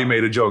somebody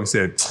made a joke and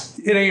said,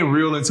 it ain't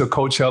real until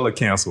Coachella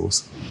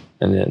cancels.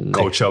 And then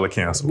Coachella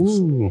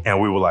cancels. Ooh.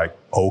 And we were like,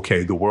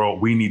 okay, the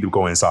world, we need to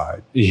go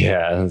inside.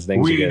 Yeah.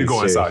 We need to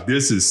go inside.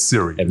 This is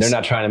serious. If they're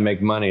not trying to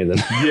make money, then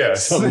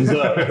yes. something's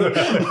up.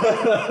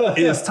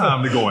 It's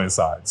time to go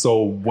inside.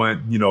 So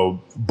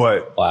when,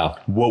 but wow.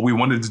 What we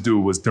wanted to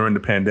do was during the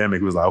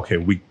pandemic, it was like, okay,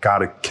 we got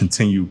to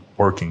continue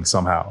working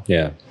somehow.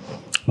 Yeah.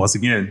 Once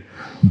again,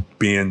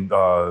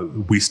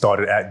 we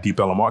started at Deep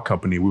Ellum Art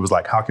Company. We was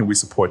like, how can we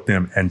support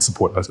them and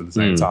support us at the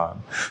same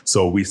time?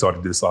 So we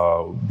started this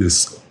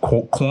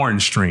corn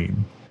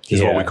stream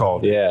is what we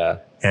called it. Yeah.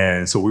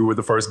 And so we were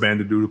the first band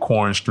to do the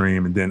corn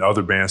stream, and then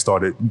other bands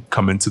started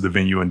coming to the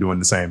venue and doing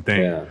the same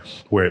thing,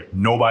 where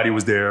nobody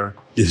was there.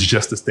 It's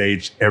just a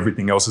stage.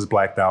 Everything else is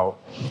blacked out,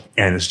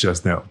 and it's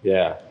just them.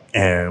 Yeah.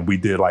 And we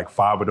did like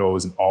 5 of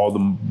those, and all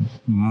the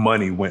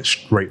money went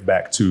straight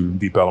back to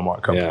Deep Ellum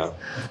Art Company.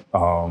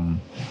 Yeah.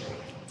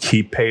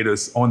 He paid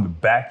us on the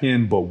back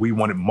end, but we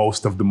wanted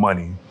most of the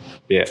money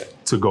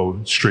to go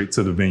straight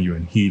to the venue,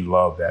 and he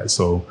loved that.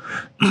 So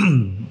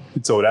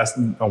that's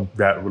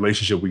that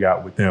relationship we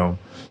got with them.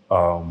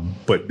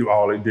 But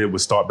all it did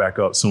was start back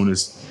up soon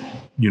as,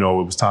 it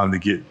was time to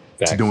get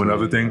to doing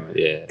other thing.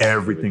 Yeah,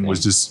 everything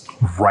was just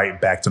right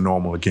back to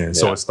normal again. Yeah.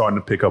 So it's starting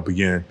to pick up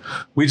again.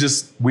 We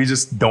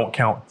just don't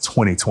count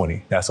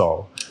 2020. That's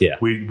all. Yeah.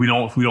 We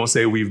don't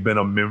say we've been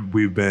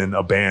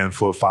a band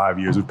for 5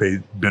 years.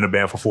 We've been a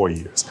band for 4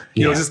 years.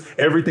 Just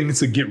everything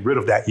to get rid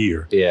of that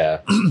year.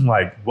 Yeah.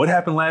 Like what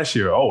happened last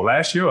year? Oh,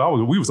 last year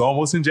we was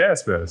almost in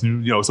Jazz Fest.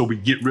 So we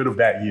get rid of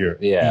that year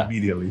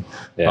immediately.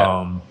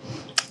 Yeah.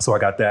 So I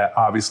got that.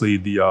 Obviously,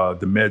 the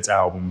Meds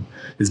album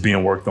is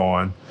being worked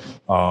on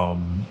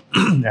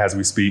as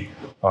we speak.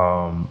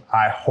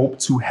 I hope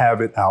to have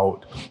it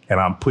out, and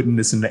I'm putting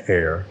this in the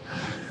air,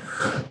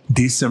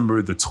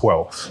 December the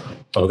 12th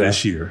of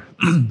this year.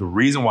 The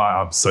reason why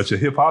I'm such a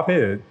hip hop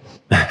head,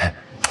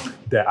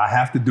 that I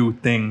have to do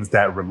things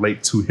that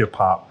relate to hip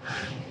hop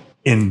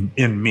in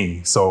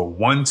me. So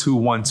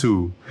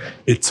 1-2-1-2,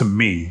 it to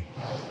me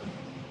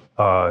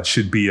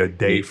should be a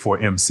day for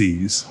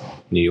MCs.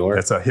 New York.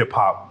 That's a hip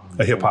hop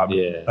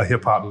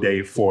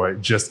day for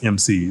just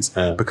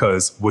MCs,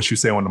 because what you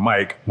say on the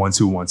mic,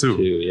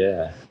 1-2-1-2.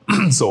 Yeah.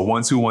 So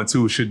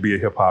 1-2-1-2 should be a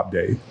hip hop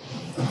day.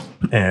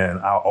 And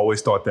I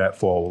always thought that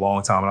for a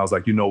long time. And I was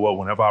like, you know what?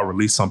 Whenever I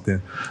release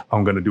something,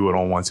 I'm going to do it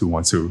on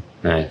 1-2-1-2.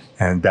 Nice.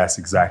 And that's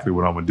exactly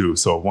what I'm going to do.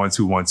 So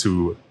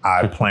 1-2-1-2,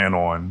 I plan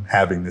on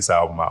having this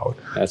album out.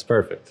 That's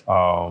perfect.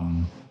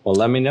 Well,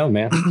 let me know,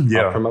 man.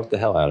 Yeah. I'll promote the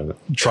hell out of it.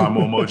 Try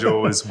More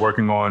Mojo is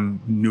working on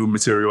new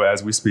material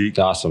as we speak.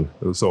 Awesome.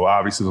 So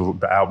obviously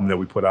the album that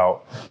we put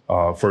out,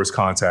 First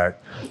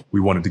Contact, we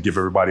wanted to give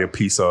everybody a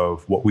piece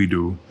of what we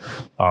do.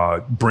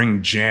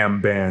 Bring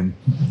jam band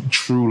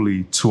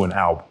truly to an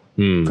album.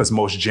 Because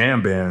most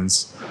jam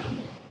bands,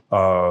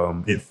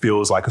 it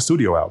feels like a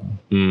studio album.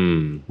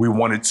 We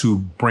wanted to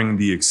bring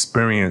the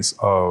experience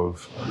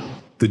of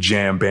the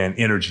jam band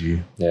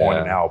energy on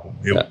an album.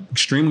 It was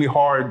extremely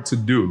hard to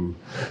do,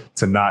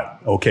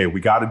 we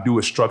got to do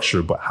a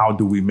structure, but how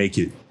do we make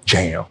it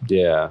jam?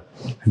 Yeah.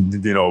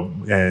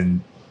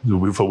 And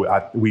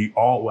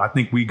I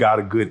think we got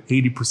a good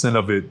 80%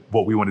 of it,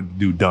 what we wanted to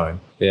do done.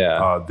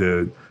 Yeah.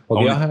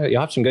 Y'all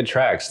have some good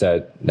tracks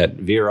that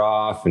veer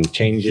off and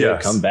change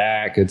it, come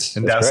back. That's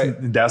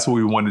great. That's what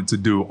we wanted to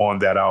do on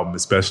that album,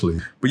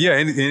 especially. But yeah,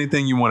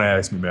 anything you want to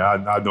ask me,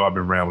 man. I know I've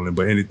been rambling,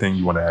 but anything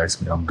you want to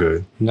ask me, I'm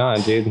good. No,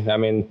 dude. I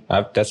mean,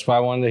 that's why I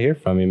wanted to hear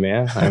from you,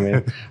 man. I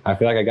mean, I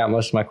feel like I got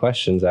most of my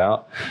questions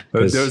out.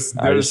 I'm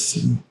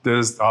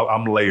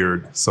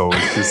layered, so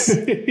it's just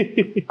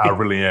I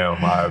really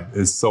am. I'm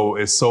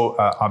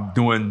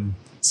doing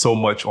so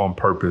much on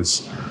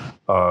purpose.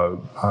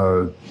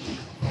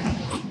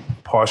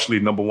 Partially,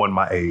 number one,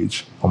 my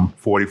age. I'm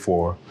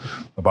 44,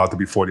 about to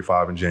be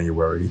 45 in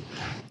January.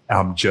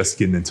 I'm just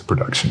getting into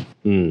production.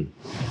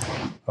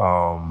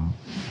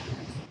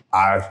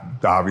 I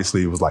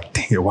obviously was like,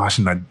 dang it, why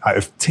shouldn't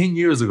if 10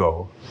 years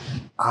ago,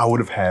 I would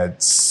have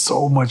had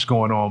so much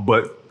going on,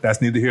 but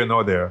that's neither here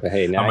nor there. But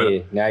hey, now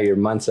you're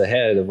months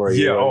ahead of where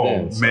you were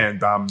then. So. Man,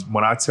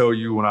 when I tell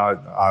you,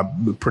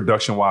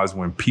 production-wise,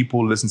 when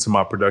people listen to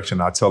my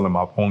production, I tell them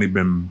I've only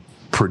been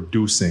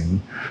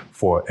producing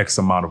for X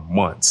amount of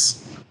months.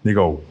 They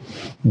go,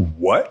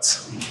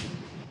 what?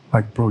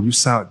 Like, bro, you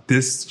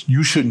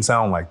shouldn't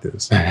sound like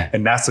this.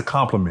 And that's a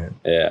compliment.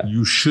 Yeah.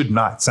 You should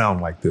not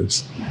sound like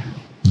this.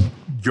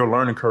 Your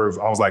learning curve,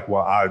 I was like,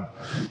 well,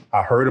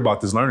 I heard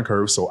about this learning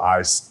curve, so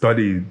I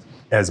studied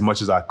as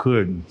much as I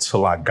could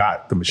until I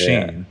got the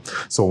machine. Yeah.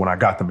 So when I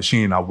got the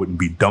machine, I wouldn't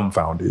be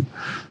dumbfounded.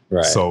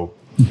 Right. So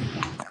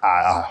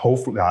I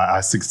hopefully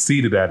I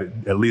succeeded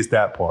at least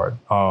that part.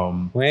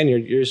 Man, you're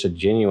just a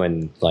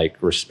genuine, like,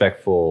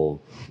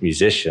 respectful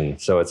musician.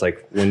 So it's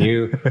like when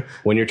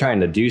you're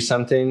trying to do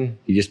something,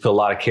 you just put a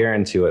lot of care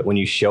into it. When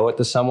you show it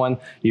to someone,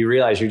 you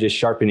realize you're just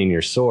sharpening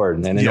your sword.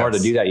 And in order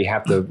to do that, you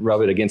have to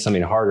rub it against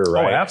something harder,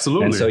 right? Oh,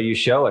 absolutely. And so you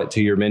show it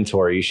to your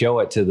mentor. You show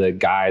it to the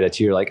guy that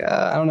you're like,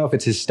 I don't know if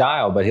it's his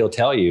style, but he'll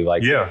tell you,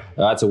 like,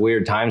 that's a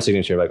weird time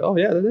signature. Like, oh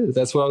yeah, that is.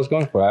 That's what I was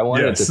going for. I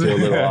wanted it to feel a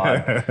little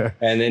odd.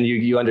 And then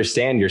you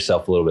understand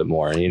yourself a little bit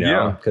more, you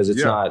know, because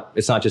it's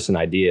not just an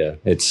idea.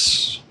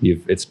 It's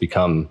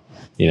become,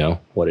 you know,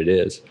 what it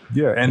is.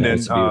 Yeah. And then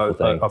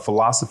a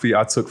philosophy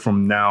I took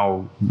from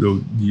now,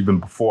 even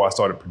before I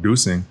started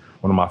producing,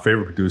 one of my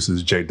favorite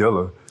producers, Jay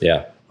Dilla.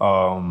 Yeah.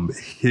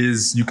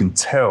 You can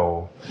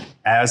tell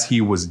as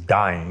he was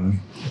dying,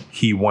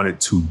 he wanted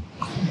to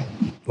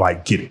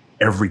like get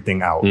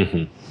everything out.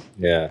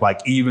 Mm-hmm. Yeah. Like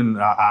even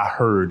I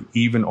heard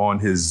even on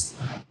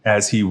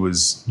as he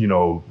was, you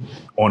know,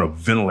 on a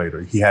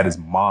ventilator, he had his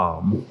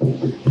mom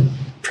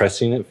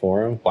pressing it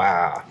for him.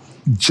 Wow.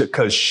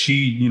 Because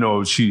he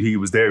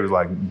was there. He was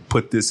like,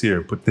 put this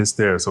here, put this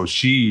there. So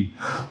she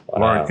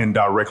learned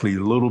indirectly a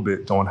little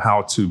bit on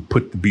how to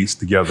put the beats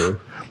together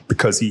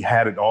because he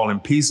had it all in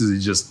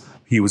pieces.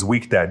 He was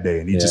weak that day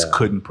and he just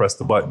couldn't press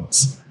the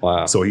buttons.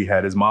 Wow. So he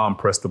had his mom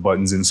press the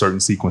buttons in certain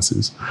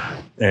sequences.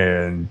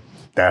 And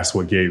that's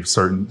what gave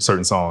certain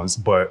songs.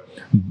 But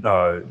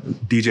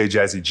DJ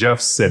Jazzy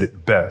Jeff said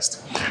it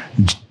best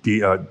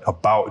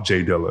about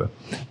Jay Dilla,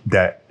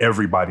 that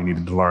everybody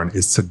needed to learn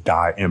is to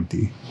die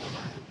empty.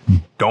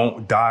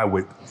 Don't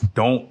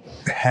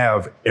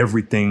have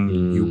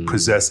everything you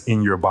possess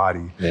in your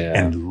body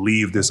and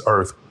leave this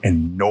earth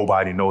and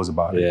nobody knows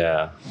about it.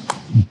 Yeah.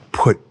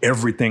 Put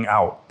everything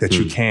out that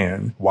you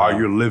can while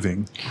you're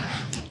living.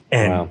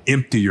 And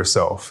empty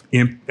yourself.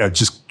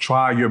 Just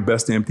try your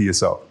best to empty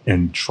yourself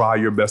and try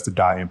your best to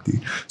die empty.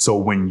 So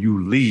when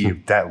you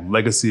leave, that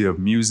legacy of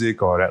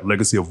music or that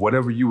legacy of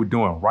whatever you were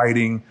doing,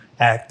 writing,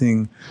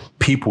 acting,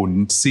 people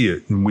see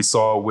it. And we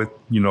saw with,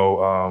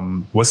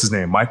 what's his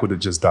name? Michael that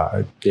just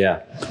died.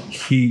 Yeah.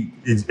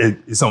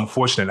 It's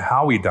unfortunate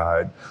how he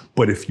died,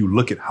 but if you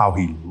look at how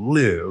he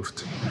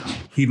lived,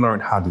 he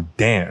learned how to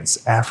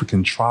dance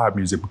African tribe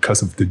music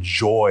because of the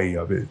joy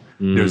of it.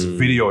 There's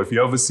video, if you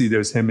ever see,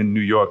 there's him in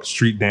New York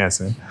street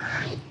dancing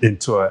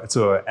to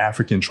an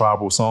African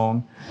tribal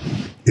song.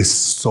 It's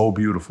so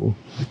beautiful.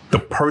 The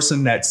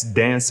person that's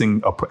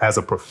dancing as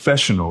a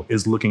professional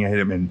is looking at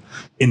him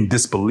in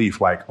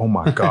disbelief, like, oh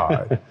my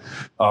God.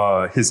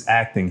 His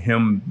acting,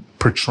 him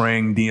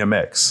portraying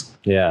DMX.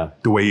 Yeah.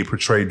 The way he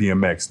portrayed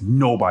DMX,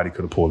 nobody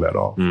could have pulled that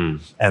off.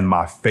 And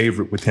my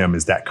favorite with him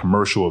is that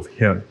commercial of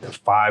him, the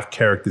 5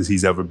 characters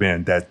he's ever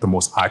been, that's the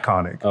most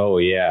iconic. Oh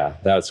yeah,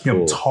 that's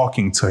cool. Him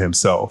talking to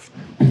himself.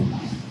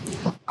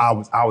 I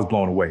was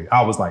blown away.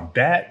 I was like,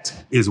 that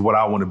is what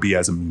I want to be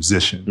as a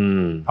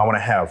musician. I want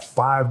to have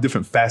 5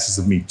 different facets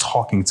of me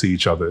talking to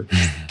each other,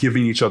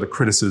 giving each other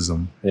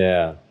criticism.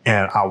 Yeah.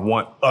 And I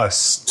want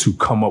us to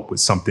come up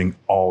with something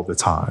all the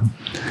time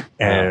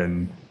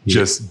and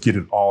just get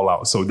it all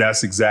out. So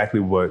that's exactly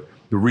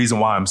the reason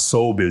why I'm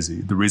so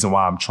busy, the reason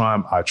why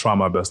I try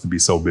my best to be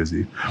so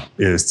busy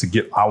is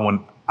to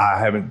I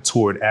haven't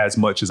toured as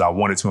much as I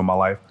wanted to in my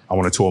life. I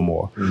want to tour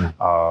more.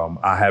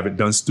 I haven't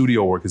done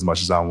studio work as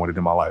much as I wanted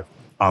in my life.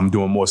 I'm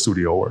doing more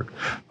studio work,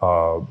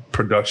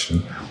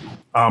 production.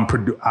 On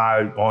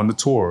the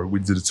tour, we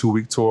did a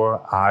 2-week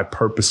tour. I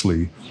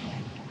purposely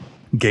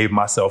gave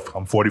myself,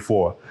 I'm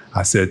 44.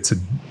 I said to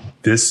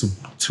this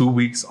 2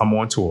 weeks I'm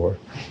on tour,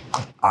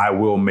 I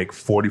will make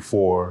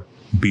 44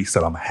 beats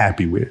that I'm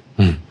happy with.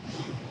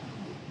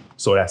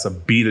 So that's a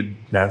beat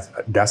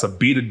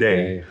a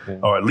day,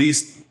 or at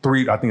least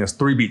 3. I think it's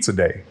 3 beats a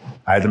day.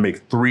 I had to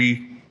make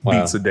 3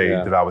 beats a day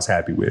that I was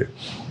happy with.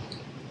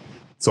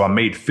 So I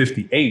made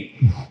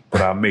 58,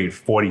 but I made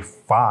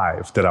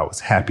 45 that I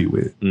was happy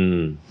with.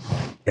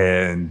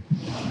 And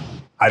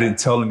I didn't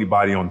tell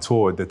anybody on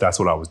tour that that's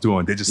what I was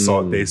doing. They just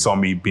saw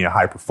me being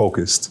hyper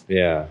focused.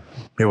 Yeah.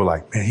 They were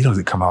like, man, he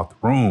doesn't come out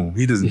the room.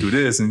 He doesn't do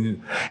this.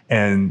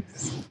 And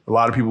a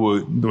lot of people,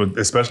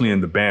 especially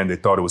in the band, they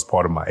thought it was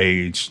part of my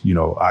age.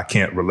 I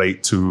can't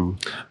relate to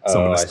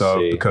some of the stuff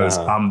because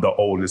I'm the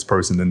oldest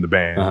person in the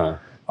band.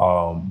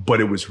 But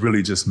it was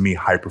really just me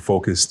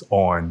hyper-focused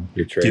on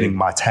getting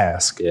my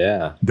task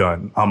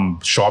done.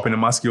 I'm sharpening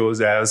my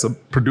skills as a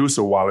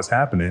producer while it's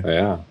happening.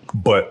 Yeah.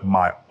 But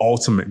my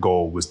ultimate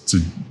goal was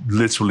to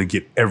literally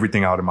get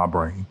everything out of my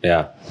brain.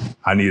 Yeah.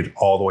 I needed it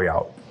all the way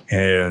out.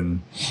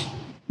 And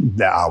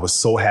that I was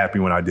so happy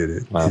when I did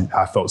it. Wow.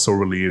 I felt so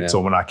relieved. Yeah.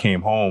 So when I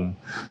came home,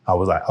 I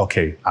was like,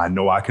 okay, I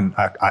know I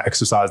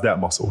exercised that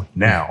muscle.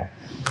 Now,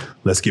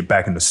 let's get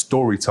back into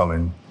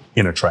storytelling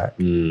in a track.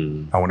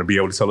 I want to be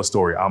able to tell a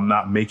story. I'm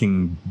not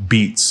making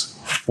beats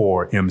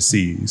for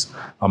MCs.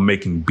 I'm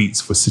making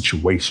beats for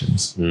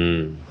situations.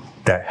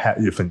 That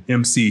if an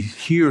MC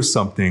hears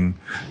something,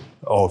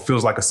 it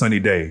feels like a sunny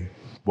day.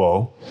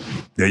 Well,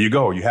 there you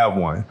go. You have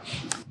one.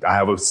 I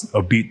have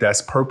a beat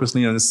that's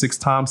purposely in a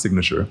 6-time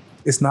signature.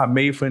 It's not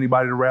made for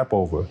anybody to rap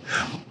over.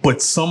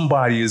 But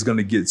somebody is going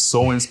to get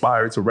so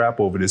inspired to rap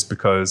over this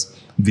because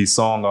the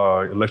song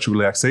Electric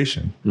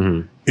Relaxation,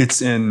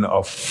 it's in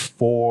a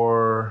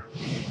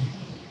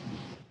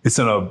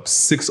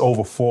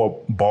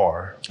 6/4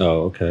 bar.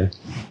 Oh, okay.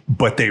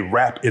 But they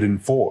rap it in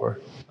 4.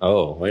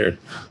 Oh, weird.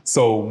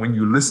 So when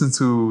you listen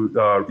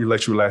to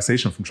Electric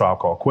Relaxation from Tribe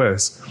Called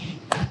Quest,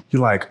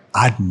 you're like,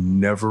 I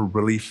never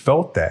really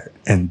felt that.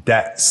 And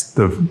that's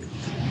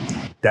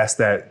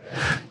that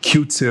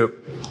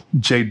Q-Tip,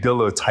 Jay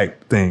Dilla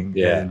type thing.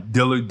 Yeah. And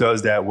Dilla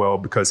does that well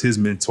because his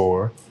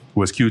mentor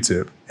was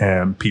Q-Tip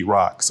and Pete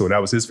Rock. So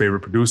that was his favorite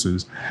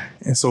producers.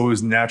 And so it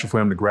was natural for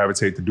him to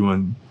gravitate to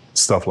doing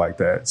stuff like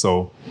that.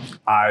 So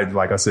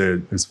like I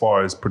said, as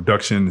far as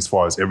production, as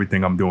far as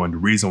everything I'm doing, the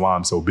reason why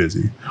I'm so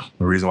busy,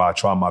 the reason why I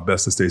try my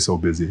best to stay so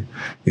busy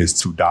is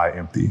to die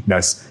empty.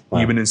 That's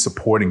even in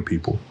supporting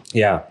people.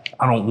 Yeah.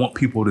 I don't want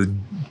people to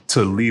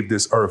leave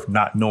this earth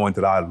not knowing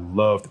that I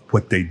loved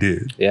what they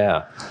did.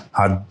 Yeah.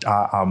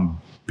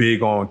 I'm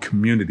big on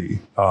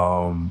community.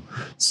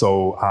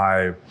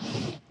 So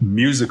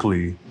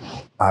musically,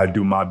 I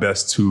do my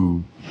best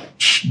to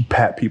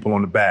pat people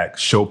on the back,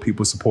 show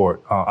people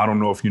support. I don't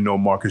know if you know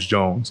Marcus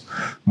Jones.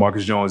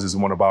 Marcus Jones is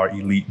one of our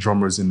elite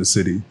drummers in the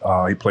city.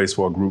 He plays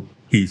for a group.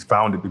 He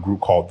founded the group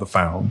called The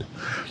Found.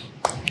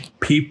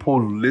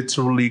 People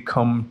literally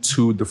come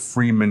to the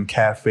Freeman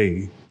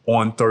Cafe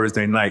on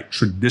Thursday night,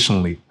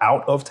 traditionally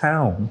out of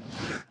town.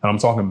 And I'm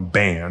talking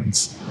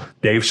bands.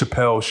 Dave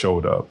Chappelle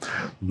showed up.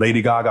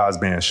 Lady Gaga's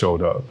band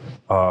showed up.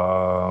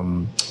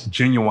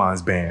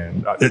 Genuine's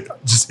band.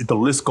 The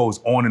list goes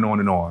on and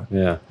on and on.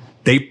 Yeah.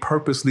 They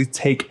purposely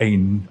take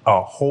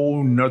a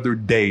whole nother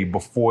day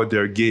before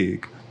their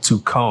gig to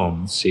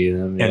come see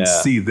them and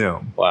see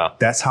them. Wow.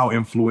 That's how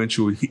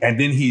influential and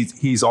then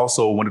he's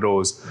also one of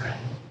those,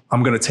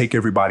 I'm gonna take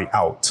everybody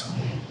out.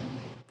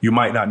 You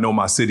might not know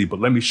my city, but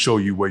let me show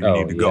you where you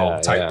need to go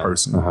type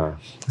person. Uh-huh.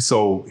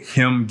 So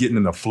him getting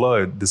in a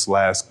flood this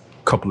last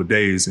couple of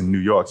days in New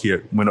York, he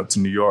went up to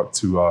New York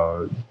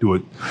to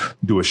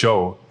do a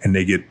show, and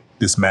they get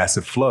this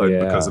massive flood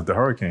because of the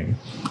hurricane.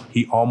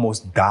 He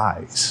almost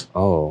dies.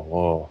 Oh,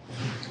 whoa.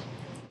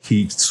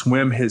 He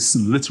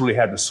literally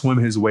had to swim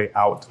his way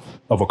out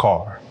of a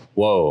car.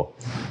 Whoa.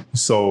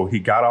 So he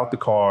got out the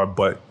car,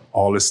 but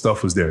all his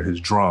stuff was there. His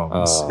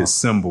drums, his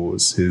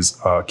cymbals,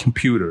 his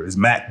computer, his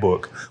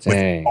MacBook,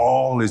 with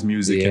all his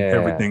music and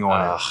everything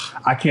on it.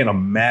 I can't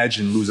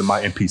imagine losing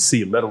my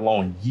MPC, let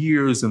alone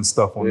years and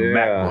stuff on the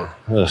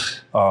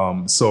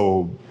MacBook.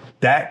 So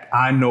that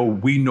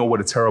we know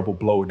what a terrible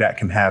blow that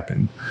can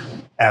happen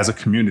as a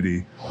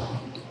community.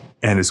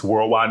 And it's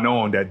worldwide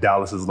known that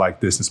Dallas is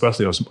like this,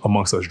 especially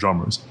amongst us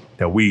drummers,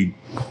 that we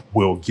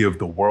will give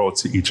the world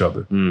to each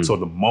other. So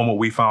the moment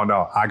we found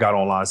out, I got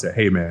online and said,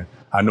 hey man,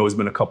 I know it's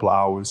been a couple of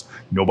hours.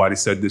 Nobody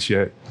said this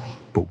yet,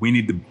 but we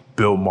need to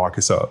build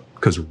Marcus up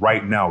because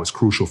right now it's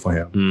crucial for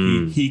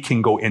him. He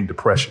can go in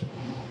depression.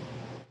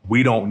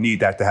 We don't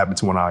need that to happen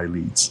to one of our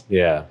elites.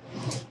 Yeah.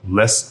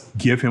 Let's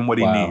give him what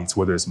he needs,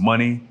 whether it's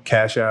money,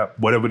 Cash App,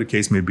 whatever the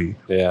case may be.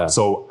 Yeah.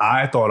 So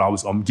I thought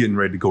I'm getting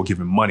ready to go give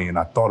him money. And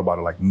I thought about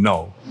it like,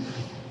 no,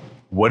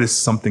 what is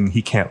something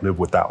he can't live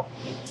without?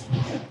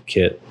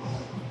 Kit.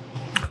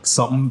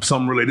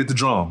 Something related to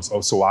drums.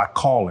 So I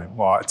call him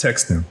or I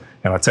text him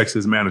and I text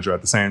his manager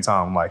at the same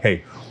time. I'm like,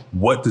 hey,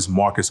 what does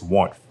Marcus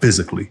want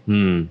physically?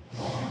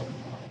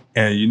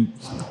 And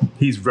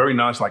he's very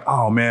nice, like,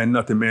 oh man,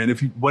 nothing, man.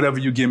 Whatever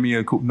you give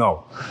me,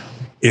 no.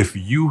 If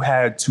you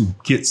had to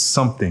get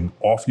something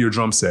off your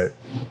drum set,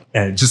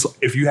 and just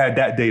if you had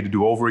that day to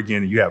do over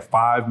again, and you have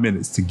 5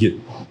 minutes to get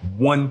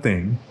one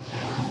thing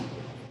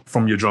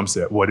from your drum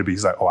set, what would it be?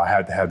 He's like, oh, I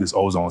had to have this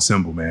Ozone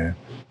cymbal, man.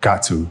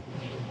 Got to.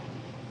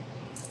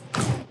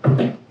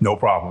 No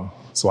problem.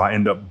 So I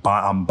end up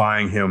I'm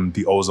buying him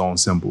the Ozone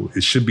cymbal.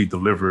 It should be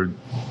delivered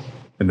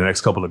in the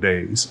next couple of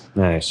days.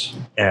 Nice.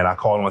 And I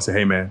called him and said,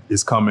 hey man,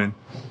 it's coming.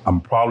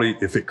 I'm probably,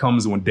 if it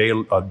comes a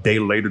day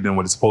later than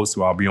what it's supposed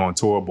to, I'll be on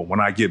tour. But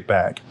when I get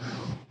back,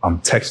 I'm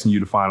texting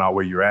you to find out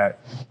where you're at.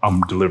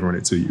 I'm delivering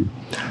it to you.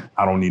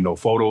 I don't need no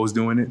photos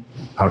doing it.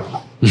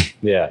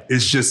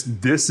 It's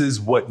just, this is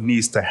what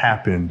needs to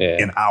happen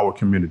in our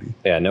community.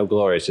 Yeah, no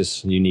glory. It's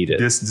just, you need it.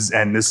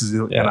 And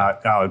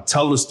I'll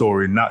tell the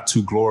story not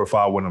to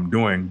glorify what I'm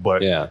doing,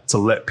 but to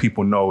let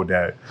people know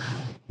that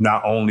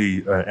not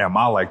only am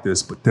I like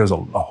this, but there's a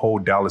whole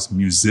Dallas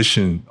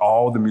musician.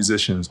 All the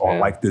musicians are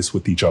like this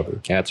with each other.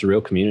 Yeah, it's a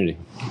real community.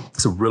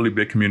 It's a really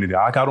big community.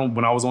 I got on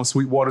when I was on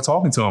Sweetwater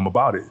talking to him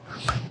about it.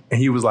 And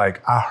he was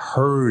like, I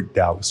heard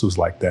Dallas was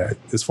like that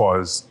as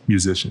far as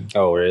musicians.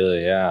 Oh,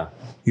 really? Yeah.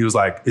 He was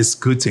like, it's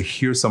good to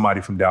hear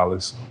somebody from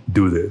Dallas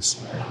do this.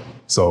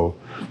 So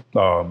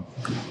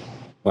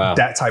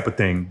that type of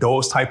thing,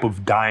 those type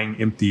of dying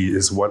empty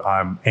is what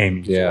I'm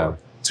aiming for.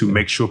 To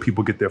make sure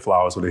people get their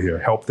flowers while they're here,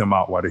 help them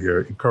out while they're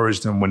here, encourage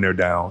them when they're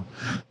down.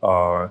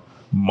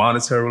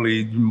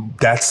 Monetarily,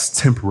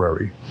 that's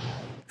temporary.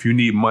 if you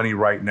need money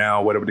right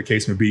now, whatever the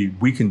case may be,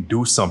 we can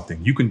do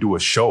something. You can do a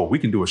show. We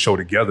can do a show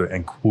together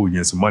and pull you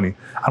in some money.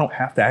 I don't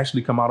have to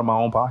actually come out of my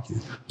own pocket.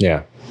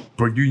 Yeah.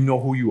 But do you know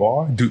who you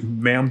are?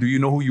 Ma'am, do you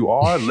know who you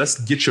are? Let's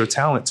get your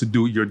talent to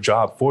do your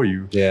job for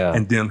you. Yeah.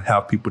 And then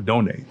have people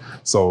donate.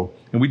 So,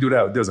 and we do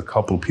that. There's a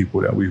couple of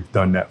people that we've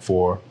done that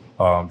for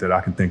that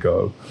I can think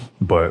of.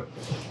 But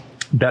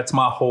that's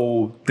my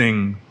whole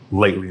thing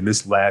lately. And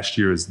this last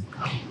year is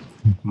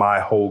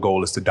my whole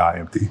goal is to die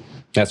empty.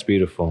 That's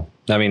beautiful.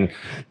 I mean,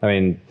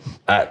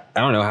 I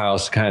don't know how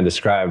else to kind of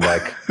describe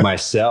like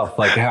myself,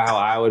 like how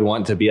I would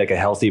want to be like a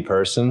healthy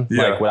person,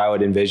 like what I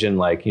would envision,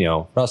 like, you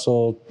know,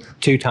 Russell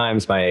 2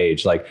 times my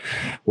age, like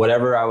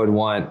whatever I would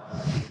want,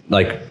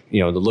 like,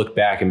 you know, to look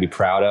back and be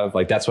proud of.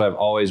 Like, that's what I've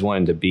always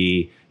wanted to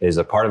be, is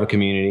a part of a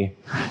community,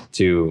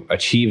 to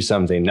achieve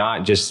something,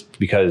 not just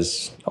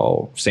because,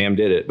 oh, Sam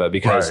did it, but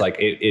because like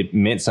it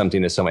meant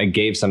something to someone. It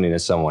gave something to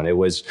someone. It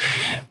was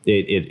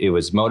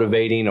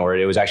motivating, or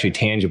it was actually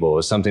tangible. It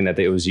was something that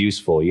it was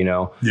useful, you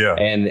know? Yeah.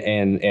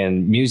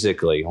 And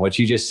musically, what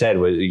you just said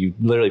was, you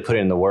literally put it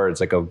in the words,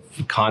 like a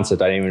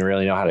concept I didn't even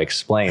really know how to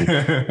explain,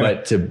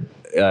 but to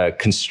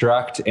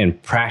construct and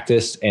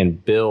practice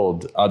and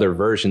build other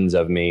versions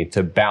of me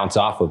to bounce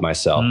off of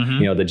myself.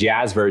 You know, the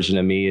jazz version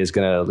of me is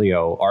gonna, you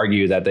know,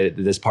 argue that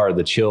this part of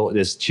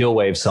this chill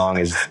wave song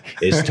is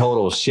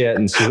total shit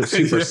and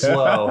super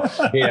slow,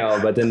 you know.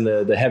 But then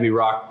the heavy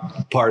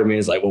rock part of me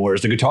is like, well,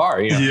 where's the guitar?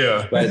 You know?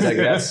 Yeah. But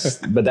it's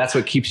like that's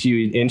what keeps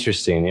you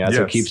interesting. You know, that's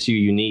what keeps you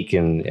unique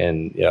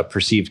and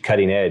perceived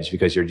cutting edge,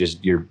 because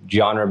you're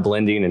genre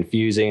blending and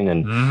fusing,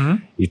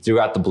 and you threw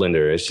out the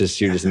blender. It's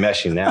just, you're just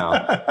meshing now.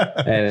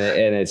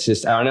 And it's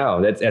just, I don't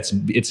know,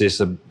 it's just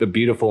a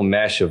beautiful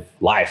mesh of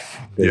life.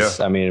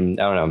 I mean,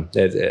 I don't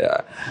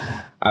know.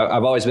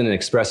 I've always been an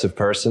expressive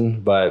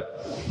person,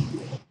 but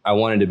I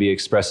wanted to be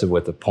expressive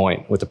with a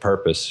point, with a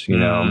purpose, you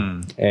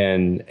know,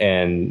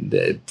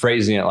 and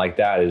phrasing it like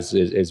that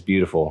is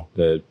beautiful,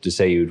 to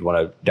say you'd want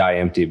to die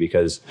empty,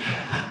 because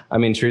I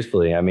mean,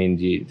 truthfully, I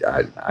mean,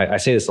 I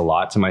say this a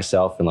lot to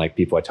myself and like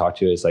people I talk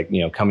to. It's like,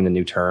 you know, coming to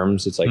new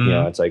terms. It's like, you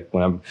know, it's like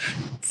when I'm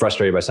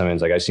frustrated by something,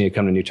 it's like, I just need to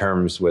come to new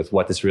terms with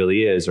what this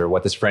really is, or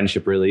what this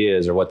friendship really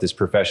is, or what this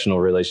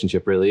professional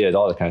relationship really is,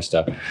 all that kind of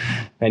stuff.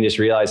 And just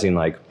realizing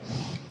like,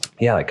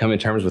 like coming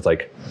to terms with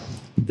like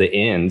the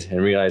end,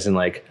 and realizing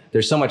like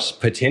there's so much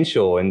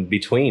potential in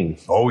between.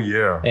 Oh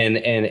yeah.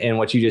 And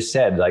what you just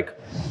said, like,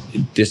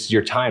 this is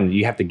your time,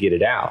 you have to get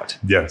it out.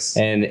 Yes.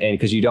 And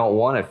because you don't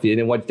want to feel,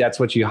 and that's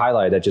what you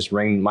highlighted, that just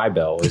rang my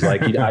bell, is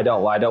like, I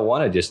don't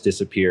want to just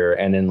disappear.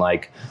 And then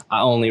like,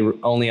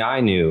 only I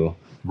knew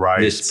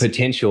this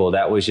potential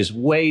that was just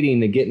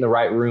waiting to get in the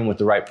right room with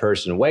the right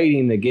person,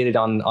 waiting to get it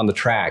on the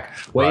track,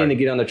 waiting to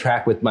get on the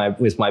track with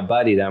my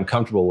buddy that I'm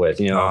comfortable with.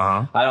 You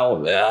know, I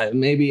don't,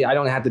 maybe I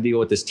don't have to deal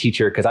with this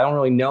teacher because I don't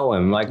really know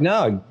him. Like,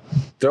 no,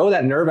 throw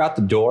that nerve out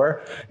the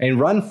door and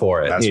run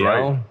for it. That's you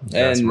know?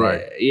 That's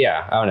right.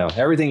 Yeah, I don't know.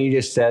 Everything you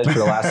just said for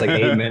the last like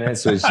 8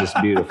 minutes was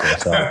just beautiful.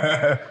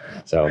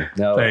 So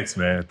no, thanks,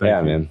 man.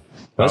 Thank you. Man.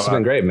 Well, this has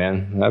been great,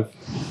 man. I've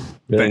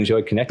really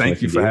enjoyed connecting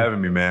with you. Thank you for having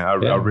me, man. I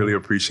really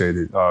appreciate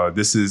it.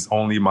 This is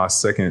only my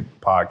second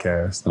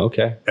podcast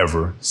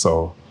ever.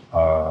 So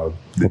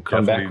we'll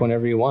come back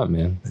whenever you want,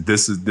 man.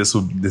 This is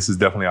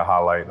definitely a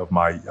highlight of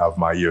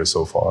my year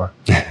so far.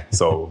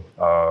 So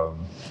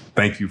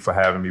thank you for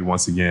having me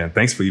once again.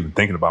 Thanks for even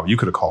thinking about me. You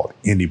could have called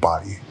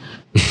anybody.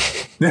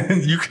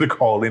 You could have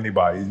called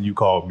anybody. You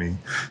called me,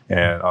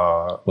 and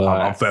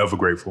I'm forever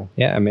grateful.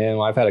 Yeah, man.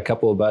 Well, I've had a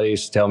couple of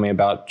buddies tell me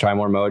about Try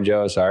More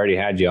Mojo, so I already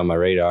had you on my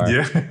radar.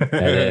 Yeah. And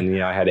then, you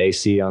know, I had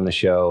AC on the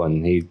show,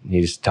 and he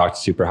just talked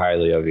super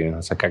highly of you. I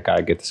was like, I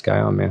gotta get this guy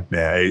on, man.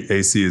 Yeah,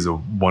 AC is a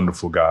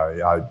wonderful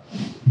guy.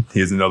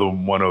 He's another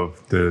one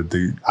of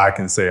the I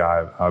can say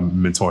I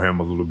mentor him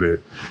a little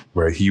bit,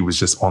 where he was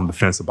just on the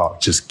fence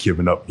about just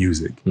giving up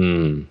music.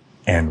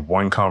 And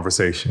one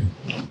conversation.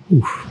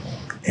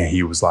 And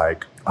he was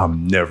like,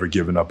 I'm never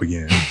giving up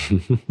again.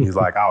 He's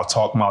like, I'll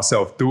talk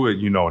myself through it.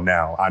 You know,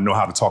 now I know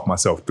how to talk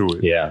myself through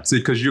it. Yeah. See,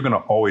 because you're going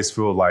to always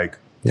feel like,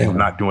 I'm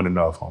not doing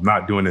enough. I'm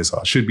not doing this.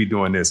 I should be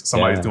doing this.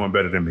 Somebody's doing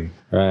better than me.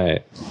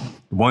 Right.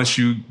 Once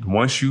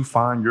you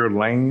find your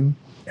lane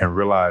and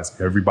realize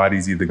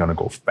everybody's either going to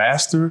go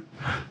faster,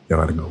 they're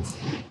going to go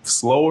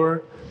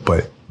slower,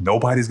 but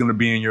nobody's going to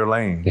be in your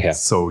lane. Yeah.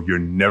 So you're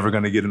never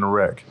going to get in a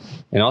wreck.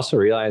 And also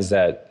realize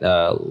that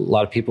a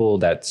lot of people,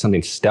 that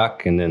something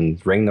stuck and then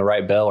rang the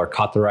right bell or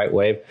caught the right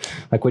wave.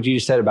 Like what you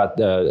just said about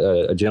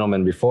a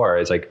gentleman before,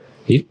 it's like,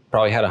 he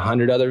probably had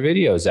 100 other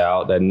videos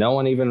out that no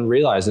one even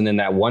realized. And then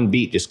that one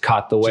beat just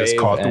caught the wave.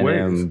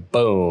 And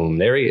boom,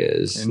 there he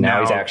is. And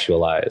now he's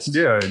actualized.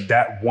 Yeah,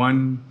 that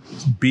one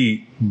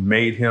beat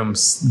made him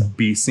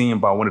be seen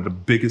by one of the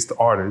biggest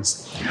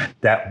artists.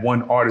 That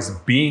one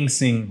artist being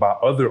seen by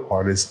other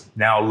artists,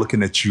 now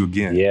looking at you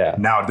again. Yeah.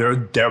 Now they're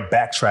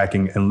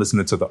backtracking and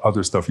listening to the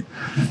other stuff.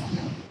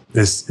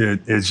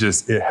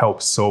 It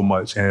helps so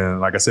much. And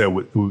like I said,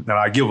 and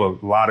I give a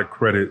lot of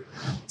credit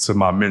to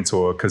my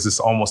mentor, because it's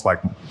almost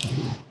like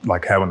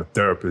having a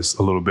therapist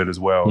a little bit as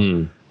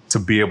well. to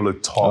be able to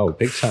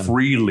talk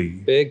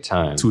freely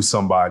to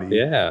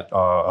somebody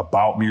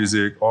about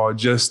music or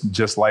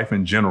just life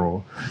in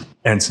general,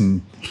 and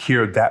to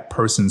hear that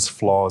person's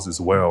flaws as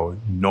well,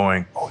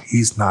 knowing, oh,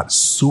 he's not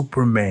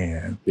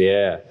Superman.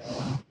 Yeah.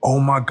 Oh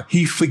my God,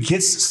 he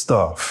forgets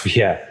stuff.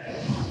 Yeah.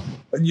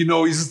 You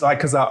know, he's just like,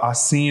 because I've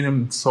seen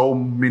him so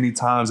many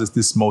times as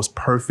this most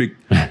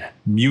perfect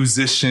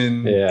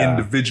musician,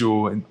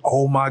 individual, and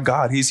oh my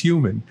God, he's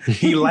human.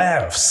 He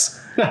laughs.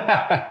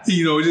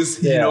 You know,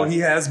 you know, he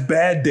has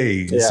bad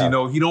days. You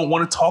know, he don't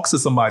want to talk to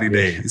somebody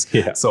days.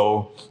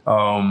 So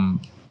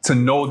to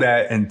know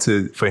that, and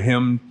for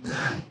him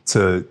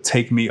to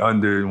take me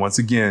under, once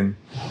again,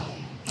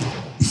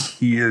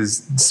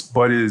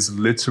 Spud is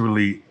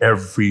literally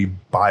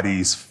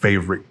everybody's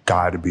favorite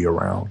guy to be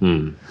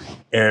around.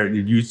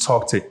 And you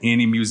talk to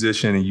any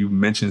musician and you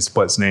mention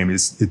Spud's name,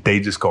 they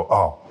just go,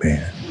 oh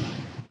man,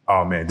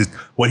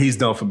 what he's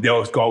done for me. They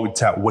always go with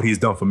what he's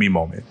done for me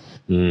moment.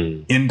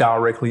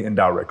 Indirectly.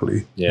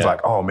 It's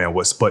like, oh man,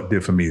 what Spud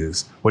did for me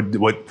is what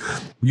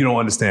you don't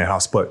understand how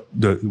Spud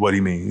what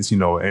he means, you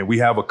know. And we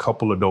have a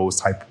couple of those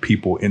type of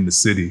people in the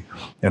city,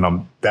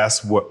 and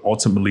that's what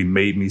ultimately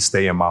made me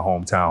stay in my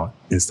hometown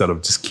instead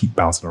of just keep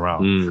bouncing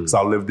around. Because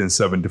I lived in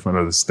 7 different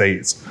other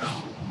states.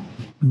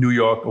 New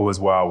York was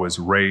where I was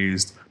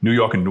raised. New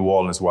York and New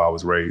Orleans where I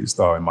was raised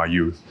in my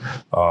youth.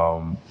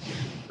 But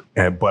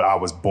I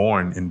was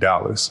born in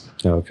Dallas.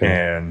 Okay.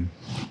 And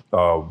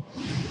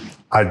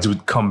I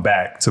would come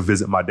back to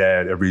visit my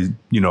dad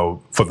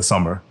for the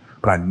summer,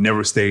 but I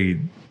never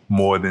stayed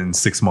more than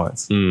 6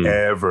 months,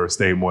 ever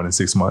stayed more than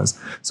 6 months.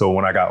 So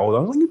when I got older,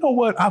 I was like, you know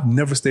what? I've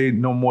never stayed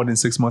no more than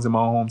 6 months in my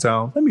own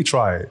hometown. Let me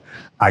try it.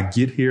 I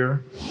get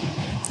here,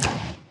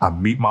 I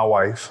meet my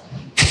wife.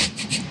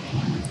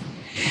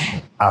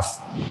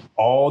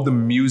 All the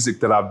music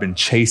that I've been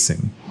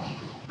chasing,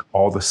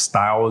 all the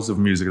styles of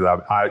music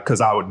that because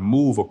I would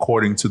move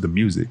according to the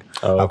music.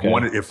 Oh, okay.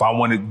 If I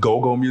wanted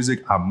go-go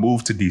music, I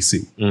moved to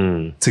DC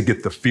to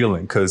get the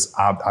feeling, because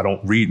I don't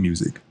read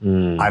music.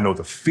 I know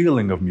the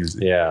feeling of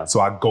music. Yeah.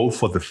 So I go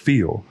for the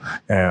feel,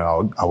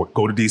 and I would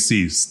go to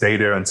DC, stay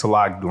there until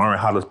I learn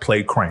how to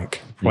play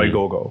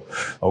go-go.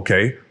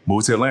 Okay,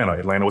 moved to Atlanta.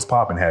 Atlanta was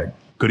popping, had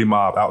Goody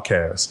Mob,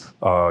 Outkast,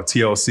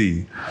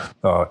 TLC.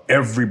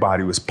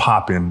 Everybody was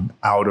popping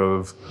out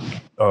of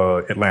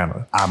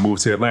Atlanta. I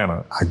moved to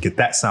Atlanta. I get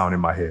that sound in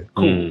my head.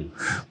 Cool.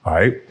 All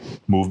right.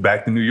 Moved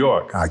back to New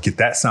York. I get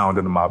that sound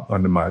under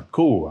my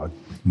cool. I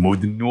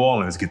moved to New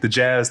Orleans. Get the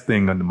jazz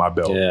thing under my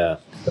belt. Yeah.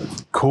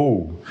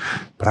 Cool.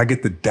 But I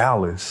get to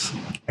Dallas,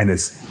 and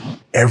it's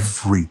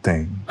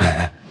everything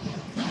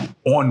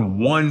on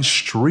one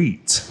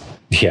street.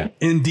 Yeah.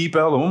 In Deep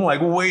Ellum. I'm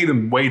like, wait a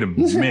minute.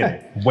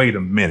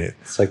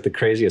 It's like the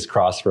craziest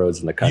crossroads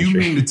in the country. You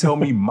mean to tell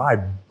me my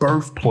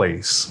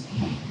birthplace,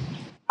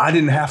 I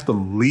didn't have to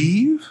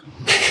leave?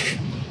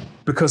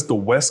 Because the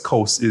West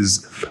Coast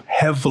is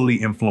heavily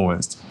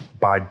influenced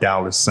by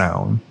Dallas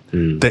sound.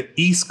 The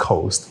East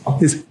Coast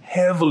is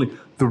heavily...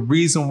 The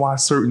reason why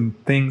certain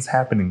things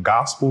happen in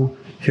gospel,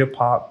 hip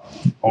hop,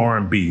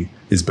 R&B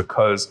is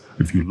because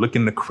if you look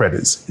in the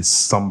credits, it's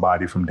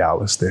somebody from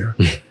Dallas there.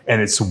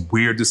 And it's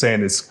weird to say,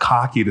 and it's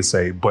cocky to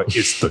say, but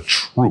it's the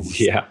truth.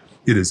 Yeah.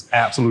 It is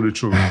absolutely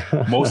true.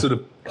 Most of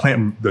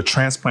the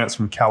transplants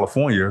from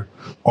California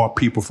are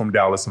people from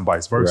Dallas and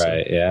vice versa.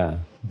 Right, yeah.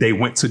 They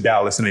went to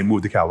Dallas and they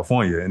moved to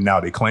California, and now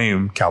they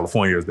claim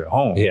California is their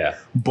home. Yeah.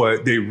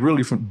 But they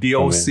really from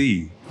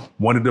DOC,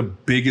 one of the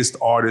biggest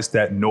artists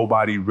that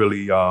nobody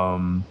really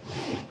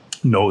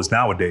knows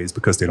nowadays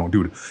because they don't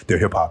do their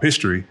hip hop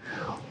history.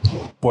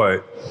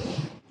 But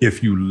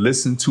if you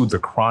listen to the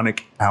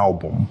Chronic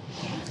album,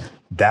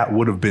 that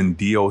would have been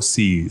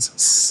DOC's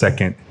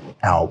second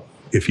album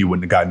if he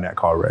wouldn't have gotten that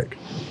car wreck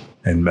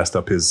and messed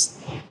up his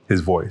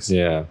voice.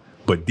 Yeah.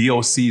 But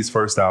DOC's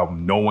first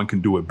album, No One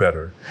Can Do It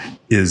Better,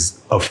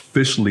 is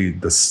officially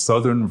the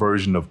southern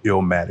version of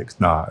Illmatic,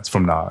 Nas,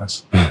 from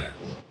Nas.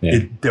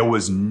 Yeah. There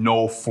was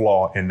no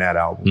flaw in that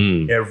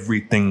album.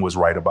 Everything was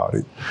right about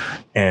it.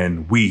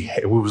 And we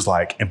was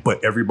like,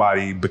 but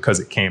everybody, because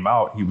it came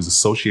out, he was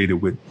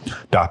associated with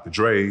Dr.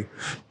 Dre,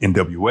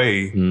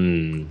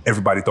 NWA.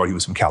 Everybody thought he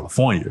was from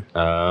California.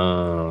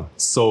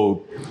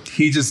 So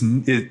he just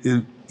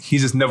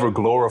never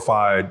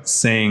glorified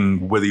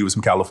saying whether he was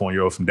from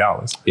California or from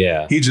Dallas.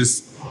 Yeah. He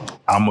just,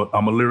 I'm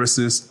a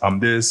lyricist, I'm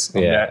this,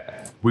 I'm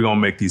that. We're gonna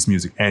make these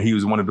music. And he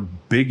was one of the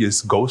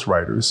biggest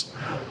ghostwriters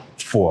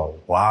for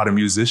a lot of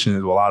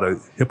musicians, a lot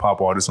of hip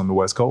hop artists on the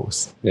West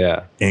Coast.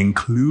 Yeah.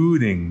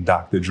 Including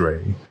Dr.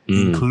 Dre,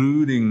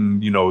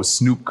 including,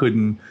 Snoop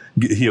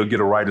he'll get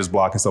a writer's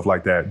block and stuff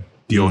like that.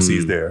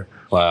 DOC's there.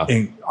 Wow.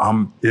 And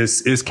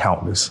it's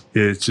countless.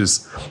 It's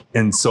just,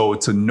 and so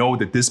to know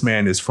that this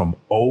man is from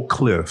Oak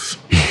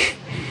Cliff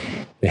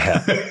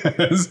Yeah.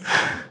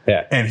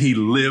 Yeah. And he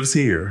lives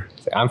here.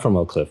 I'm from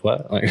Oak Cliff.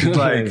 What? Like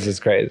this is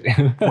crazy.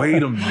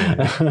 Wait a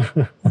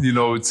minute. You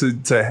know, to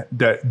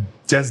that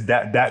just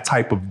that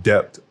type of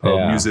depth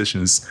of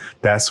musicians,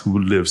 that's who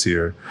lives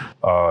here.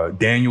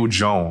 Daniel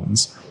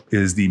Jones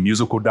is the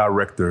musical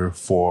director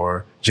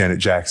for Janet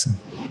Jackson.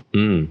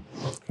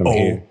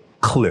 Oak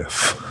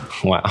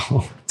Cliff.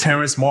 Wow.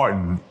 Terrence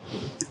Martin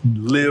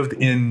lived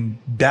in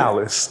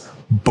Dallas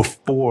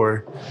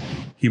before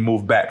he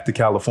moved back to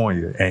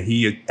California, and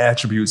he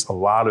attributes a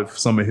lot of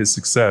some of his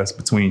success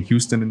between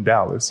Houston and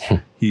Dallas.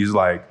 He's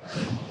like,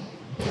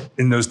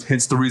 and there's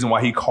hence the reason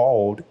why he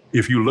called.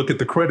 If you look at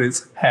the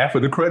credits, half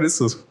of the credits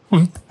is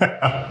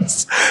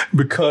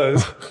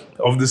because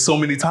of the so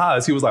many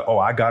ties. He was like, oh,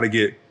 I got to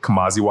get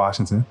Kamasi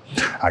Washington.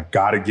 I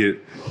got to get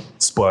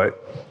Sput.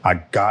 I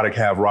got to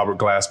have Robert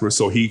Glasper.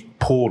 So he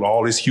pulled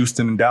all his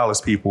Houston and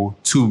Dallas people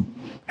to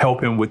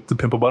help him with the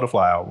Pimp a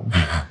Butterfly album.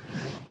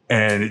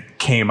 And it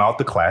came out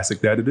the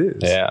classic that it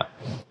is. Yeah.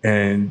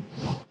 And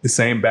the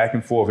same back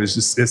and forth.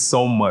 It's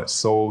so much,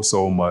 so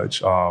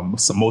much.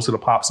 Most of the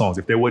pop songs,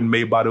 if they weren't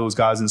made by those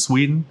guys in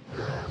Sweden,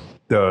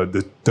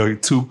 the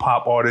two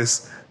pop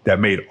artists that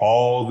made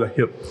all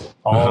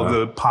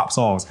the pop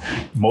songs,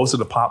 most of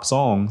the pop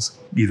songs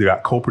either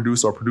got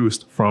co-produced or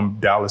produced from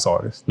Dallas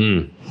artists.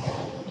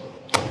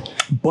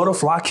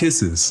 Butterfly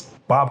Kisses,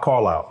 Bob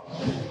Carlisle.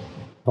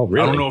 Oh,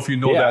 really? I don't know if you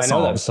know that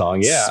song. I know that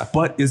song, yeah.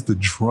 Sput is the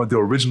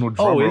original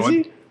drummer. Oh, is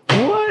he?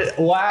 What?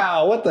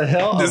 Wow, what the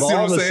hell? Of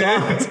all the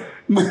songs.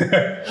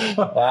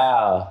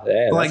 Wow.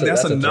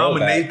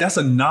 Man, that's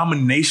a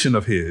nomination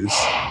of his.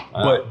 Wow.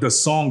 But the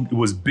song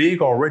was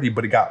big already,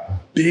 but it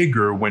got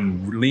bigger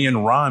when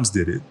LeAnn Rimes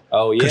did it.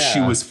 Oh, yeah. Because she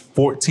was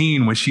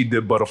 14 when she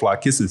did Butterfly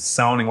Kisses,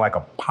 sounding like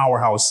a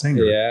powerhouse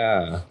singer.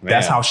 Yeah. Man.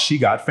 That's how she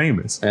got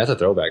famous. Man, that's a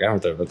throwback. I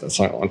haven't thought about that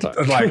song one time.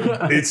 Like,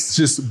 it's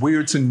just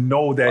weird to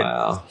know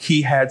that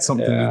he had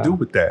something to do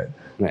with that.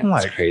 Man,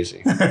 that's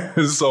crazy.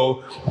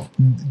 So,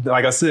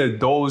 like I said,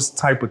 those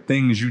type of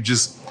things,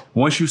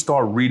 once you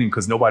start reading,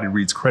 because nobody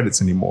reads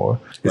credits anymore,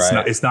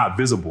 it's not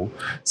visible.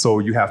 So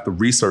you have to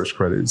research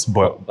credits.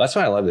 But that's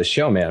why I love this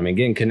show, man. I mean,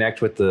 getting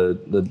connect with the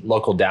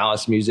local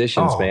Dallas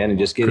musicians, man, and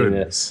just getting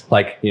it,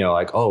 like,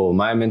 oh,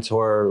 my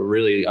mentor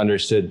really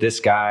understood this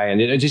guy,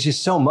 and it's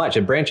just so much.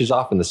 It branches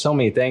off into so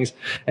many things.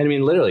 And I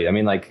mean, literally, I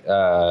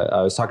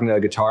was talking to a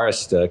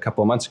guitarist a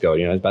couple of months ago.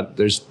 About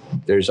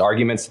there's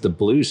arguments that the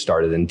blues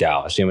started in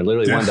Dallas.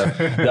 Literally one of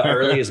the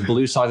earliest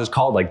blues songs is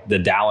called like the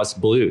Dallas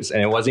Blues,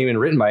 and it wasn't even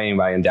written by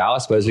anybody in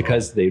Dallas, but it was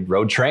because they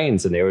rode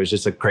trains and there was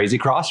just a crazy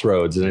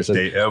crossroads. And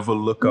they ever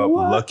look up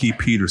Lucky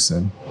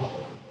Peterson?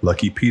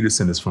 Lucky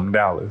Peterson is from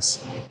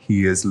Dallas.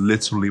 He is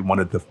literally one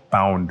of the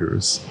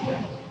founders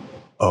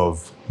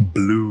of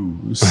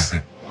blues.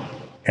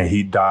 And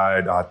he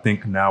died, I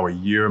think now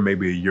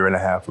maybe a year and a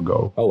half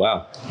ago. Oh,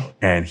 wow.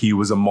 And he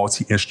was a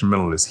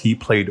multi-instrumentalist. He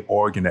played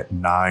organ at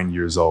 9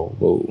 years old.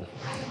 Whoa.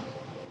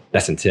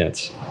 That's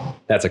intense.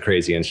 That's a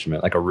crazy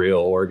instrument, like a real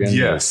organ.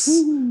 Yes.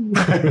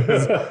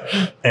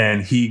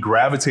 And he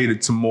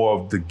gravitated to more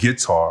of the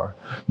guitar,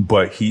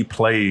 but he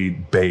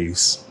played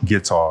bass,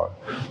 guitar,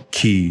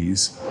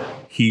 keys.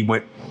 He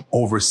went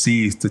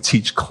overseas to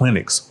teach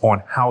clinics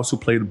on how to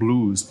play the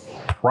blues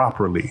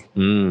properly.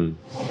 Wow.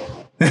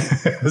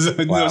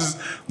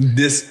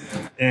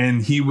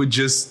 And he would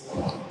just...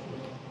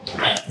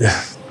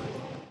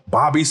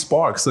 Bobby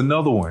Sparks,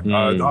 another one.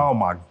 Oh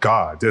my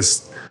God! We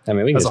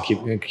can just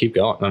keep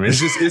going. I mean,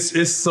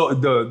 it's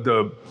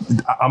so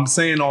I'm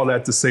saying all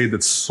that to say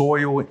that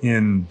soil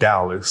in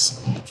Dallas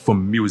for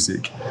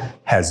music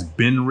has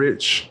been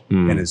rich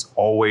and has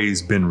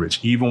always been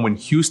rich. Even when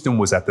Houston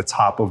was at the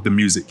top of the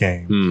music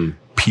game,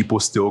 people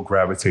still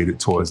gravitated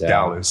towards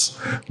Dallas.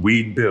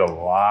 We did a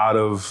lot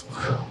of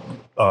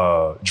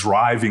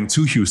driving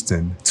to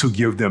Houston to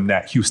give them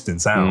that Houston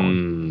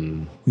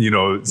sound.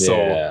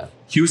 So.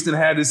 Houston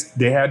had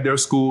their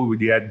school.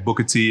 They had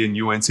Booker T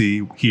and UNT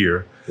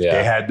here. Yeah.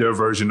 They had their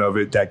version of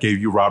it that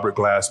gave you Robert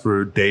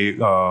Glasper,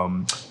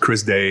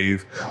 Chris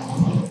Dave,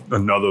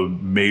 another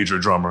major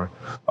drummer.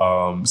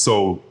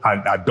 So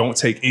I don't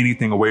take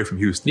anything away from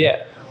Houston.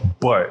 Yeah.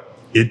 But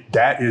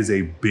that is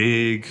a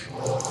big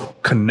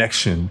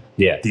connection.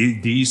 Yeah.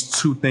 These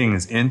two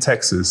things in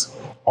Texas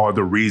are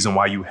the reason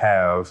why you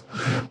have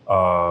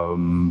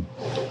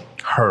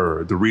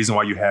her, the reason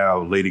why you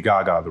have Lady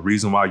Gaga, the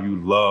reason why you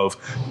love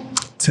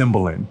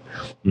Timbaland,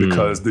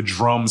 because the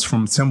drums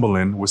from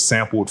Timbaland were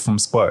sampled from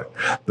Sput.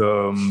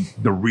 The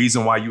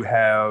reason why you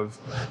have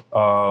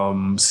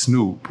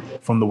Snoop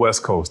from the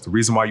West Coast, the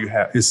reason why you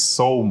have is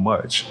so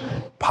much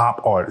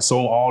pop artists.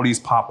 So all these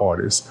pop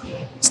artists,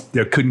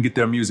 they couldn't get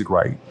their music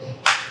right.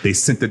 They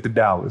sent it to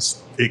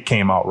Dallas. It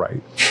came out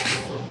right.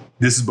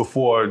 This is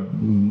before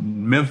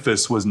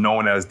Memphis was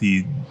known as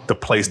the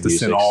place to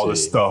send all the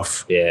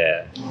stuff.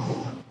 Yeah.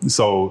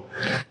 So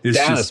it's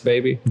Dallas, just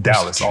baby.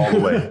 Dallas all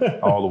the way,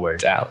 all the way.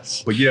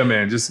 Dallas. But yeah,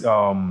 man, just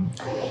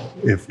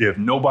if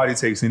nobody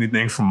takes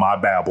anything from my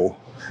babble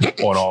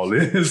on all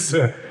this,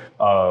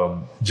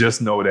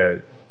 just know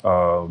that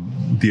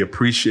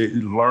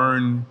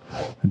learn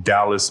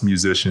Dallas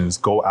musicians,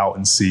 go out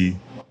and see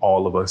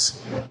all of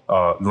us,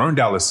 learn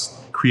Dallas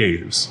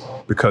creatives,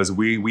 because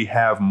we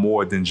have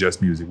more than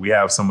just music. We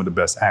have some of the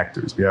best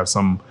actors. We have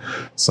some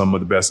of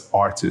the best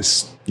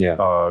artists,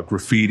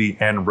 graffiti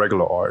and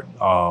regular art.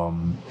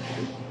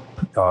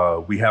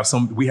 We have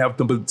some of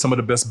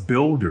the best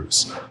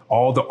builders.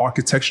 All the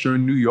architecture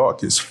in New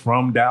York is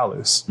from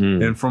Dallas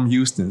and from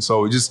Houston.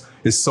 So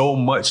it's so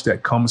much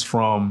that comes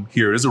from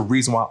here. There's a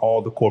reason why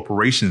all the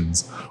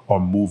corporations are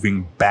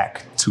moving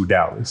back to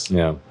Dallas.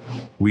 Yeah,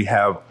 we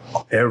have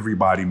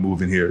everybody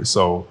moving here.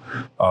 So,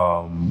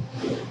 and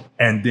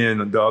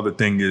then the other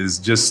thing is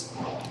just,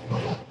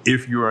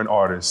 if you're an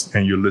artist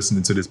and you're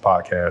listening to this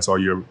podcast, or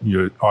you're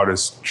an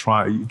artist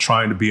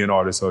trying to be an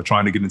artist or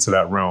trying to get into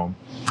that realm,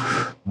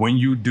 when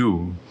you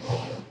do,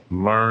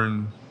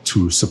 learn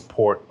to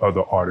support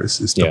other artists.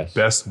 It's the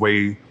best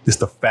way. It's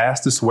the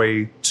fastest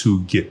way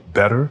to get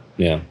better.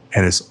 Yeah.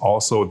 And it's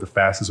also the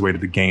fastest way to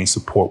gain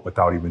support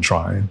without even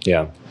trying.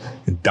 Yeah.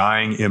 And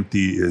dying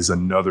empty is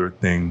another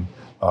thing.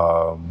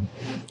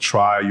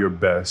 Try your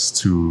best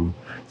to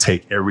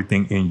take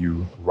everything in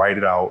you, write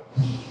it out,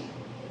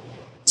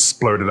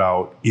 splurt it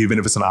out, even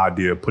if it's an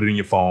idea, put it in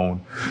your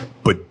phone,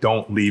 but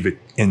don't leave it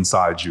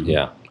inside you.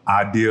 Yeah.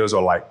 Ideas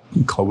are like,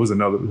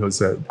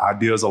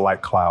 ideas are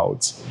like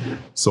clouds.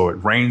 So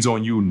it rains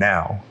on you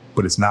now,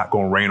 but it's not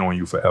going to rain on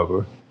you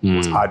forever.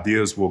 Those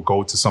ideas will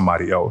go to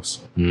somebody else.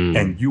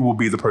 And you will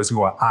be the person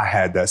going, I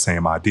had that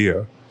same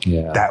idea.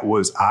 Yeah. That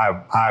was,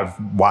 I've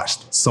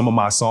watched some of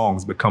my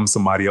songs become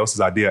somebody else's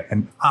idea,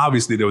 and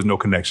obviously there was no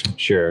connection.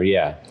 Sure,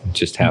 yeah, it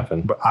just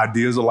happened. But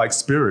ideas are like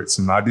spirits,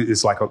 and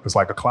it's like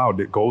a cloud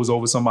that goes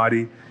over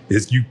somebody.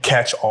 You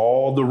catch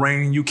all the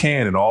rain you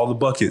can in all the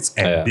buckets,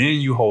 and then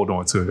you hold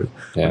on to it.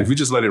 Yeah. But if you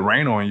just let it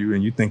rain on you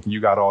and you thinking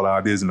you got all the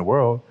ideas in the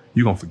world,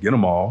 you're going to forget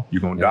them all.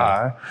 You're going to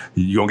die.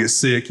 You're going to get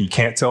sick. You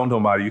can't tell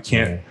nobody. You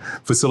can't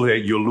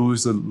facilitate. You'll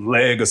lose a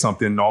leg or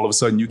something, and all of a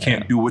sudden you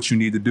can't do what you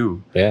need to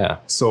do. Yeah.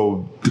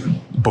 So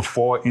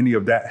before any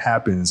of that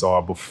happens,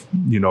 or the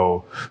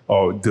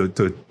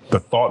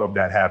thought of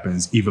that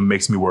happens, even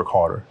makes me work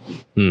harder.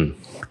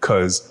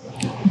 Because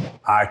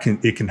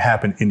it can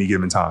happen any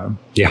given time.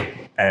 Yeah.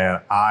 And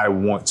I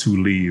want to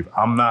leave.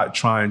 I'm not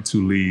trying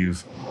to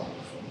leave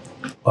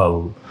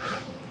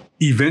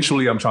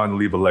eventually I'm trying to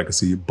leave a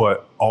legacy,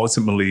 but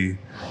ultimately,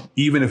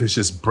 even if it's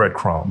just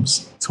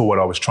breadcrumbs to what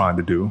I was trying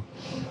to do,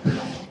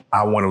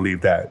 I want to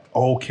leave that.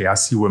 Okay, I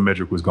see where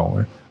Medrick was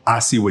going. I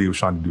see what he was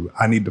trying to do.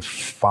 I need to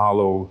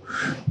follow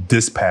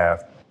this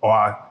path.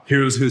 Or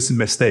here's his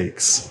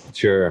mistakes.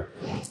 Sure.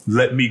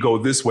 Let me go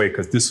this way,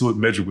 because this is what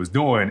Medrick was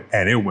doing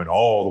and it went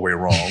all the way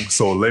wrong.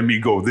 So let me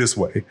go this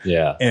way.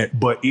 Yeah.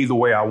 But either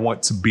way, I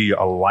want to be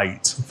a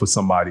light for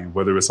somebody,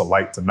 whether it's a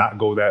light to not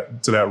go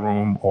to that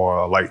room or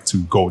a light to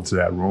go to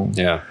that room.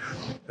 Yeah.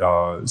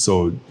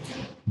 So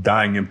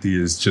dying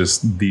empty is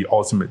just the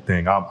ultimate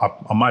thing. I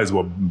might as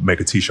well make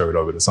a t-shirt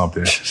of it or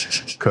something,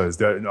 because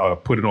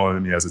put it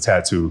on me as a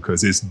tattoo,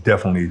 because it's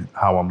definitely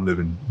how I'm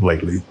living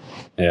lately.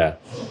 Yeah.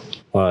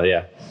 Well,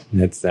 yeah,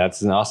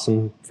 that's an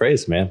awesome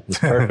phrase, man. It's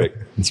perfect.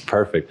 It's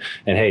perfect.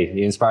 And hey,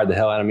 you inspired the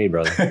hell out of me,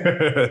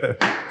 brother.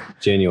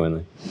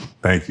 Genuinely.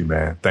 Thank you,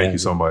 man. Thank you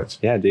so much.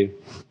 Yeah, dude.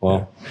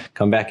 Well,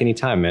 come back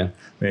anytime, man.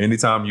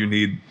 Anytime you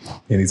need,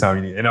 and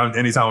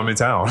anytime I'm in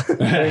town.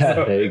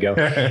 There you go.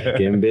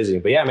 Getting busy.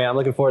 But yeah, man, I'm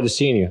looking forward to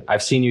seeing you.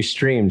 I've seen you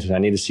streamed. I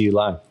need to see you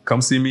live.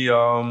 Come see me,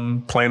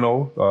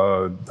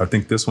 Plano. I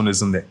think this one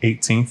is on the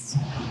 18th.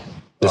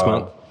 This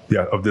month?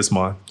 Yeah, of this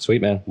month.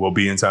 Sweet, man. We'll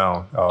be in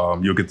town.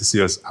 You'll get to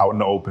see us out in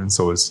the open,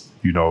 so it's,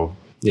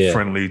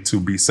 friendly to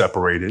be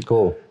separated.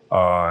 Cool.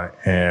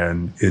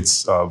 And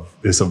it's a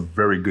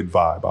very good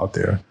vibe out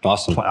there.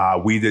 Awesome.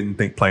 We didn't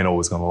think Plano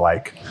was going to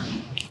like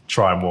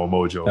Try More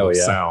Mojo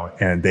sound,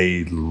 and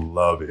they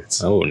love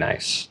it. Oh,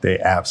 nice. They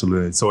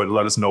absolutely. So it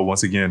let us know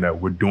once again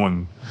that we're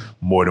doing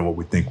more than what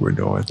we think we're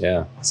doing.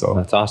 Yeah. So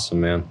that's awesome,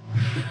 man.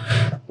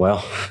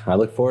 Well, I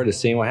look forward to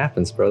seeing what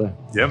happens, brother.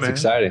 Yeah, man. It's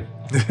exciting.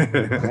 All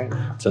right.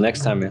 Till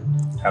next time, man.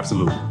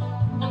 Absolutely.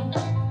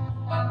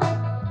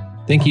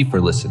 Thank you for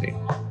listening.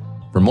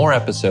 For more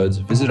episodes,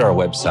 visit our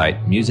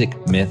website,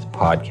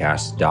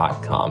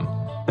 musicmythpodcast.com,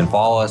 and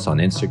follow us on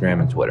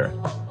Instagram and Twitter.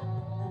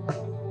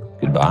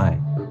 Goodbye.